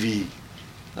TV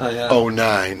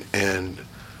 09, and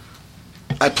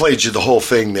I played you the whole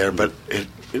thing there, but it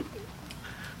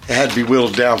had to be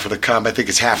whittled down for the comp. I think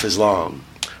it's half as long.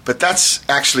 But that's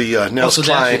actually Nels So they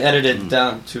Klein. actually edited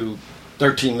down to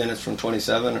 13 minutes from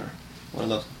 27, or one of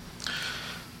those?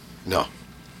 No.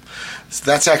 So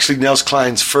that's actually Nels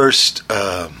Klein's first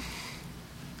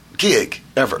gig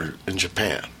ever in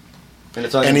Japan.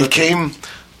 And he came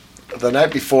the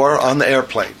night before on the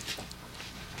airplane.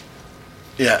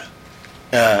 Yeah.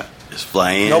 Just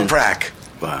flying. No prac.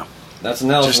 Wow. That's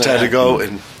Nels. Just had to go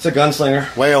and it's a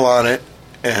gunslinger. Wail on it.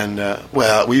 And,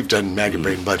 well, we've done Maggot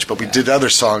Brain a bunch, but we did other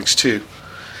songs too.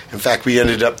 In fact, we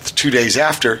ended up 2 days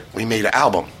after we made an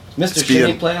album. Mr.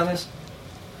 Shimmy play on this?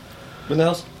 With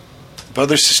Nels?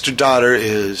 Brother, Sister, Daughter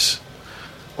is,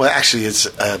 well, actually, it's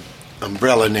an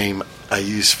umbrella name I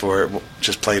use for it,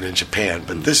 just playing in Japan.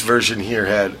 But this version here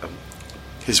had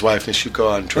his wife,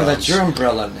 Nishuko, on drums. Oh, that's your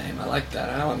umbrella name. I like that.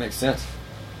 How it makes sense.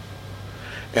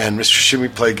 And Mr. Shimmy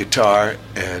played guitar,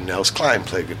 and Nels Klein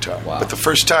played guitar. Wow. But the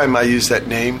first time I used that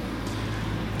name,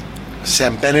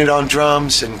 Sam Bennett on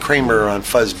drums and Kramer on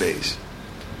fuzz bass.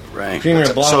 Right. Kramer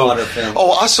Blondwater film.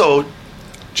 Oh, also,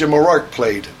 Jim O'Rourke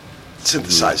played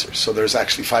synthesizers. So there's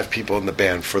actually 5 people in the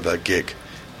band for the gig.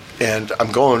 And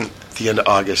I'm going at the end of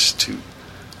August to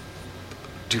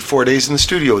do 4 days in the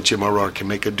studio with Jim O'Rourke and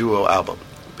make a duo album.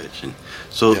 Bitchin'.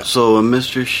 So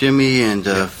Mr. Shimmy and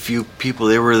a few people,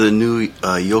 they were the new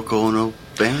Yoko Ono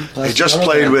band? They just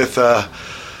played with,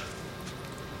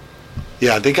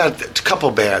 they got a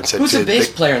couple bands. Who's the bass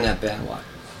player in that band? What?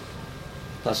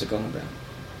 Plastic Ono band.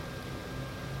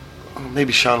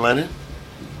 Maybe Sean Lennon?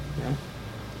 Yeah.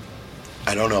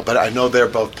 I don't know, but I know they're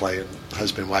both playing,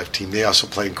 husband-wife team. They also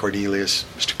played Cornelius.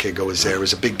 Mr. Kigo was there. It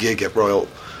was a big gig at Royal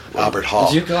Albert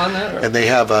Hall. Did you go on that? Or? And they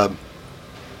have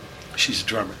she's a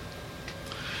drummer.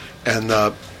 And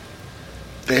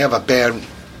they have a band,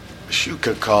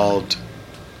 Shuka, called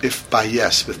If by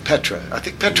Yes with Petra. I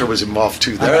think Petra was involved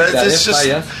too. It's just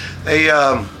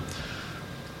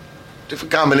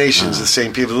different combinations of the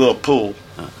same people, a little pool.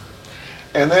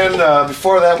 And then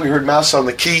before that, we heard Mouse on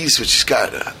the Keys, which has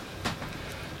got.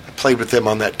 I played with them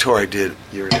on that tour I did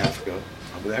a year and a half ago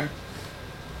over there.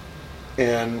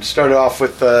 And started off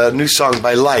with a new song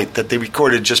by Lite that they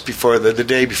recorded just before the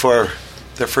day before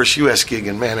their first U.S. gig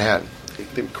in Manhattan.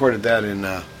 They recorded that in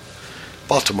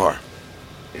Baltimore.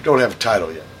 They don't have a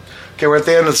title yet. Okay, we're at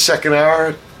the end of the second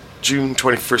hour, June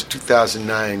 21st,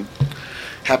 2009.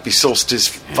 Happy Solstice,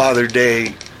 Father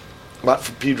Day. Watt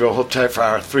for Pedro, hold tight for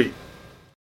hour 3.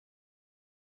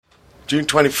 June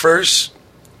 21st,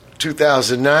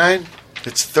 2009.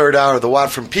 It's the third hour of the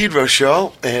Watt from Pedro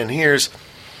show, and here's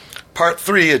part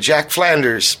 3 of Jack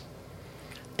Flanders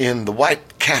in The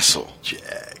White Castle.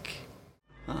 Jack.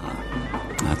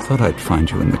 I thought I'd find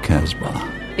you in the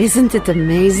Casbah. Isn't it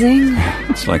amazing?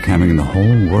 It's like having the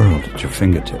whole world at your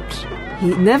fingertips. He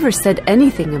never said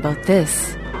anything about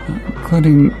this.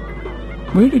 Claudine,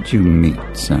 where did you meet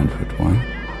Sandford White?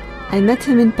 I met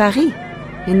him in Paris,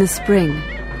 in the spring.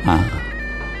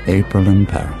 April in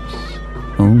Paris.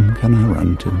 Whom can I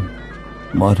run to?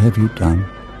 What have you done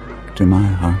to my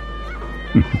heart?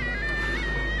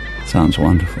 Sounds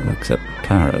wonderful, except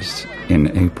Paris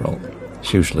in April.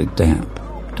 It's usually damp,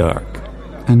 dark,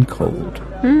 and cold.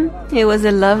 It was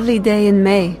a lovely day in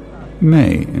May.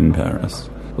 May in Paris,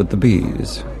 with the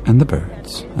bees, and the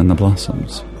birds, and the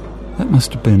blossoms. That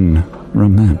must have been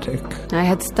romantic. I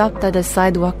had stopped at a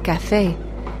sidewalk cafe.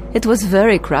 It was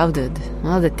very crowded.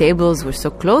 All the tables were so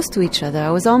close to each other,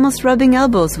 I was almost rubbing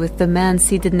elbows with the man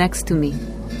seated next to me.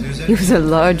 He was a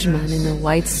large man in a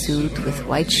white suit with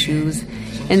white shoes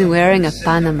and wearing a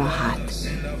Panama hat.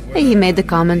 He made a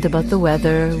comment about the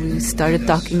weather, we started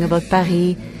talking about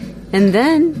Paris, and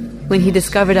then, when he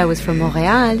discovered I was from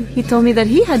Montreal, he told me that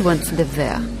he had once lived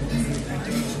there.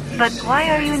 But why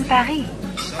are you in Paris?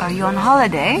 Are you on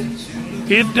holiday?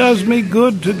 It does me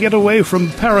good to get away from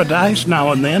paradise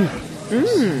now and then.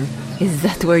 Is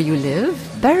that where you live?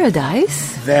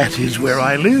 Paradise? That is where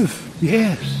I live,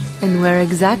 yes. And where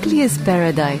exactly is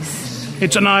paradise?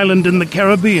 It's an island in the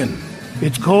Caribbean.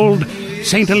 It's called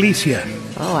St. Alicia.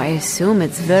 Oh, I assume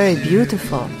it's very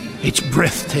beautiful. It's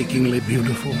breathtakingly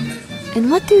beautiful. And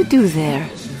what do you do there?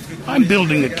 I'm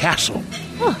building a castle.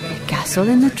 Oh, a castle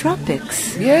in the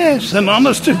tropics. Yes, an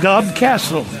honest-to-God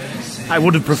castle. I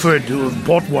would have preferred to have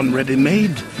bought one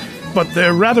ready-made, but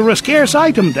they're rather a scarce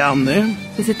item down there.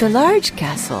 Is it a large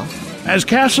castle? As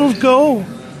castles go,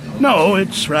 no,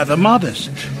 it's rather modest.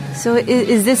 So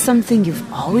is this something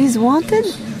you've always wanted?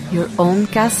 Your own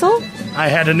castle? I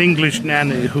had an English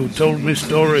nanny who told me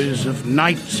stories of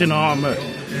knights in armor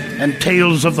and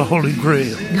tales of the Holy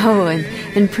Grail. Oh,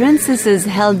 and princesses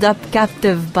held up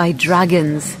captive by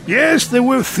dragons. Yes, there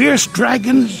were fierce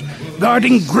dragons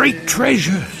guarding great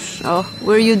treasures. Oh,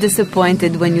 were you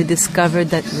disappointed when you discovered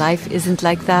that life isn't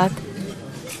like that?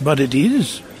 But it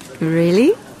is.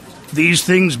 Really? These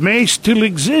things may still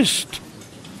exist,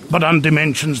 but on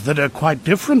dimensions that are quite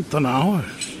different than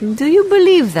ours. Do you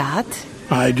believe that?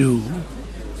 I do.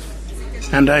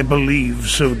 And I believe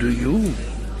so do you.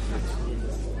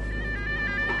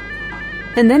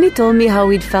 And then he told me how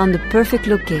he'd found the perfect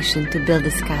location to build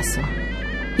his castle.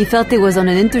 He felt it was on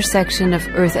an intersection of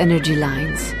earth energy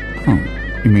lines. Oh,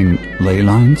 you mean ley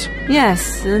lines?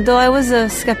 Yes, though I was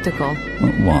skeptical.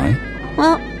 Why?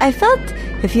 Well, I felt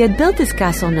if he had built his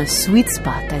castle on a sweet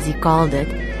spot, as he called it,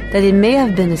 that it may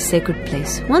have been a sacred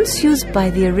place, once used by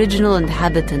the original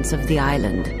inhabitants of the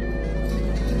island.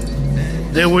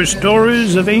 There were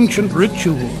stories of ancient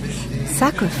rituals.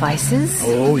 Sacrifices?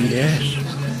 Oh, yes.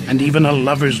 And even a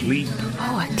lover's leap.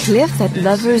 Oh, a cliff that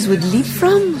lovers would leap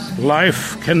from?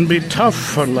 Life can be tough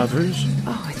for lovers.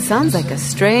 Oh, it sounds like a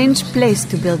strange place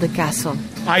to build a castle.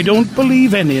 I don't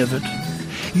believe any of it.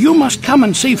 You must come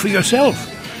and see for yourself.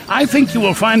 I think you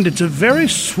will find it's a very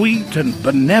sweet and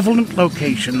benevolent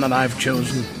location that I've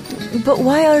chosen. But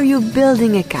why are you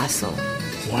building a castle?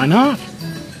 Why not?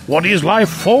 What is life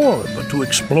for but to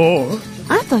explore?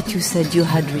 I thought you said you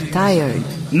had retired.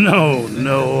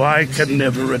 No, I can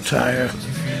never retire.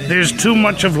 There's too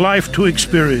much of life to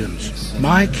experience.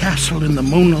 My castle in the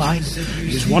moonlight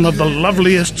is one of the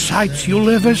loveliest sights you'll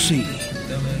ever see.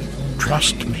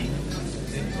 Trust me.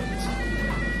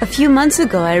 A few months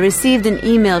ago, I received an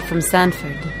email from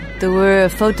Sanford. There were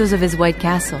photos of his white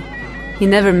castle. He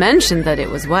never mentioned that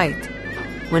it was white.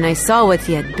 When I saw what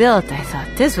he had built, I thought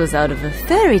this was out of a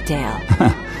fairy tale.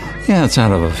 Yeah, it's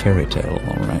out of a fairy tale,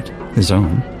 all right. His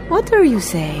own. What are you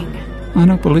saying? I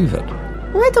don't believe it.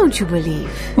 Why don't you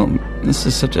believe? Well, this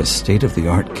is such a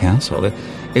state-of-the-art castle.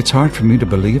 It's hard for me to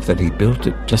believe that he built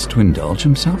it just to indulge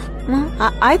himself. Well,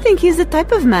 I think he's the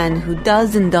type of man who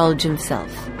does indulge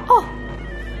himself. Oh,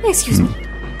 excuse me.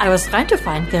 I was trying to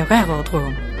find the railroad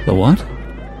room. The what?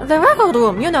 The railroad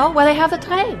room, you know, where they have the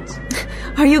trains.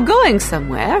 Are you going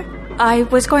somewhere? I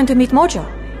was going to meet Mojo.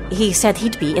 He said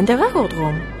he'd be in the railroad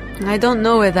room. I don't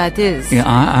know where that is. Yeah,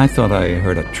 I thought I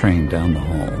heard a train down the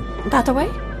hall. That away?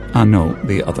 No,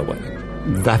 the other way.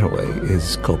 That away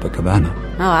is Copacabana.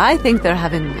 Oh, I think they're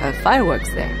having fireworks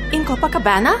there. In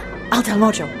Copacabana? I'll tell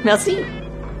Mojo. Merci.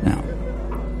 Now,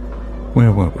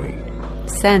 where were we?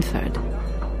 Sanford.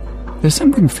 There's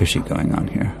something fishy going on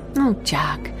here. Oh,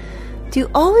 Jack. Do you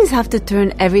always have to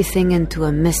turn everything into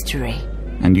a mystery?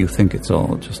 And you think it's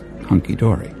all just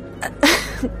hunky-dory?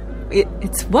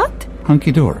 It's what?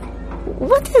 Hunky-dory.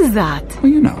 What is that?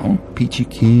 Well, you know, Peachy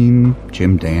Keen,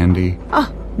 Jim Dandy.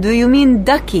 Oh, do you mean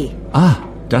Ducky? Ah,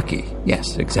 Ducky.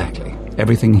 Yes, exactly.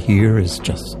 Everything here is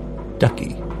just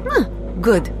Ducky. Huh,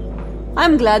 good.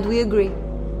 I'm glad we agree.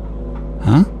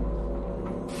 Huh?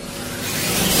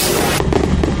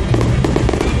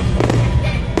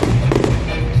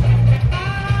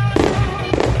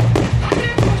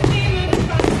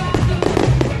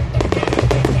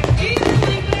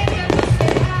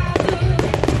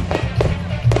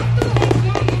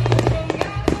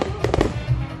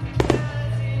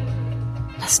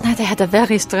 Last night I had a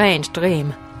very strange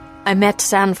dream. I met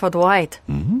Sanford White.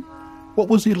 Mm-hmm. What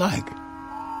was he like?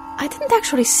 I didn't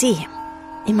actually see him.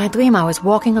 In my dream I was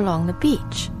walking along the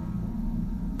beach.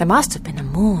 There must have been a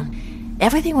moon.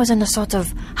 Everything was in a sort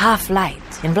of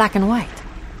half-light, in black and white.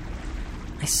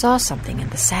 I saw something in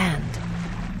the sand.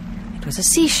 It was a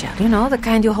seashell, you know, the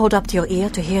kind you hold up to your ear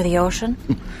to hear the ocean.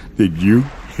 Did you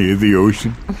hear the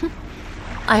ocean?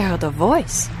 I heard a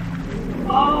voice.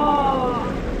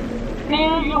 Ah,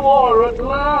 here you are at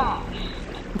last.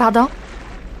 Pardon?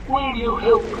 Will you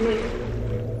help me?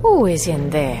 Who is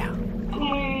in there?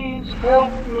 Please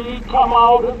help me come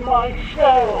out of my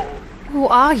shell. Who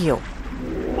are you?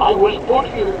 I was put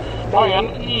here by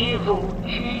an evil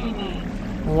genie.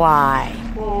 Why?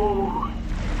 Oh,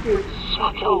 it's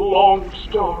such a long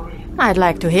story. I'd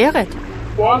like to hear it.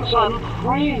 Once I'm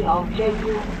free, I'll tell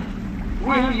you.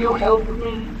 Will you help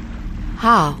me?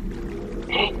 How?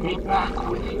 Take me back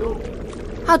with you.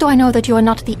 How do I know that you are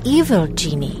not the evil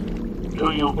genie?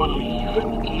 Do you believe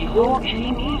in evil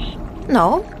genies?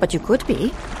 No, but you could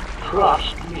be.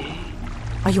 Trust me.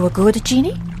 Are you a good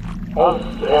genie? A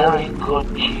very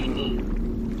good genie.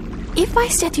 If I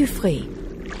set you free,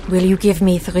 will you give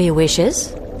me 3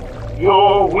 wishes?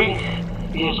 Your wish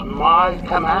is my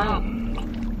command.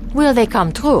 Will they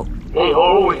come true? They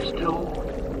always do.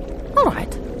 All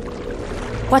right.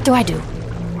 What do I do?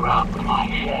 Rub my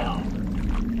shell.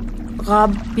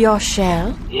 Rub your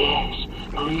shell? Yes,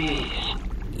 please.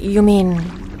 You mean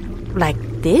like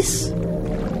this?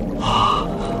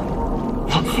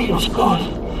 That feels good.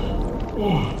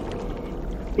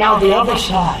 Now the other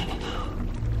side.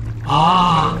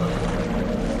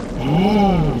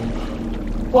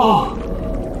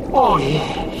 Oh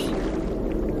yes.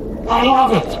 I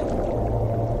love it.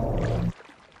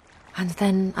 And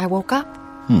then I woke up.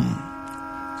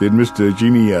 Did Mr.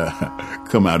 Genie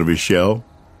come out of his shell?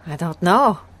 I don't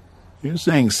know. You're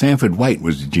saying Sanford White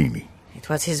was the genie. It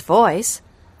was his voice.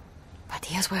 But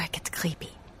here's where it gets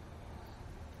creepy.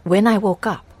 When I woke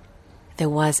up, there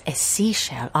was a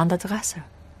seashell on the dresser.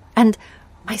 And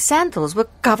my sandals were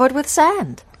covered with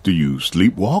sand. Do you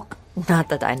sleepwalk? Not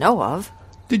that I know of.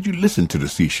 Did you listen to the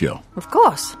seashell? Of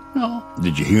course. No.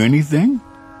 Did you hear anything?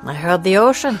 I heard the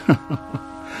ocean.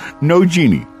 No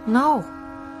genie. No.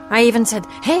 I even said,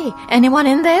 hey, anyone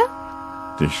in there?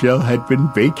 The shell had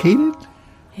been vacated?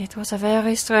 It was a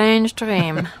very strange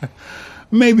dream.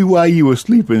 Maybe while you were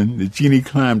sleeping, the genie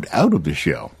climbed out of the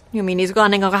shell. You mean he's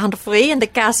running around free in the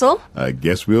castle? I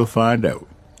guess we'll find out.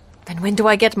 Then when do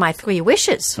I get my 3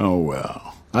 wishes? Oh,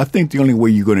 well. I think the only way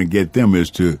you're going to get them is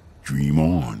to dream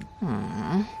on.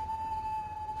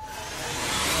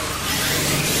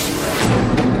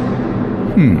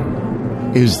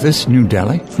 Is this New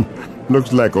Delhi?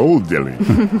 Looks like old Delhi.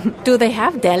 Do they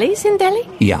have delis in Delhi?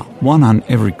 Yeah, one on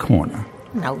every corner.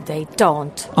 No, they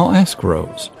don't. I'll ask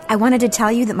Rose. I wanted to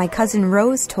tell you that my cousin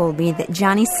Rose told me that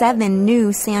Johnny 7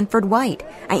 knew Sanford White.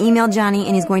 I emailed Johnny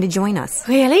and he's going to join us.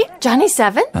 Really? Johnny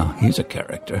 7? Oh, he's a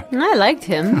character. I liked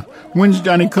him. When's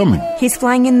Johnny coming? He's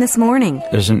flying in this morning.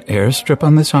 There's an airstrip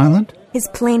on this island? His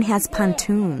plane has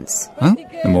pontoons. Well,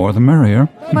 the more the merrier.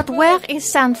 But where is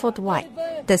Sanford White?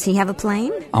 Does he have a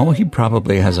plane? Oh, he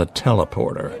probably has a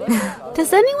teleporter.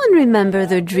 Does anyone remember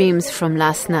their dreams from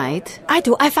last night? I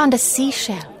do. I found a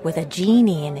seashell with a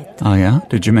genie in it. Oh, yeah?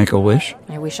 Did you make a wish?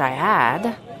 I wish I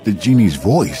had. The genie's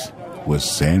voice was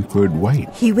Sanford White.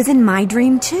 He was in my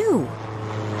dream, too.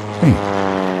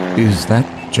 Hey, is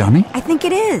that Johnny? I think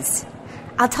it is.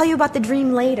 I'll tell you about the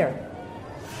dream later.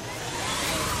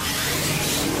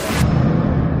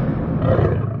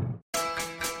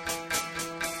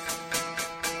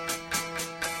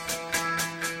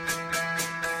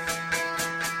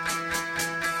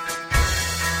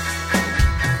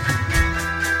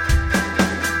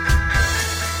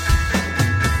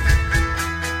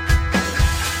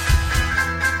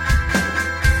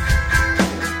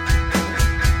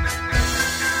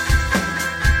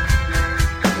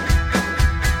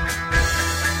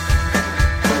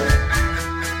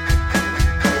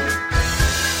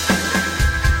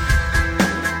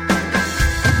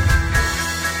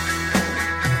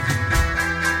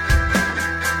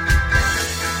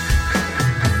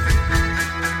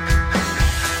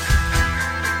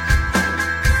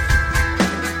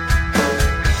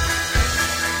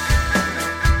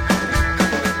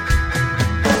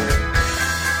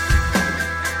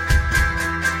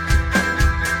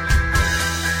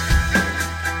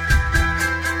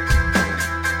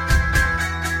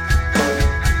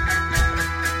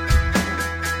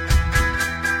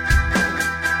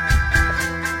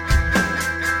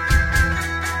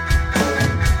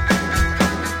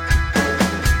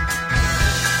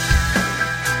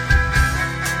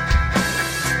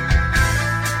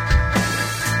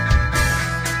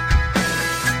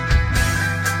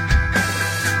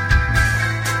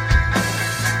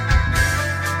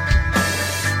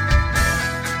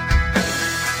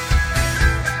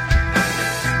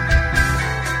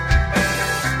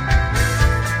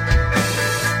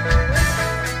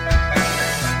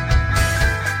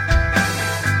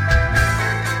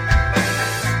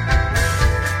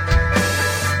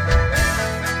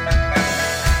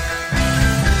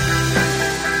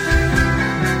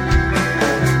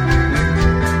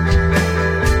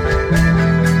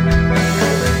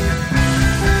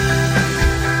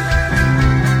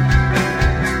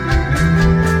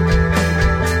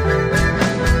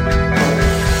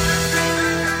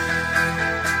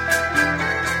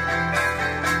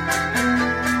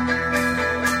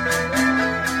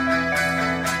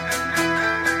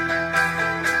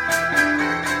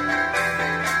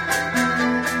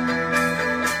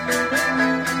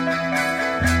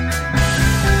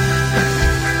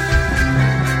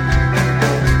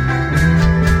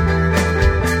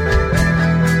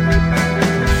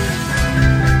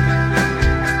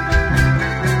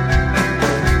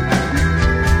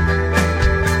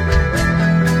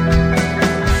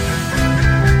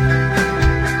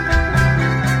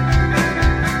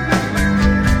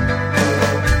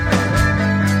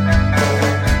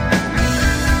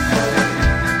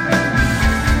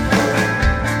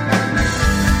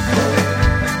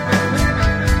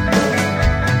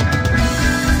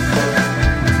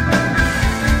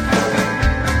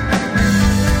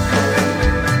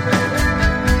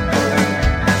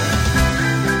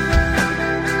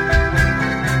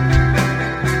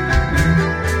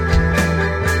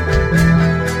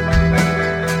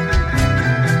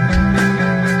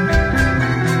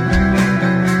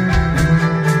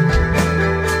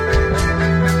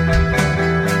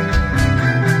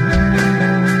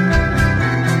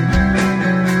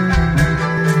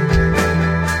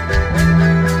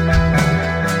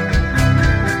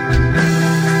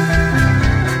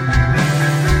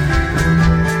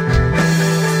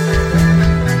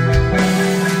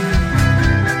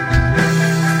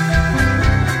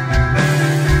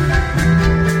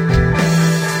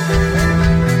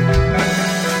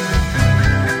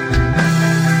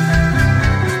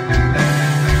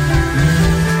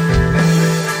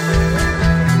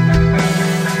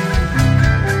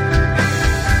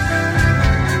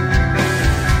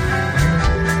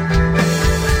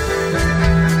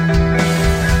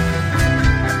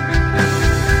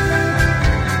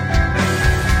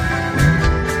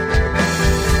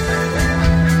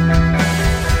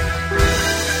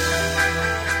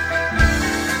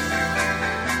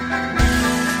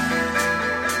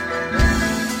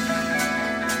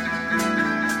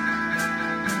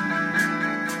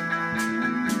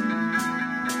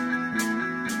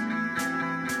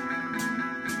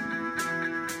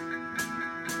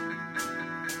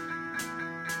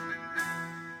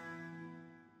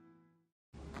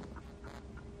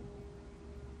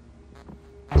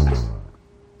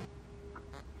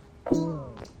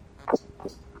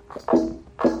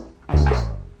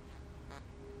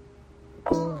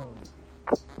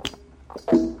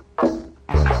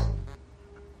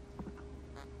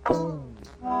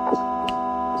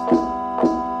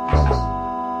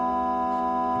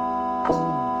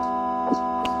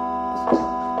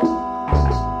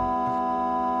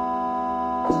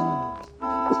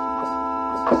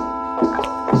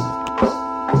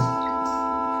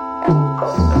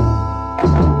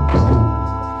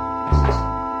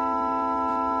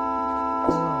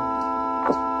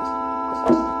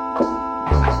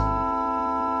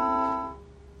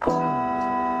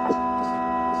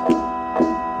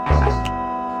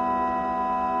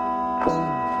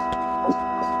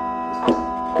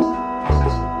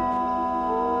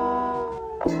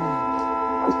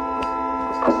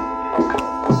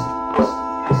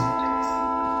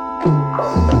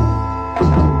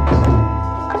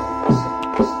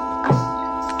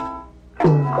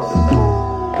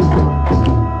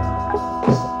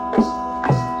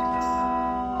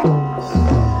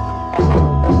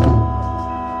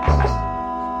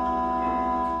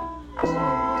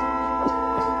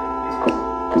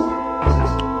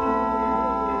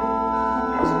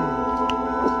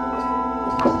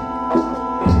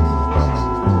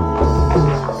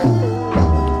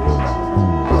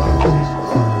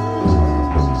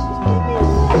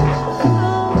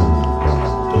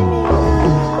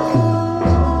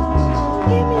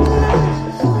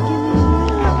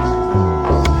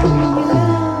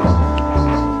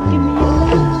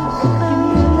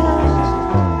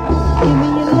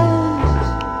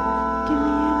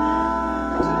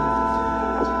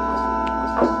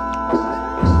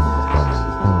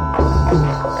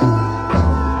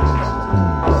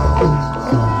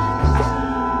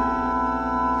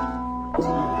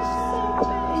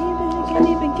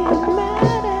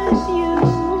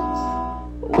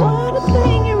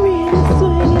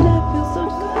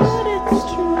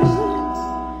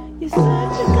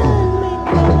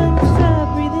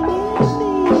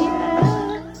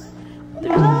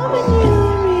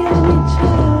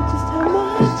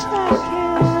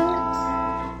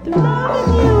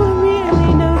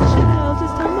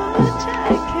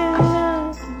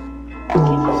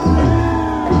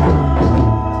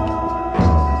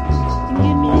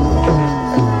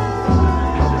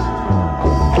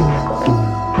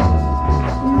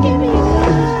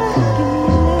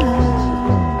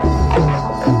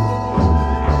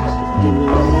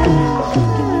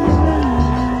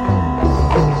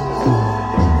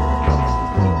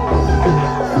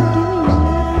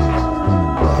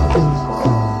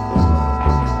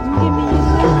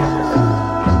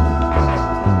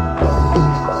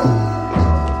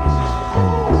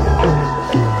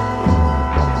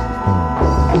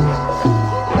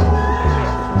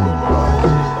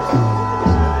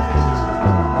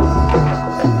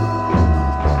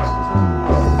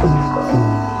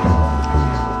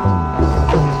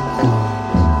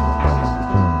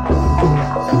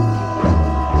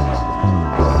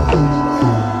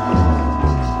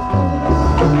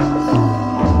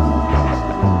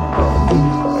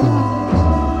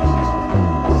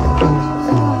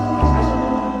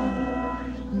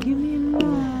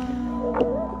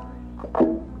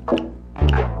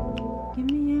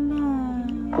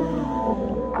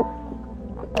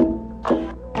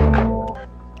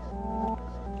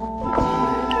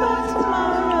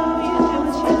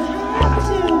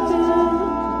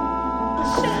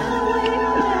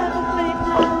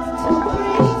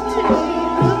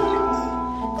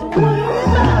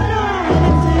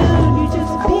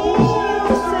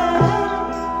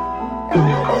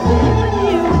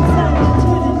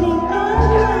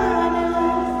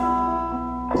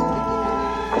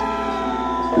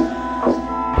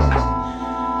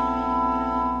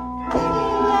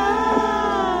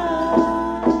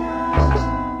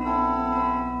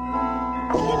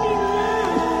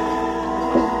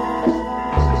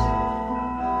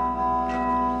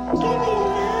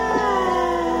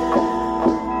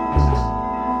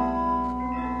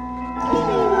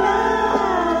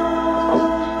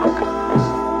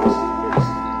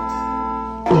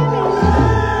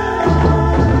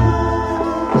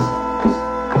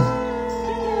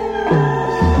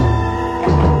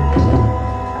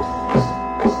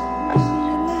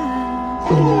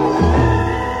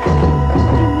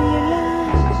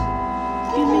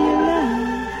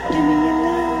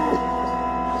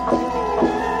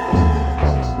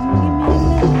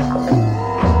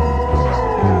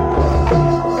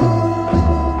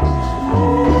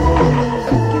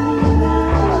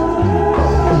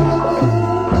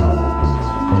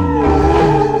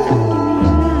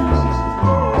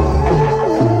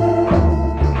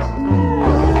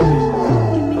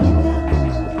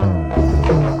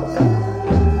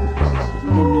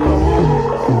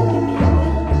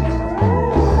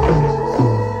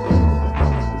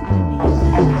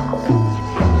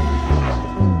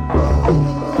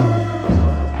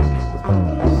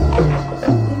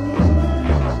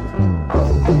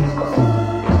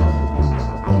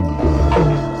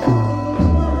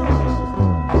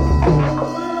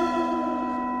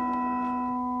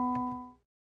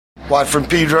 Watt from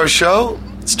Pedro Show.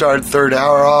 Started third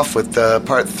hour off with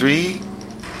part 3,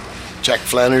 Jack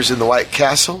Flanders in the White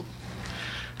Castle.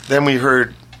 Then we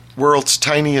heard World's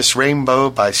Tiniest Rainbow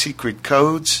by Secret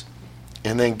Codes.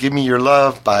 And then Give Me Your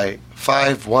Love by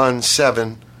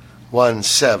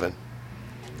 51717,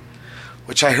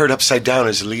 which I heard upside down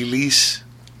as Lily's.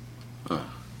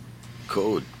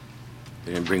 Code.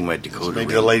 They didn't bring my decoder.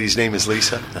 Maybe the lady's name is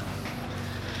Lisa.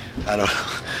 I don't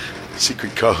know.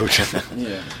 Secret code.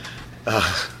 Yeah.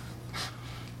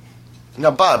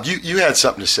 Now, Bob, you had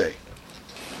something to say.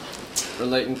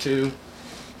 Relating to?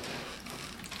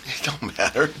 It don't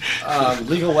matter.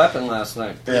 Legal Weapon last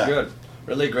night. Pretty Yeah. good.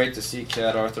 Really great to see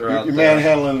Cat Arthur out You're there.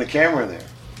 manhandling the camera there.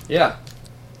 Yeah.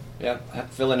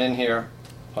 Filling in here,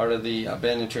 part of the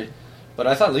band entry. But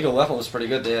I thought Legal Weapon was pretty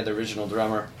good. They had the original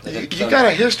drummer. You got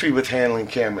a history with handling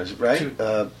cameras, right?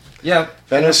 Yeah.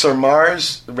 Venice or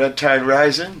Mars, the Red Tide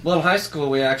Rising. Well, in high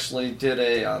school, we actually did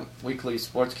a weekly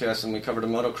sportscast, and we covered a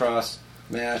motocross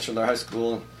match with our high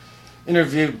school. And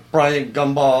interviewed Brian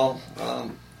Gumball.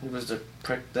 He was the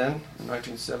prick then, in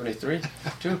 1973,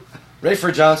 too.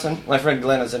 Rayford Johnson, my friend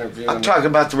Glenn is interviewing. I'm talking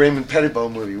about the Raymond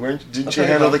Pettibone movie. Didn't you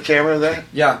handle the camera there?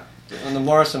 Yeah, and the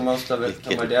Morrison, most of it.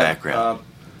 My dad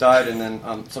died, and then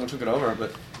someone took it over.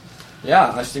 But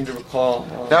yeah, I seem to recall.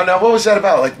 Now, what was that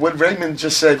about? Like, what Raymond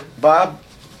just said, Bob,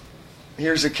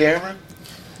 here's the camera?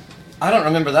 I don't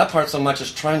remember that part so much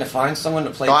as trying to find someone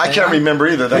to play. No, I can't remember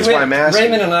either. That's why I'm asking.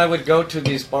 Raymond and I would go to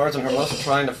these bars in Hermosa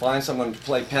trying to find someone to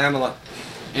play Pamela.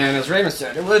 And as Raymond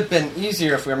said, it would have been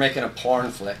easier if we were making a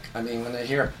porn flick. I mean, when they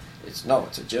hear, it's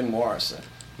a Jim Morrison.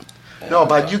 No,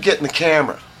 about you getting the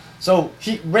camera. So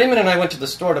Raymond and I went to the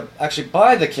store to actually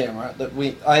buy the camera that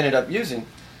I ended up using,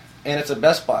 and it's a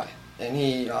Best Buy. And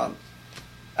he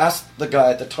asked the guy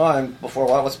at the time, before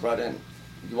I was brought in,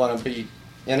 you want to be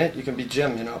in it? You can be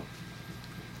Jim, you know.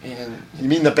 And you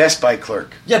mean the Best Buy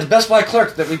clerk? Yeah, the Best Buy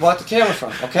clerk that we bought the camera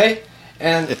from, okay?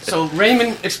 And so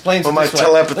Raymond explains well, my this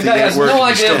telepathy the guy has didn't work. no You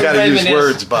idea still who got to Raymond use is.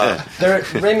 words, Bob.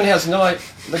 Raymond has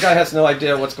the guy has no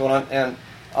idea what's going on, and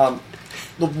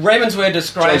Raymond's way of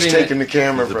describing Joe's taking the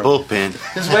camera the from bullpen.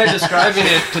 His way of describing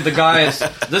it to the guy is,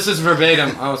 this is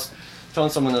verbatim. I was telling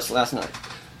someone this last night.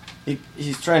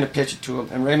 He's trying to pitch it to him,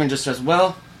 and Raymond just says,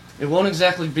 well, it won't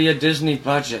exactly be a Disney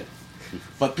budget,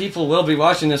 but people will be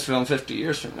watching this film 50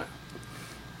 years from now.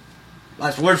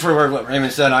 That's word for word what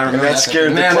Raymond said. I remember and that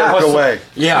scared the clerk away.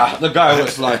 Yeah, the guy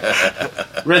was like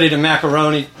ready to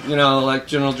macaroni, you know, like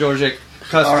General George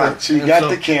Custer. All right, so you got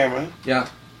the camera. Yeah,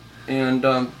 and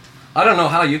I don't know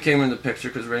how you came in the picture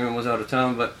because Raymond was out of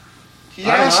town, but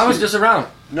I was just around.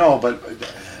 No, but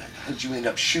how'd you end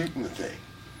up shooting the thing?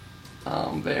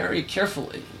 Very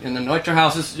carefully in the Neuter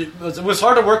house. It was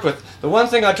hard to work with. The one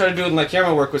thing I tried to do with my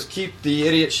camera work was keep the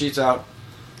idiot sheets out,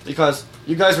 because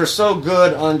you guys were so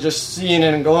good on just seeing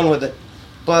it and going with it.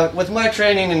 But with my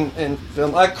training in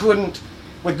film, I couldn't,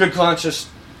 with good conscience,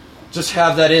 just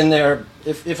have that in there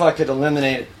if I could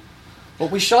eliminate it.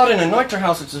 But we shot in a Neuter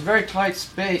house. It's a very tight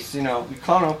space, you know,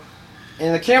 Econo.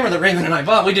 And the camera that Raymond and I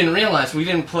bought, we didn't realize. We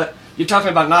didn't put... You're talking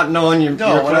about not knowing your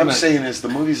equipment. What I'm saying is the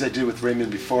movies I did with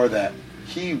Raymond before that,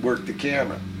 he worked the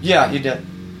camera. Yeah, he did.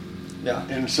 Yeah.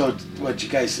 And so, you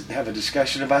guys have a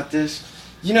discussion about this?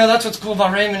 You know, that's what's cool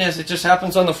about Raymond is it just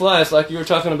happens on the fly. It's like you were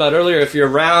talking about earlier. If you're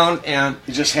around and...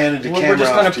 You just handed the camera We're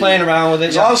just kind of playing around with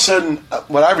it. All of a sudden,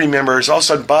 what I remember is all of a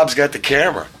sudden Bob's got the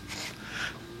camera.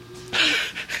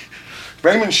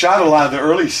 Raymond shot a lot of the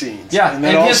early scenes. Yeah, and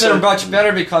his are much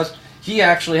better because he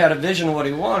actually had a vision of what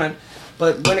he wanted.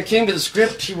 But when it came to the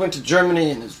script, he went to Germany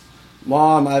and his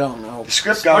mom, I don't know. The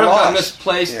script got lost.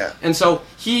 Misplaced. Yeah. And so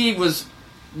he was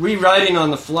rewriting on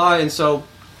the fly, and so...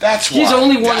 That's why. He's the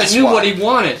only one that knew what he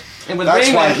wanted. And with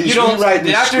Raymond,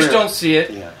 the actors don't see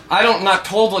it. Yeah. I'm not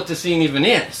told what the scene even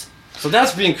is. So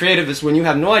that's being creative, is when you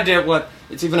have no idea what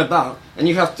it's even about, and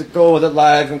you have to go with it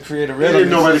live and create a rhythm. You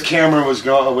didn't know where the camera was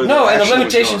going. No, and the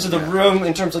limitations of the room,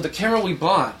 in terms of the camera we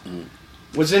bought,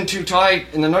 was in too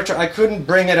tight. In the Neuter, I couldn't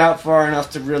bring it out far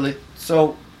enough to really...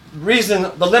 So,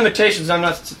 the limitations, I'm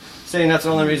not saying that's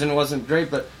the only reason it wasn't great,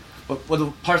 but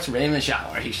the parts of Raymond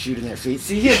shot where he's shooting their feet.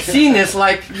 See, he had seen this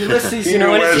like Ulysses, you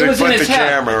know, and it was in his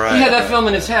head. Right, he had that film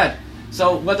in his head.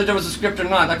 So whether there was a script or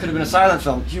not, that could have been a silent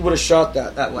film. He would have shot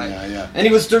that way. Yeah. And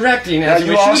he was directing as he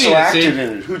was shooting it. You also acted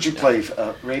in it. Who'd you play?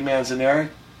 Ray Manzaneri?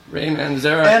 Ray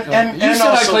Manzaneri. And you said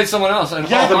I played someone else. The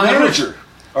manager.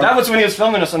 That was when he was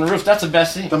filming us on the roof. That's the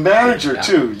best scene. The manager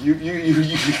too.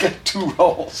 You got 2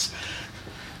 roles.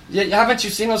 Yeah, haven't you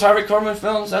seen those Harvey Korman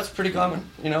films? That's pretty common,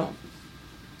 you know.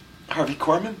 Harvey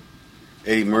Korman?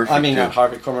 Eddie Murphy. Not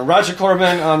Harvey Korman. Roger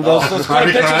Corman. Those kind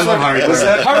of pictures. Harvey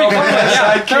Korman.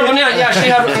 Harvey Korman. Yeah. She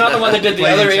had another one that did the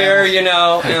other ear, and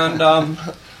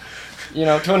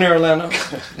Tony Orlando.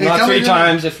 Not 3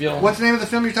 times, if you'll. What's the name of the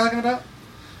film you're talking about?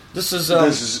 This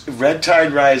is Red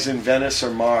Tide Rise in Venice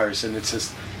or Mars, and it's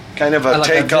this kind of a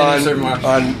take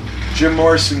on Jim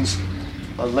Morrison's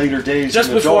later days.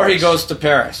 Just before he goes to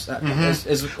Paris.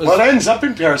 Well, it ends up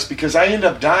in Paris because I end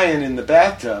up dying in the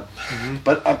bathtub,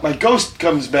 but my ghost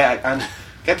comes back. I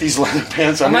got these leather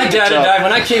pants on. My dad had died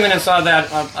when I came in and saw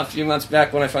that a few months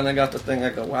back. When I finally got the thing, I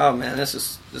go, "Wow, man, this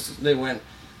is." They went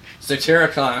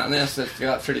Satiricon on this. It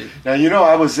got pretty. Now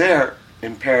I was there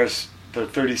in Paris the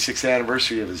 36th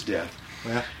anniversary of his death.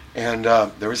 Yeah. And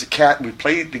there was a cat. We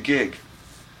played the gig.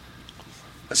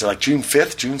 Was it like June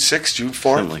 5th, June 6th, June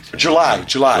 4th? Like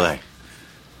July.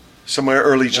 Somewhere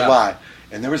early July.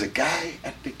 And there was a guy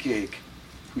at the gig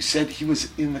who said he was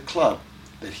in the club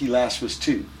that he last was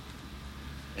to.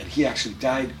 And he actually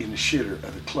died in the shitter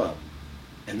of the club.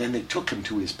 And then they took him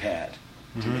to his pad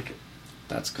to make it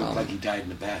look like he died in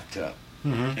the bathtub.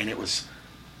 And it was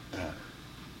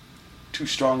too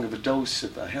strong of a dose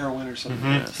of heroin or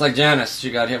something. It's like Janice. She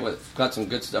got hit with, got some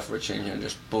good stuff for a change, and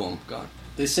just boom, gone.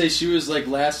 They say she was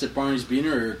last at Barney's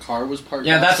Beaner, or her car was parked.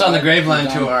 Yeah, that's on the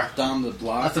Graveland tour. Down the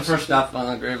block. That's the first stop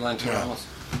on the Graveland tour. Almost.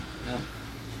 Yeah.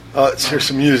 Let's hear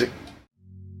some music.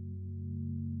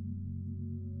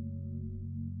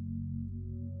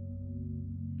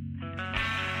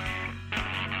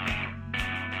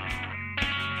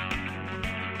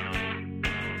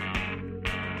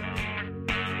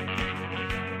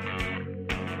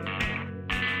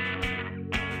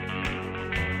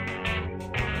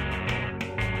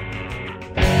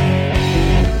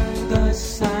 The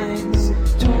signs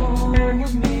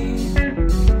told me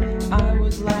I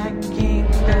was lacking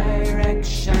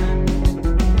direction.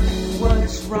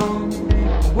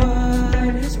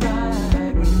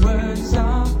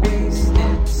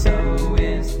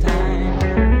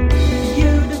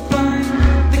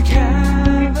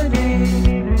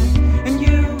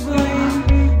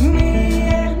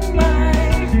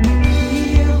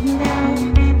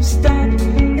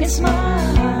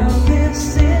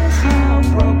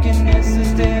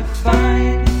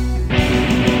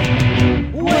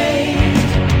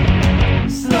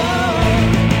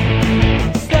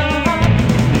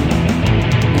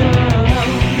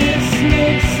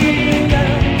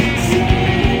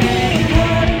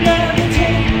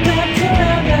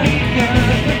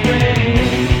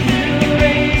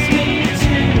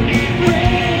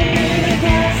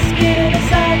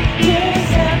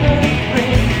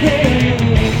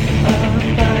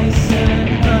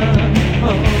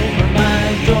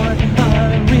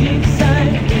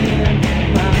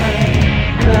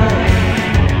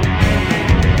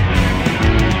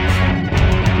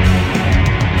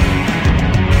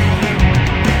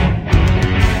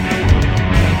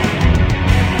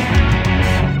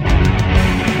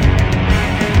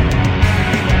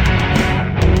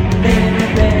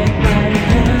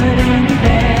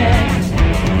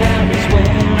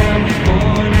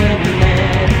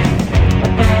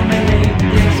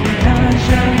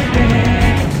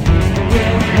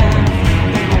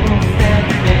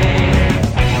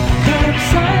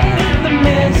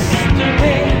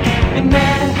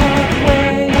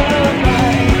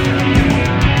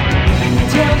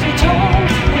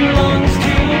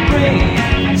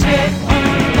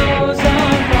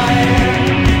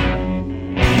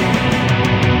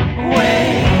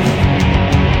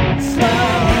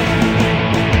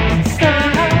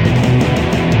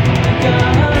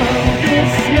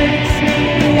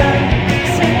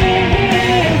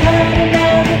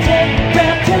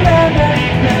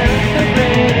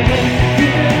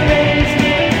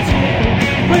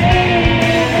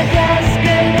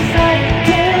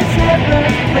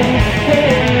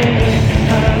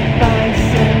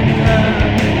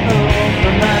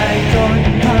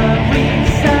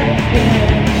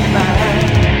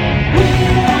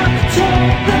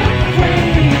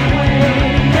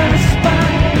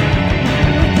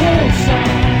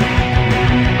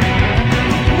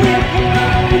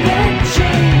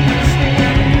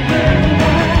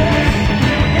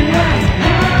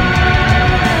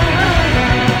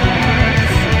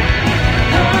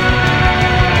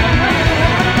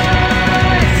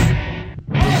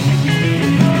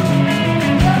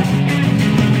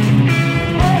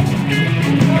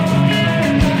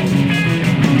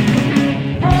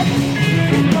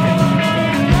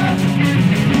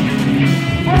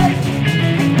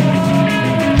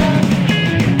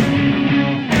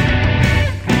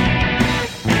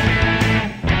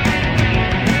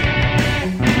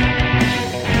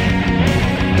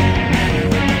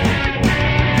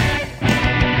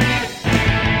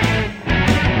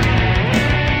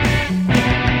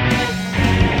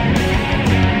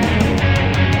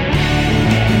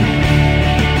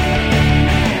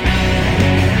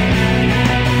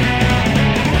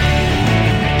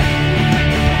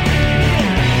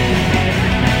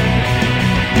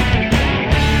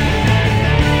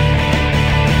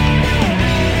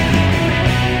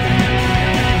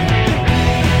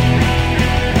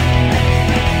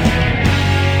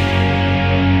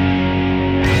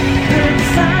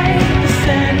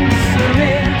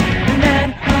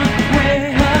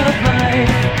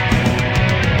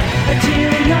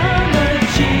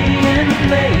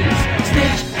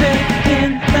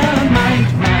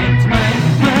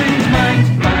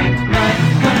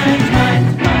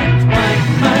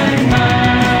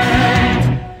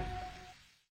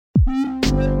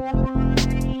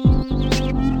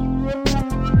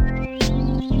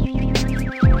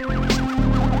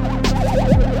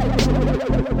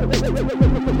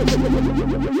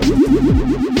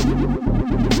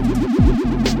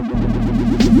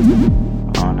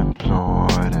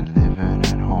 Unemployed and living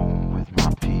at home with my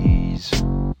peas.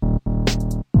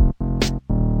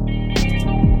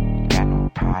 Got no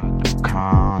partner, no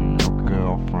con, no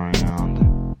girlfriend.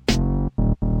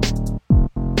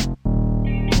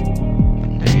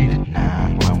 Late at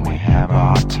night when we have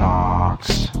our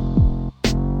talks.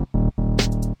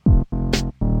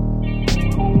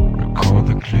 Record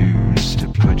the clues to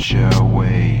put you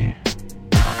away.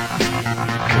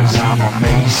 'Cause I'm a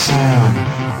Mason,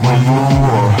 we'll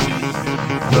rule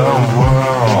the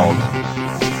world.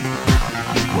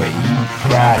 We eat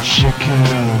fried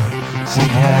chicken, sing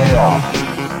hell,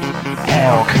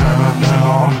 hell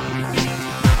colonel.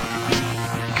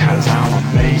 'Cause I'm a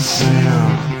Mason.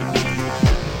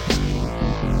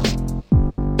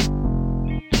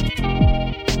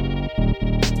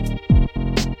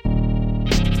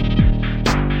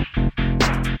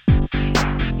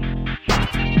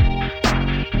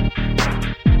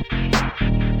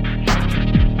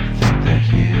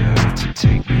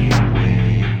 Take me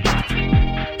away.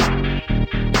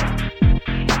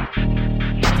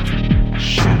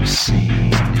 Should have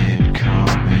seen it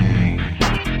coming.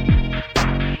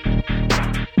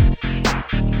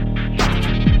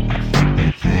 I think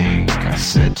they think I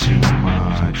said too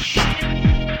much.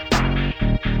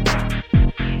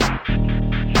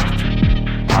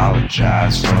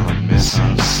 Apologize for the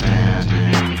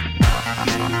misunderstanding.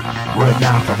 We're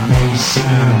not the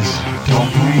Masons,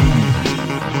 don't breathe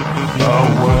a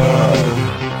word.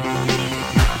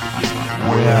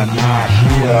 We're not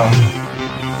here.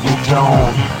 We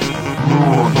don't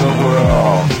rule the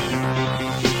world.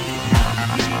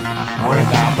 We're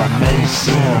not the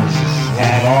Masons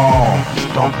at all.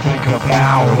 Don't think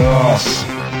about us.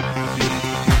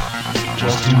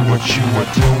 Just do what you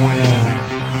were doing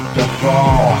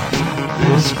before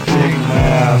this big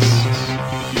mess.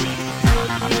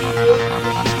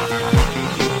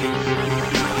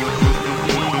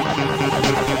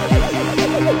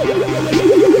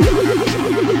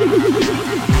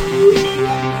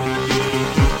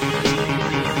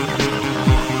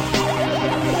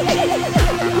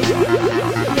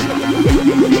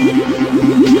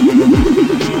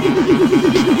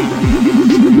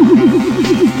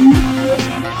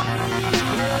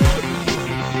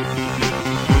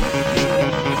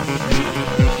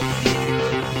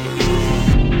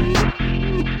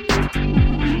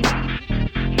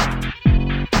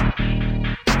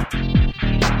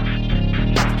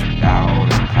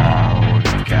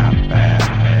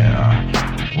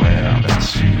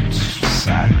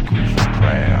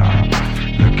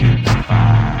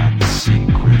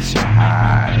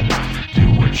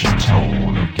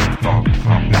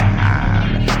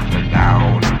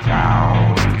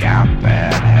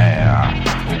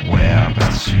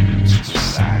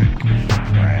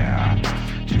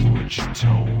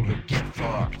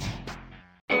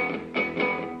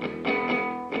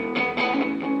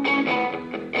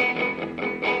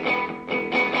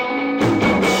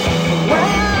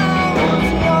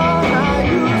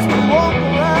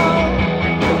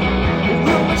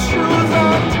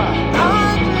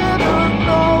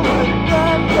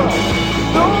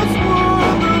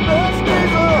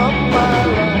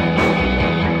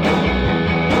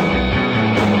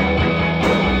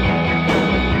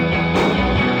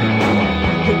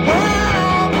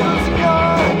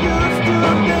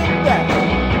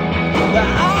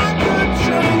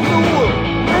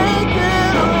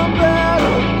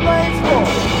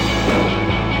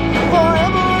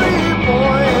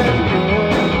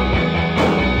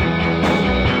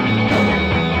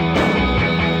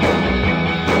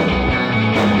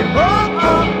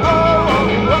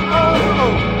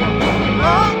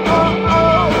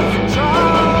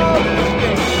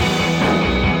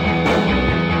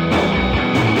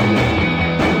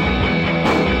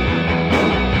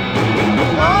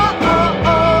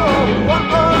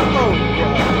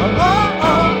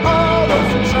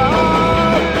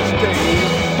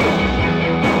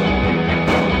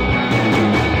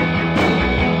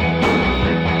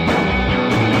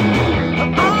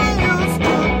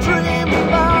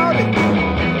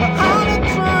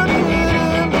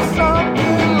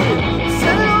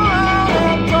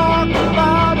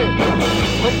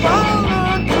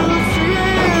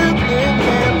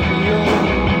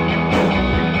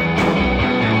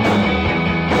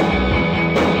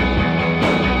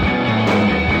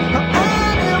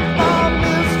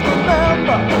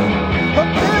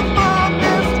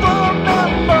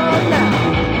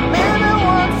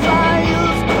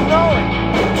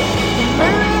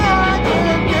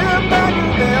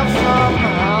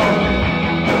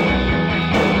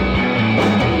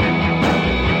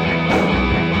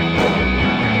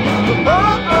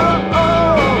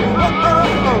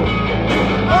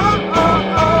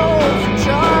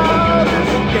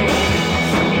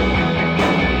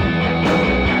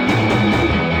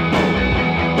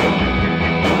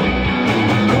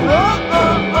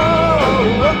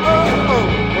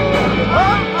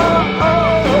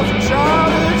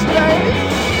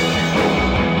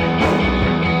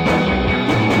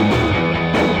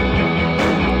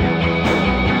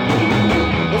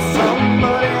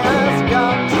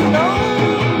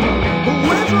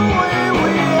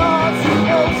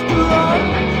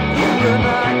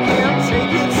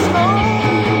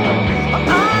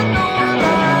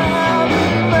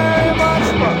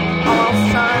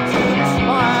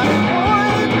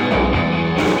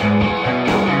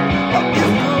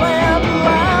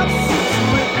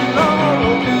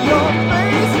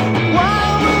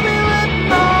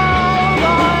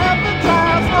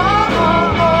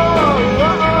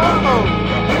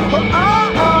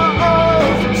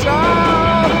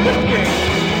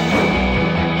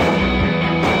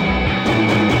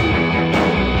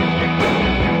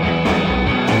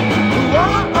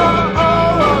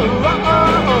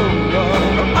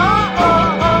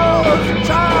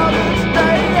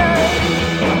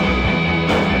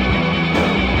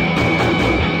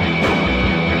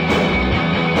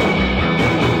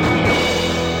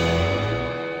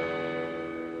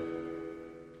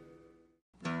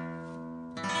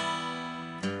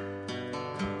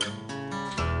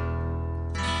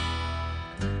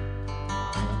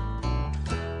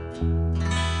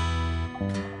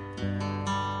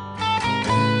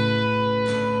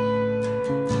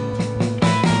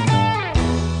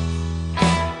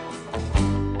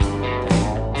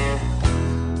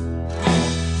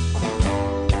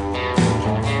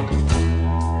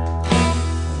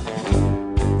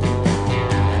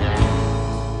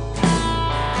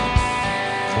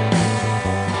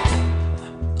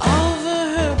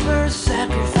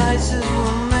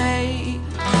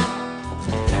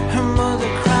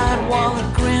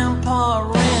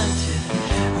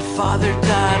 Father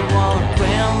died while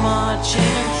Grandma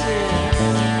chanted.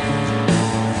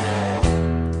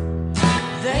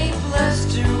 They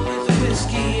blessed her with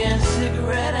whiskey and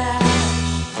cigarette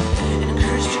ash, and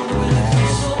cursed her with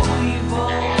soul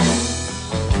evil.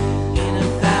 In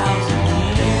 1,000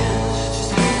 years,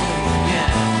 just to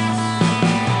forget.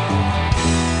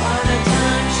 By the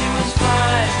time she was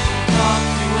 5, she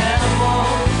talked to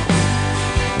animals.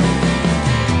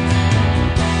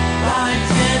 By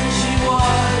 10, she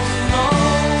was an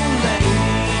old lady.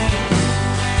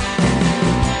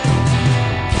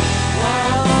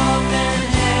 Love and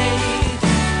hate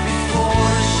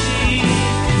before she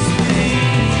could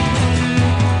speak.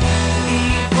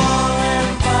 Evil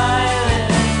and violent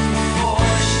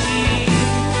before she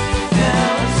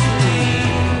fell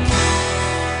asleep.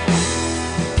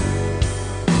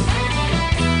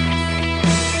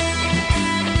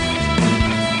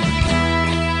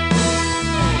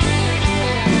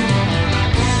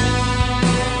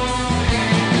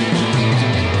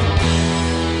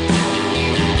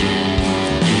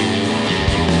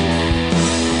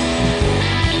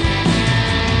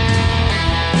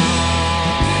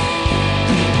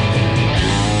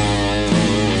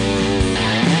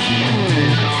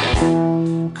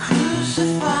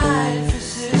 Crucified for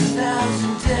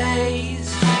 6,000 days,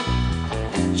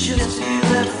 just to be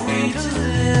left free to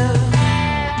live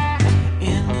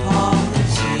in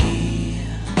poverty.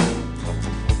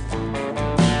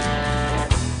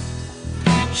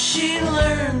 She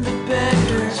learned the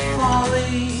beggar's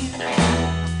folly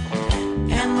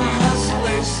and the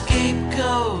hustler's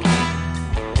scapegoat.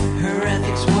 Her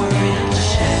ethics were in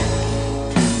check,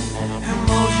 her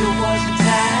mojo was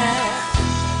intact.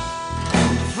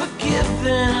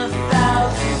 Forgiven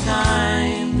 1,000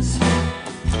 times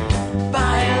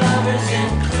by lovers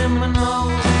and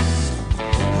criminals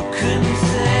who couldn't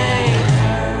save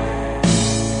her.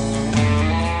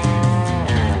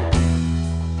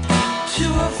 To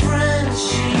her friends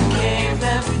she gave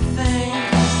everything.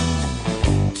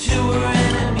 To her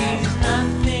enemies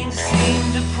nothing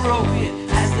seemed appropriate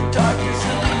as the darkness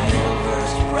of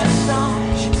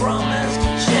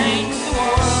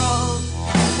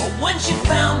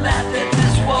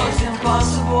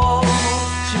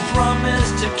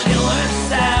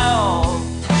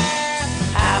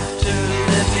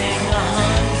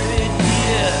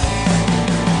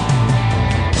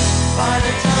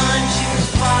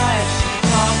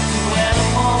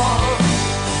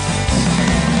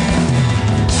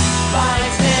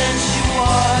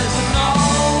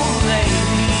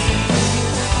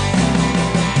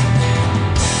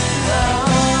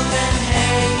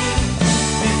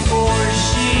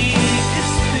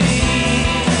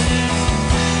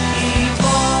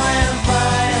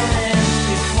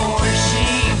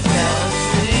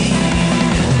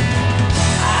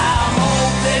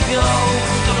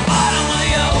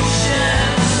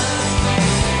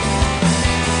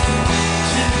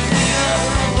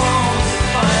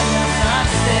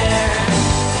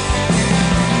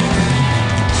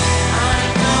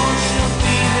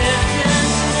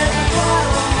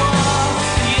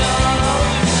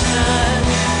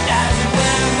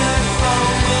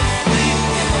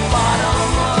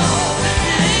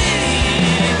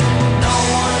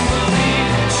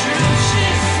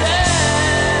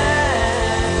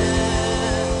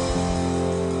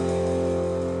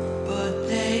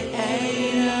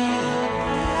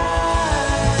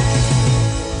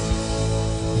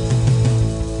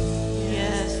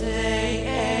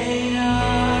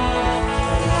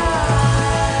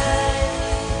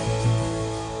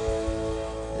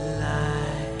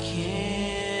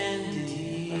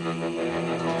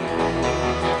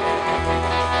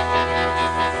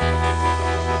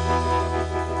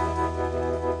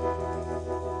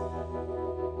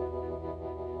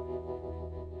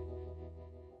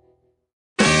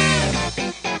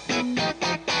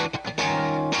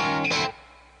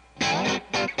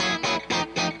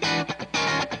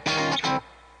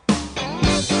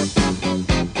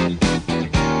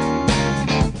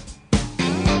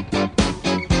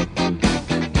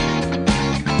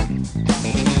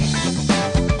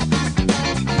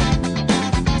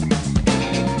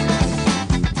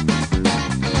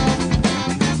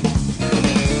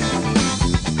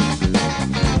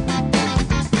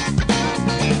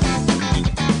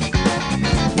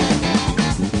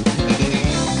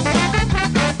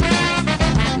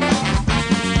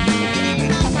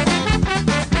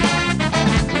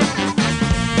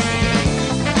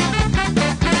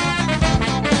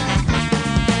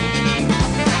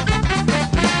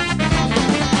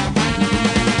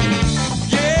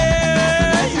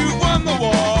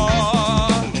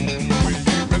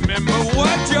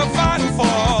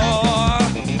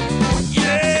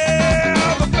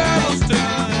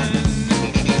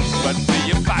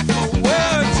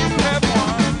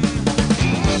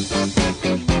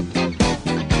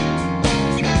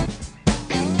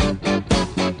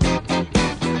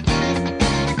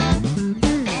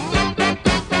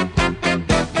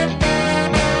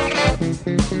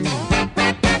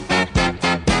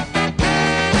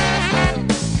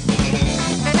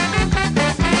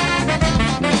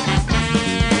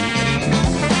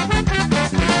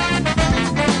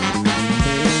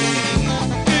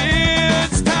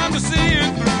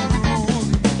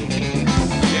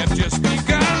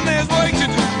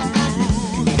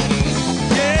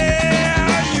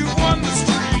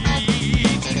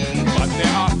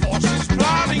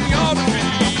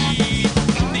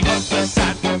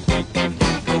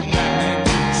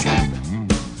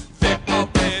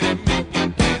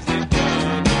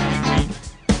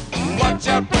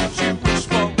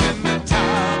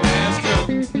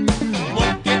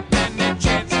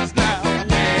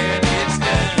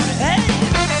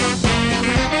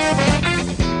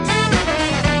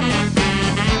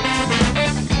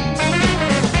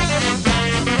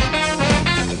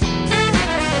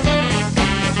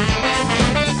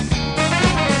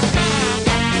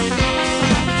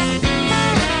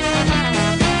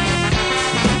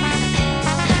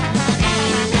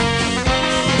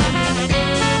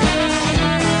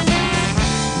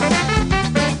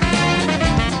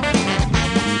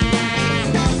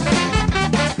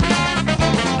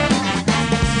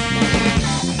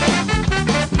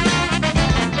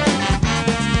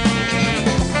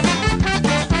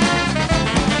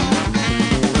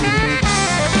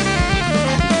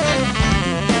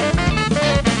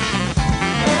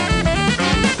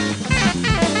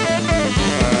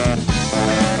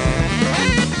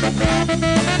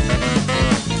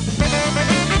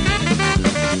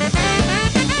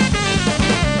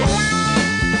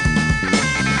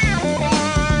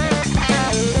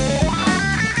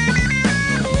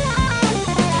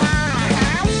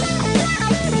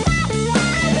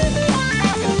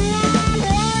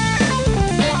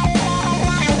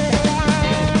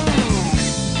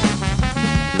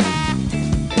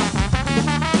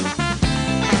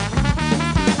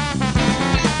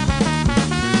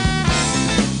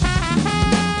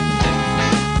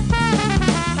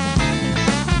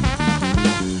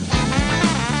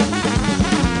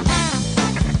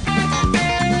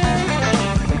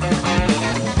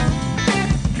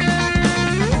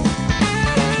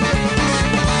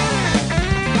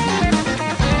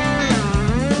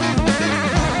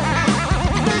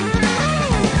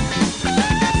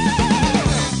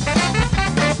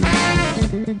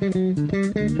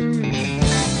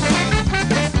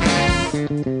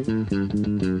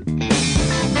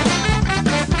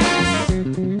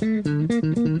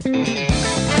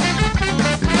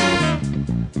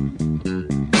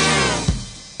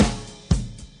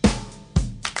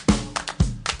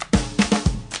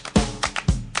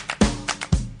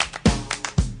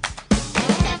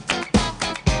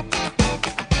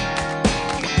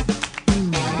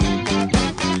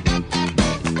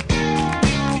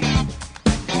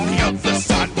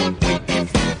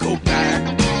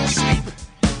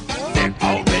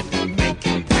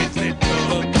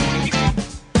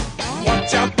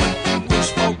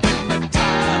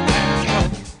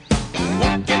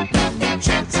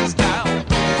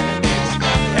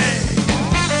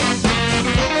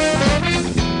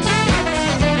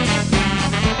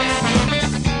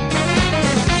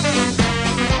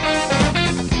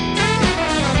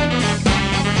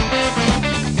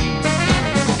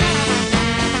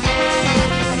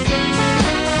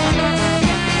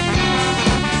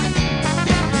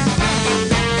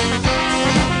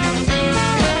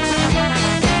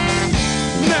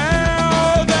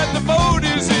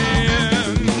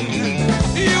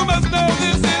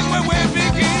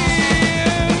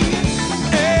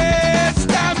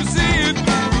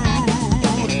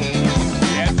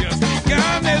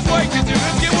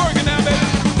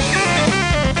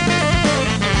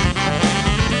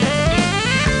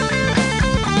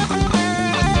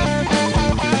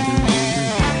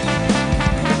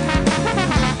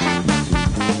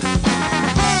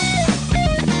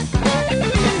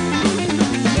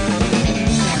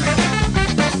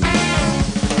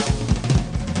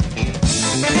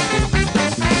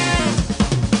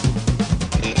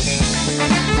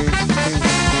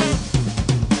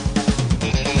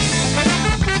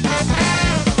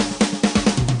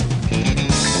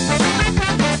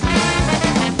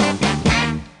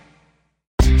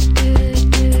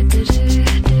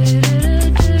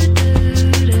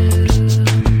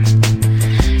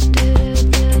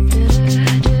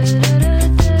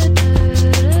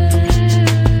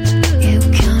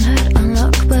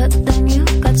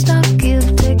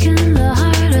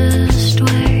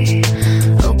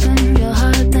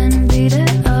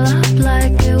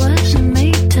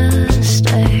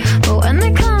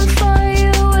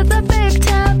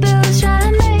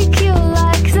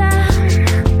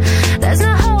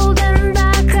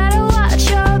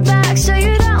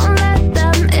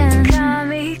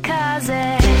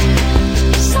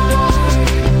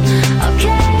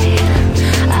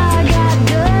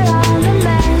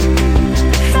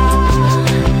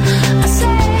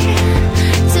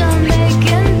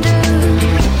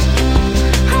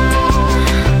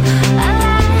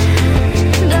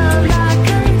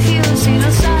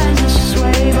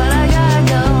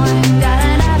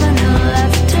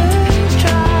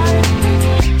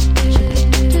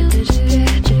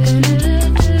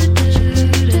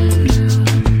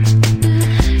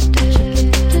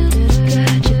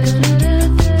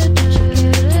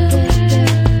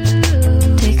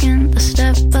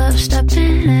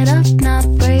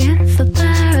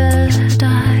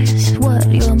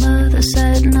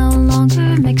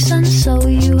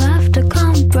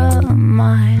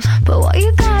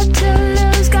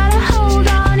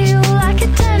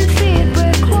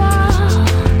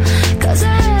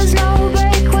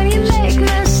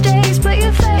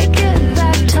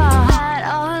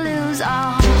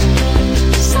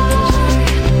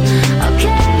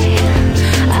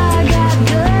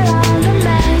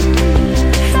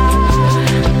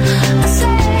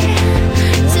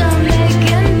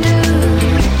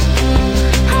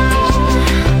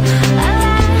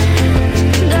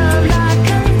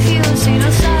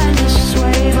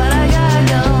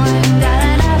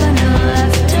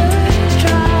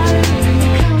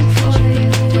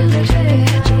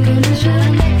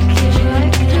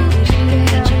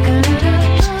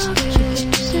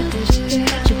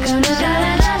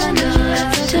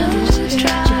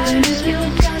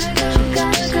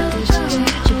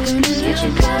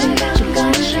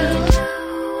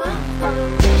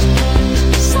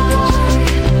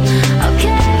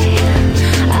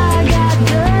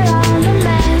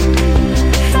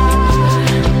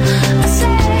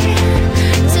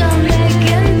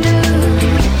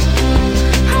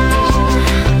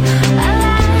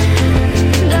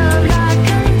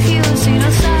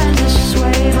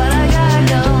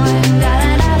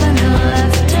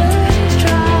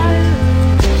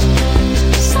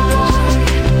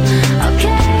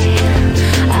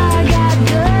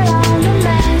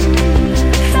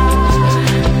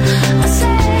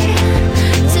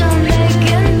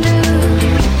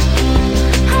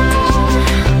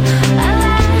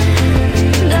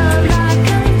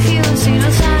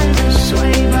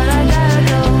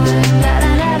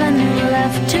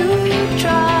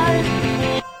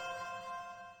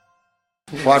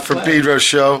Watt from Pedro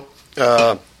Show.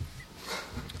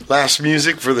 Last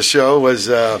music for the show was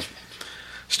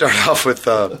start off with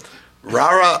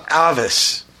Rara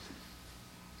Avis,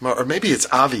 or maybe it's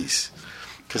Avis,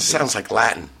 because it sounds like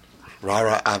Latin.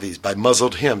 Rara Avis by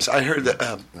Muzzled Hymns. I heard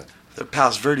that the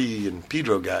Palos Verde and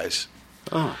Pedro guys.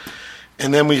 Oh.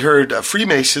 And then we heard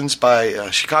Freemasons by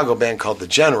a Chicago band called The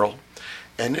General.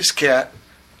 And this cat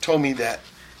told me that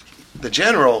The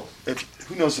General,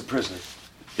 who knows The Prisoner?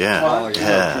 Yeah.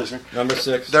 Prisoner. Number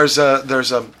 6. There's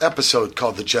a episode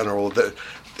called The General.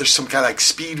 There's some kind of like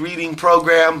speed reading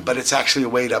program, but it's actually a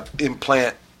way to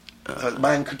implant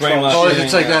mind control. Oh,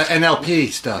 it's like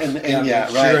NLP stuff. And yeah,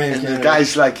 right. And the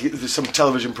guy's like, there's some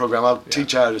television program. I'll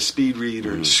teach you how to speed read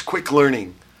or just quick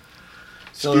learning.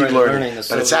 Speed learning.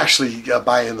 But it's actually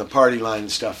buying the party line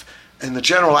and stuff. And the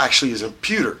General actually is a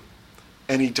pewter.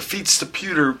 And he defeats the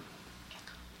pewter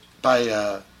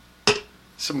by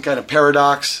some kind of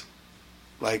paradox.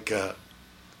 Like, I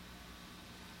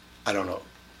don't know.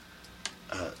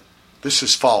 This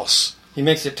is false. He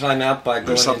makes it time out by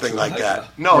going or something into like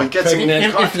that. No, he gets an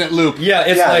infinite loop. Yeah,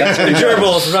 it's like the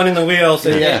gerbil's running the wheel, so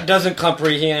it doesn't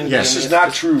comprehend. Yeah. This is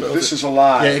not true. This is a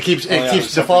lie. Yeah, it keeps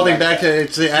defaulting back to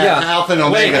it's the alpha and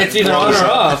omega. Wait, it's either on or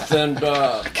off, and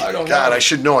I don't know. God, I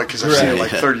should know it because I've seen it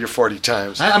like 30 or 40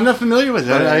 times. I'm not familiar with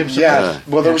it.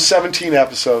 Well, there were 17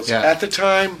 episodes. Yeah. At the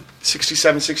time,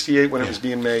 67, 68, when it was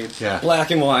being made. Yeah. Black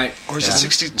and white. Or is it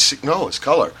 60? No, it's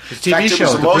color. It's In TV fact, show. it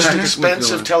was the most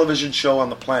expensive television show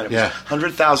on the planet. It was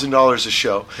 $100,000 a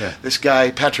show. Yeah. This guy,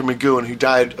 Patrick McGowan, who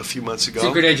died a few months ago.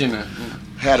 Secret Agent Man.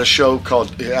 Had a show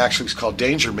called, it actually was called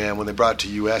Danger Man. When they brought it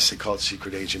to U.S., they called it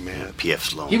Secret Agent Man. P.F.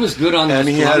 Sloan. He was good on And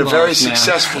those he had a Columbus, very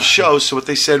successful show, so what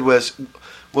they said was,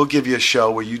 we'll give you a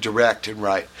show where you direct and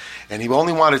write. And he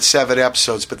only wanted 7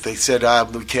 episodes, but they said,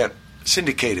 we can't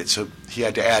syndicate it, so he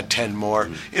had to add 10 more.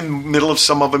 In the middle of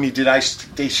some of them, he did Ice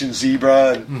Station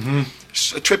Zebra. And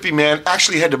a trippy man.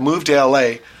 Actually had to move to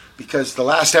L.A. because the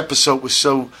last episode was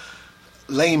so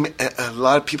lame. A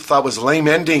lot of people thought it was a lame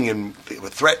ending, and they were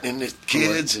threatening the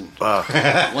kids. And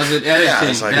was it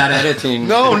editing? Bad editing?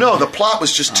 No, the plot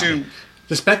was just too...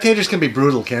 The spectators can be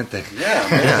brutal, can't they? Yeah,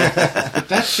 man.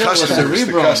 That show was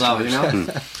cerebral, though, you know?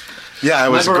 Yeah,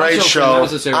 it was a great show.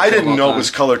 I didn't know it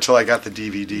was time. color till I got the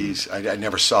DVDs. I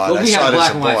never saw it. Well, I we saw had it black as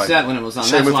a and boy. white set when it was on.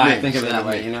 Same That's why with I me. think of it Same that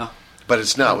with way, me. you know. But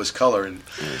it's not. It was color, and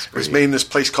it was made in this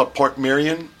place called Port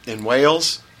Merion in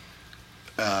Wales.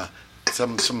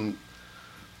 Some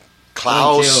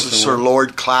Klaus, Sir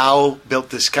Lord Clow,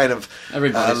 built this kind of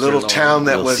little town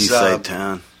that was seaside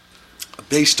town,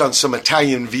 based on some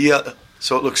Italian villa.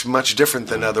 So it looks much different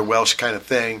than other Welsh kind of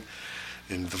thing.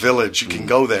 In the village, you can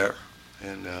go there,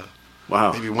 and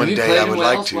maybe one day I would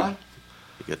like to.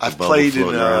 I've played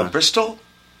in Bristol,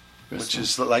 which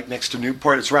is like next to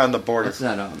Newport. It's around the border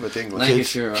with England.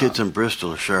 Kids in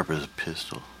Bristol are sharp as a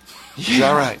pistol. Is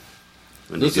that right?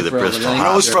 When you do the Bristol.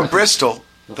 I was from Bristol,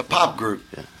 the pop group.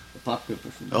 Yeah. The pop group were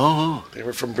from Oh. They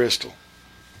were from Bristol.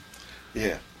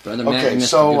 Yeah. Brother Matt,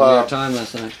 missed a good time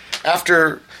last night.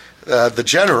 After The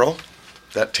General,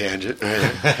 that tangent,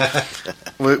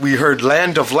 we heard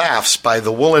Land of Laughs by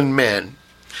the Woolen Men,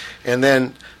 and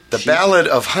then The Ballad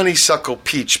of Honeysuckle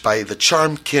Peach by the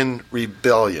Charmkin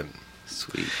Rebellion.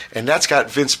 Sweet. And that's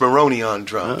got Vince Maroney on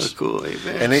drums. Oh, cool. Hey,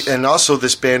 Vince. And also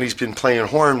this band he's been playing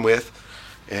horn with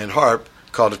and harp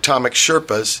called Atomic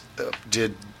Sherpas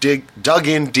dug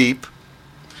in deep.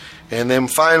 And then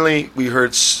finally we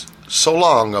heard So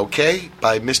Long, Okay,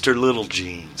 by Mr. Little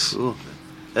Jeans. Cool.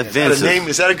 Is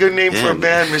that a good name for a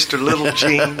band, Mr. Little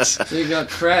Jeans? So you got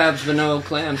crabs, but no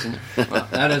clams, and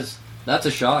that's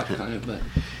a shock, kind of. But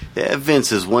yeah,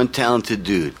 Vince is one talented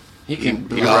dude. He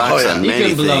rocks on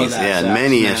many things.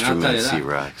 Many instruments he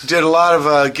rocks. Did a lot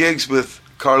of gigs with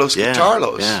Carlos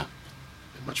Guitarlos. Yeah.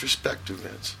 Much respect to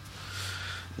Vince.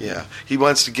 Yeah, he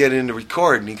wants to get into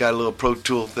recording. He got a little Pro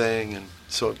Tool thing, and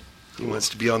so he wants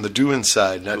to be on the doing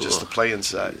side, not just the playing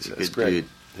side. So that's great. Dude.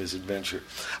 His adventure.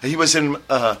 He was in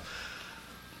a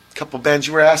couple bands.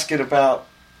 You were asking about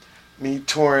me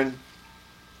touring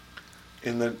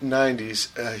in the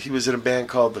 90s. He was in a band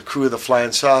called The Crew of the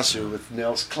Flying Saucer with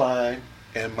Nels Klein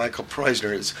and Michael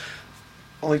Preisner. It's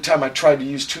the only time I tried to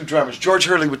use 2 drummers. George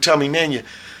Hurley would tell me, man, you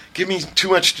give me too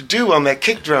much to do on that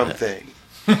kick drum thing.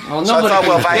 Well, so I thought,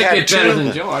 well, if I had better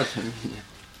than George.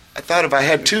 I thought if I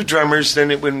had 2 drummers, then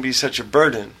it wouldn't be such a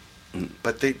burden.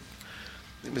 But it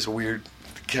was a weird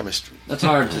chemistry. That's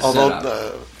hard to Although set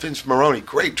up. Vince Maroney,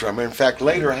 great drummer. In fact,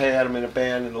 later I had him in a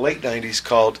band in the late 90s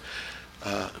called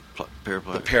The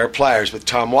Pair of Pliers with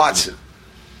Tom Watson.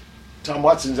 Tom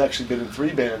Watson's actually been in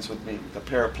 3 bands with me. The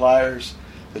Pair of Pliers,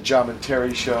 The John and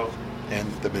Terry Show, and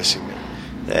The Missing Man.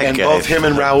 And both him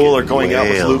and Raul are going out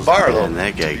with Lou Barlow. And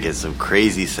that guy gets some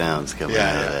crazy sounds coming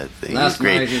out of that thing. Last He's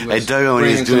great. night he was I dug him when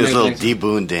he was doing his little things.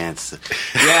 D-boon dance.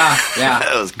 Yeah.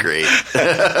 That was great.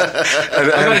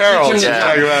 and Harold, talking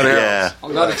about Harold. Yeah.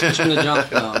 I've got to teach him to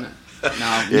jump. No,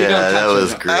 that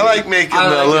was great. I like making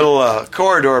the little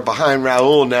corridor behind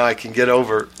Raul. Now I can get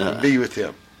over and be with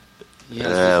him.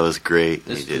 That was great.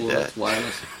 He did that. It's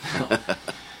wireless.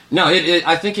 No,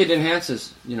 I think it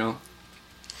enhances,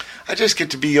 I just get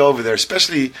to be over there,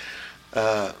 especially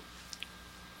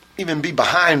even be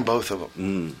behind both of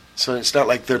them. So it's not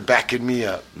like they're backing me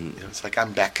up. It's like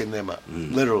I'm backing them up,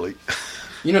 literally.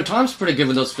 Tom's pretty good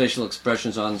with those facial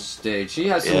expressions on stage. He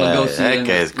has some that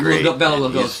guy's great. Bela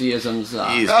Lugosiisms.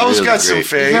 Raul's got some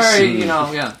face. Very,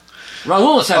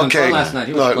 Raul was having fun last night.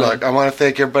 He was look, I want to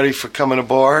thank everybody for coming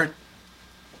aboard.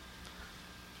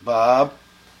 Bob.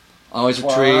 Always a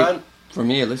treat. For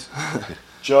me, at least.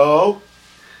 Joe.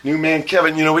 New man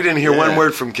Kevin. We didn't hear one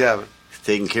word from Kevin. He's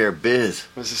taking care of biz.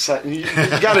 You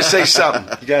got to say something.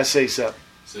 You got to say something.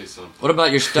 Say something. What about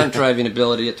your stunt driving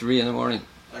ability at 3 a.m?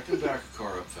 I can back a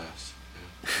car up fast.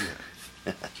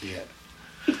 Yeah.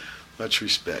 Much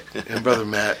respect. And Brother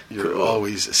Matt, you're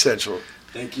always essential.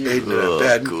 Thank you.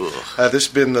 Cool. This has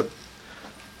been the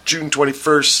June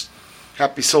 21st.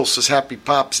 Happy Solstice, Happy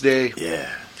Pops Day. Yeah.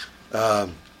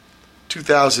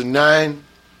 2009.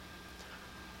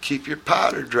 Keep your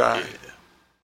powder dry. Yeah.